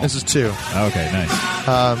original? This is 2. Okay,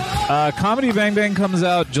 nice. Comedy Bang Bang comes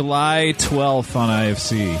out July 12th on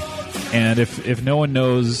IFC. And if no one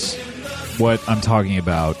knows what I'm talking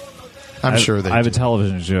about, I'm sure they I have do. a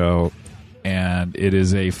television show, and it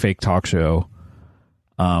is a fake talk show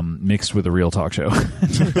mixed with a real talk show.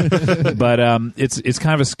 But it's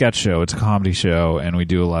kind of a sketch show. It's a comedy show, and we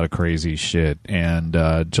do a lot of crazy shit. And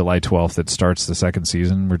July 12th, it starts the second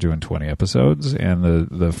season. We're doing 20 episodes, and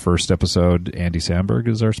the first episode, Andy Samberg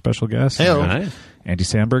is our special guest. Hey-o. Nice. Andy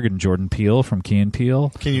Samberg and Jordan Peele from Key and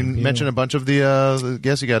Peele. Can you mention a bunch of the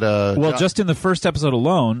guests? You got Well, just in the first episode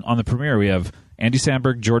alone, on the premiere, we have Andy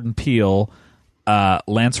Samberg, Jordan Peele,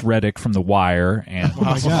 Lance Reddick from The Wire, and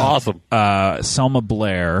Awesome. Selma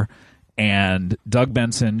Blair, and Doug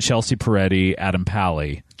Benson, Chelsea Peretti, Adam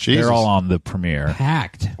Pally. Jesus. They're all on the premiere.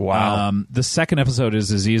 Hacked. Wow. The second episode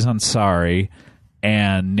is Aziz Ansari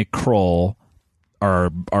and Nick Kroll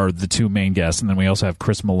are the two main guests, and then we also have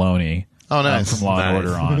Chris Maloney. Oh, nice. From Law and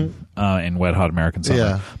Order on in Wet Hot American Summer.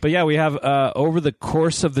 Yeah. But yeah, we have over the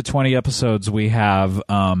course of the 20 episodes, we have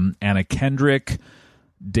Anna Kendrick,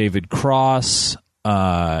 David Cross,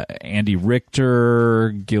 Andy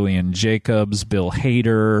Richter, Gillian Jacobs, Bill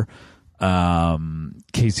Hader,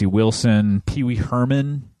 Casey Wilson, Pee Wee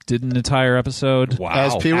Herman did an entire episode. Wow.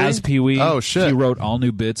 As Pee-wee? As Pee-wee. Oh, shit. He wrote all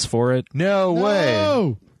new bits for it. No way.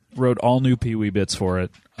 Oh, Wrote all new Pee-wee bits for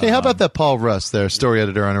it. Hey, how about that Paul Russ there, story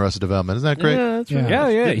editor on Arrested Development? Isn't that great? that's right. Yeah,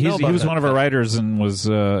 yeah. Didn't know He about was that. one of our writers and was,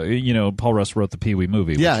 Paul Russ wrote the Pee-wee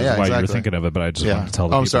movie, which Yeah, is yeah, why you exactly. were thinking of it, but I just Yeah. wanted to tell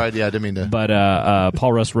the Oh, I'm people. sorry. Yeah, I didn't mean to. But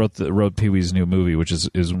Paul Russ wrote Pee-wee's new movie, which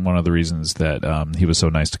is one of the reasons that he was so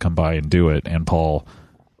nice to come by and do it. And Paul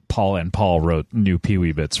wrote new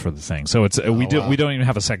Pee-wee bits for the thing. So it's we don't even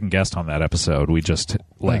have a second guest on that episode. We just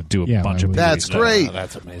do a Yeah, bunch of why would Pee-wee That's stuff. great. Oh,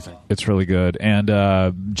 that's amazing. It's really good. And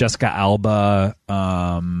Jessica Alba,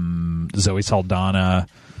 Zoe Saldana,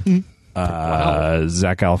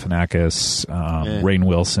 Zach Galifianakis, Rainn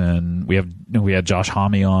Wilson. We had Josh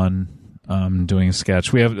Homme on doing a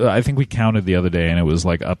sketch. We have I think we counted the other day, and it was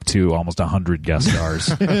like up to almost 100 guest stars,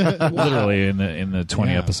 literally in the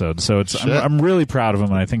 20 episodes. So I'm really proud of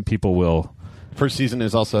them, and I think people will. First season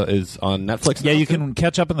is on Netflix. Yeah, now, you too? can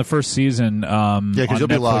catch up in the first season. Yeah, because you'll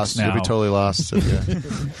be lost. Now. You'll be totally lost. So, yeah.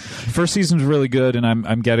 First season's really good, and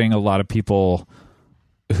I'm getting a lot of people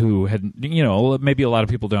who had, maybe a lot of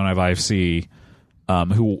people don't have IFC,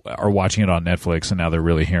 who are watching it on Netflix, and now they're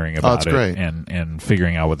really hearing about that's it great. and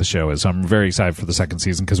figuring out what the show is. So I'm very excited for the second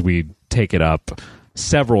season because we take it up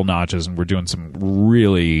several notches, and we're doing some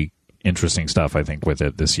really interesting stuff, I think, with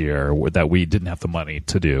it this year that we didn't have the money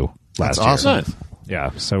to do last That's awesome. year.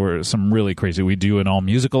 Yeah, so we're some really crazy. We do an all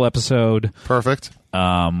musical episode. Perfect.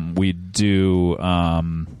 We do.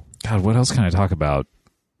 God, what else can I talk about?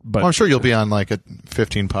 But Well, I'm sure you'll be on like a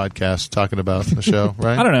 15 podcast talking about the show,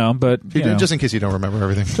 right? I don't know, but Just in case you don't remember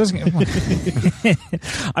everything.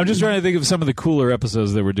 I'm just trying to think of some of the cooler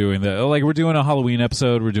episodes that we're doing. We're doing a Halloween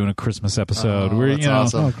episode, we're doing a Christmas episode. That's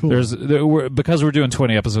awesome. Oh, cool. Because we're doing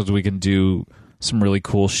 20 episodes, we can do some really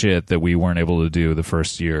cool shit that we weren't able to do the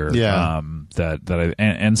first year. Yeah.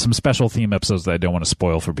 And some special theme episodes that I don't want to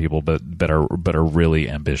spoil for people, but are really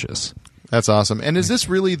ambitious. That's awesome. And is this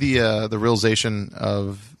really the realization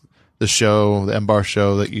of the show, the M-Bar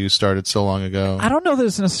show that you started so long ago? I don't know that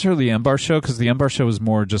it's necessarily the M-Bar show, because the M-Bar show is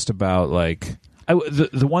more just about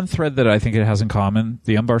the one thread that I think it has in common.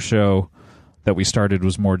 The M-Bar show that we started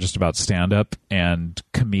was more just about stand-up and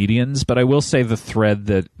comedians. But I will say the thread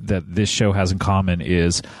that this show has in common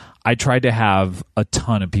is I tried to have a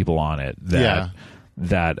ton of people on it that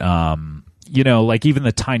even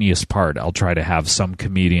the tiniest part, I'll try to have some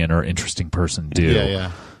comedian or interesting person do. Yeah,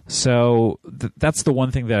 yeah. So that's the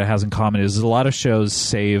one thing that it has in common is a lot of shows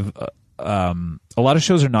save. A lot of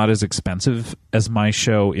shows are not as expensive as my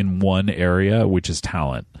show in one area, which is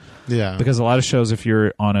talent. Yeah. Because a lot of shows, if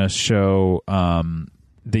you're on a show,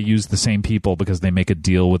 they use the same people because they make a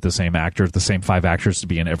deal with the same actors, the same 5 actors to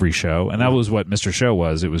be in every show. And that was what Mr. Show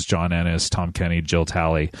was. It was John Ennis, Tom Kenny, Jill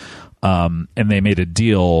Talley. And they made a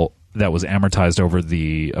deal that was amortized over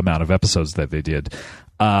the amount of episodes that they did.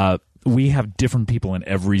 We have different people in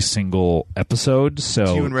every single episode.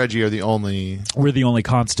 So you and Reggie are the only... We're the only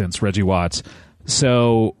constants, Reggie Watts.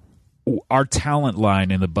 So our talent line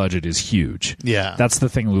in the budget is huge. Yeah. That's the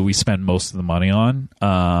thing that we spend most of the money on.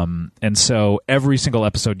 And so every single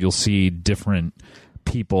episode you'll see different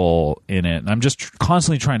people in it. And I'm just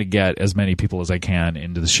constantly trying to get as many people as I can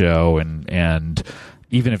into the show and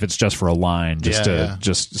even if it's just for a line, so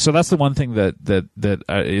that's the one thing that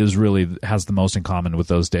is really has the most in common with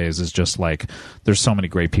those days is just like there's so many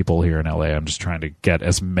great people here in LA. I'm just trying to get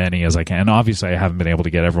as many as I can. And obviously I haven't been able to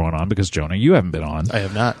get everyone on because Jonah, you haven't been on. I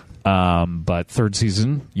have not. But third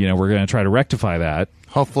season, we're going to try to rectify that.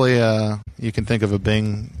 Hopefully, you can think of a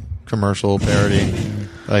Bing commercial parody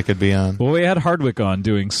that I could be on. Well, we had Hardwick on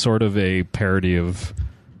doing sort of a parody of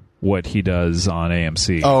what he does on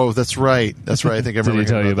AMC. Oh, that's right. I think I remember. Did he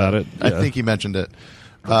tell hearing you about it? I Yeah. think he mentioned it.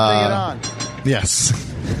 Bring it on. Yes.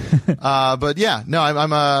 But yeah, no,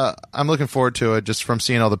 I'm looking forward to it just from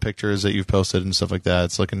seeing all the pictures that you've posted and stuff like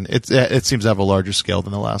that. It seems to have a larger scale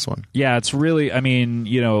than the last one. Yeah, it's really. I mean,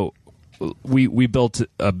 we built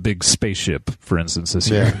a big spaceship, for instance, this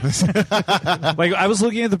year. Like I was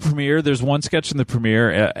looking at the premiere. There's one sketch in the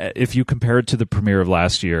premiere. If you compare it to the premiere of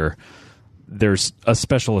last year, there's a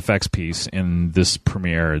special effects piece in this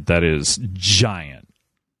premiere that is giant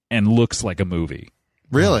and looks like a movie.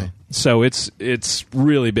 Really? So it's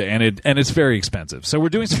really big, and it's very expensive. So we're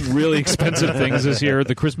doing some really expensive things this year.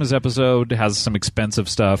 The Christmas episode has some expensive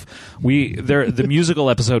stuff. The musical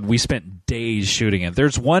episode, we spent days shooting it.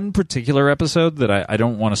 There's one particular episode that I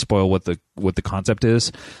don't want to spoil what the concept is,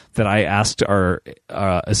 that I asked our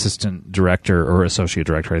assistant director or associate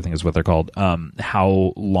director, I think is what they're called,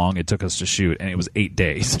 how long it took us to shoot, and it was 8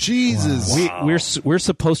 days. Jesus. We're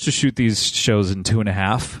supposed to shoot these shows in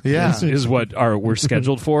 2.5. Yeah. is what we're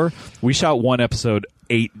scheduled for. We shot one episode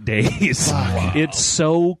 8 days. It's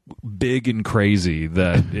so big and crazy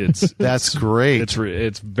that it's That's great.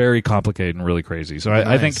 It's very complicated and really crazy. So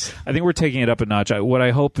I think we're taking it up a notch. What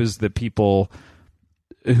I hope is that people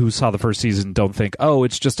who saw the first season don't think, oh,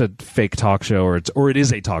 it's just a fake talk show, or it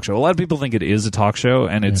is a talk show. A lot of people think it is a talk show,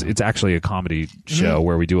 and it's actually a comedy show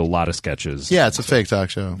where we do a lot of sketches. Yeah, it's a fake talk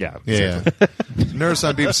show. Yeah, Yeah. Nerds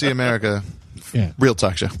on BBC America. Yeah. Real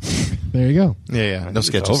talk show. There you go. Yeah. No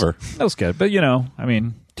sketches. Over. No sketch, but I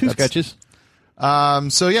mean, Two sketches.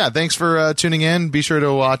 So yeah, thanks for tuning in. Be sure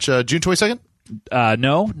to watch June 22nd.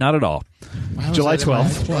 No, not at all. July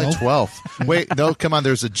 12th. July 12th. Wait, no, come on.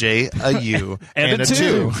 There's a J, a U, and a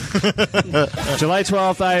 2. July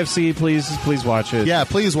 12th, IFC. Please watch it. Yeah,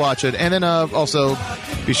 please watch it. And then also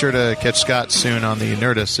be sure to catch Scott soon on the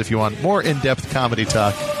Nerdist if you want more in-depth comedy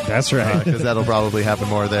talk. That's right. Because that'll probably happen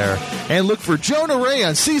more there. And look for Jonah Ray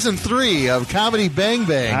on Season 3 of Comedy Bang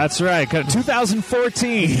Bang. That's right.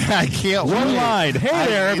 2014. I can't wait. One line. Hey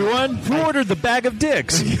there, everyone. Who ordered the bag of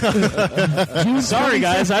dicks? Sorry,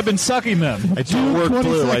 guys. I've been sucking them. I don't work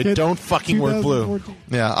blue. I 22nd, don't fucking work blue. 2014.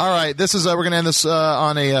 Yeah. All right. This is we're gonna end this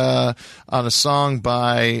on a song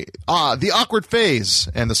by The Awkward Phase,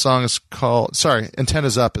 and the song is called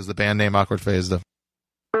Antennas Up is the band name. Awkward Phase though.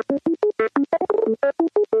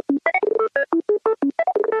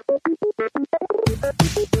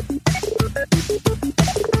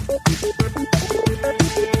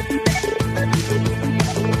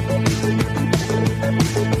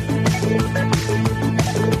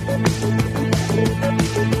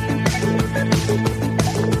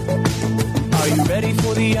 Are you ready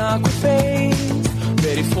for the awkward phase?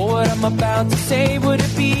 Ready for what I'm about to say? Would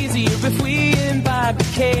it be easier if we imbibe the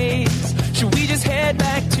case? Should we just head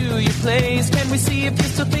back to your place? Can we see if you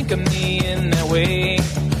still think of me in that way?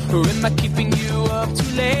 Or am I keeping you up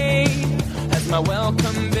too late? Has my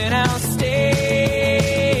welcome been outstayed?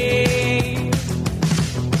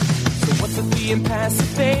 So what's with the impassive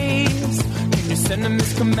phase? Can your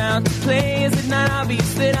sentiments come out to play? Is it not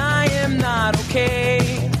obvious that I am not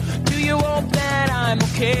okay? Do you hope that I'm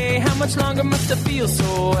okay? How much longer must I feel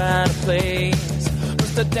so out of place?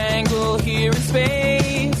 Must I dangle here in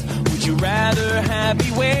space? Would you rather have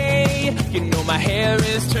me wait? You know my hair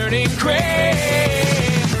is turning gray.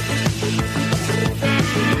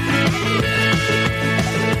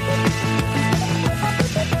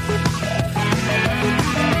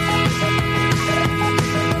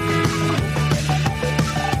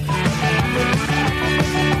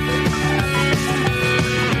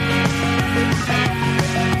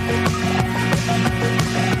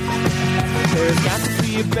 There's got to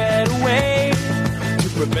be a better way to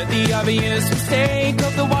prevent the obvious mistake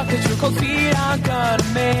of the walk that your cold feet are gonna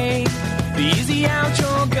make. The easy out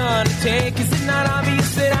you're gonna take. Is it not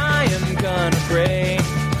obvious that I am gonna break?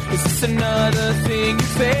 Is this another thing you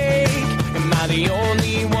fake? Am I the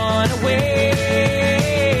only one awake?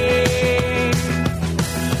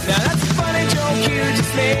 Now that's a funny joke you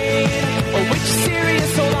just made. Oh, wait, you're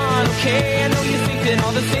serious? Hold on, okay. I know you think that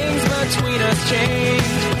all the things between us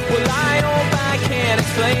change. Well, I hope I can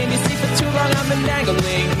explain. You see, for too long I've been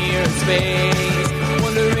dangling here in space,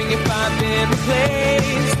 wondering if I've been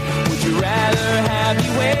replaced. Would you rather have me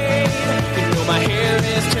wait? You know my hair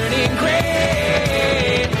is turning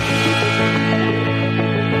gray.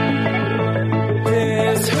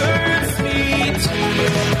 This hurts me too.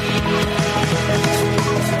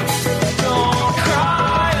 Don't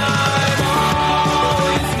cry, I'm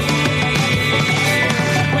always here.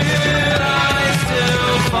 Will I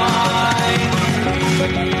still find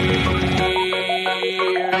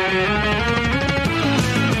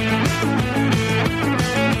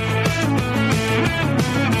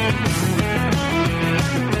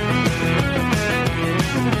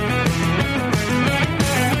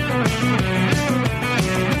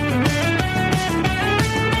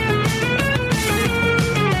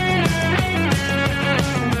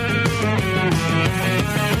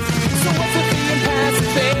So what's with the impassive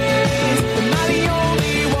phase? Am I the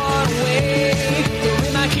only one awake? Or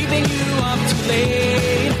am I keeping you up too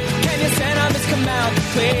late? Can your sentiments come out to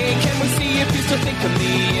play? Can we see if you still think of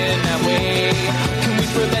me in that way? Can we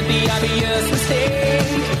prevent the obvious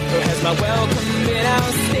mistake? Or has my welcome been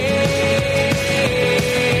outstayed?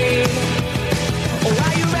 Or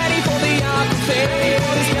are you ready for the awkward phase?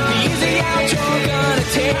 The easy out you're gonna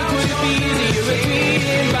take. Would it be easier if we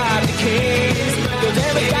imbibe the case?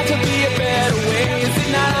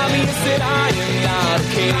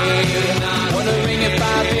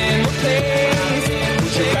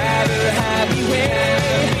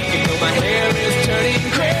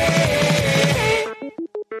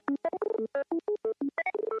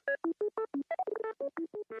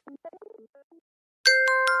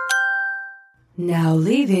 Now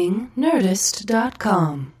leaving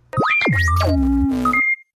Nerdist.com.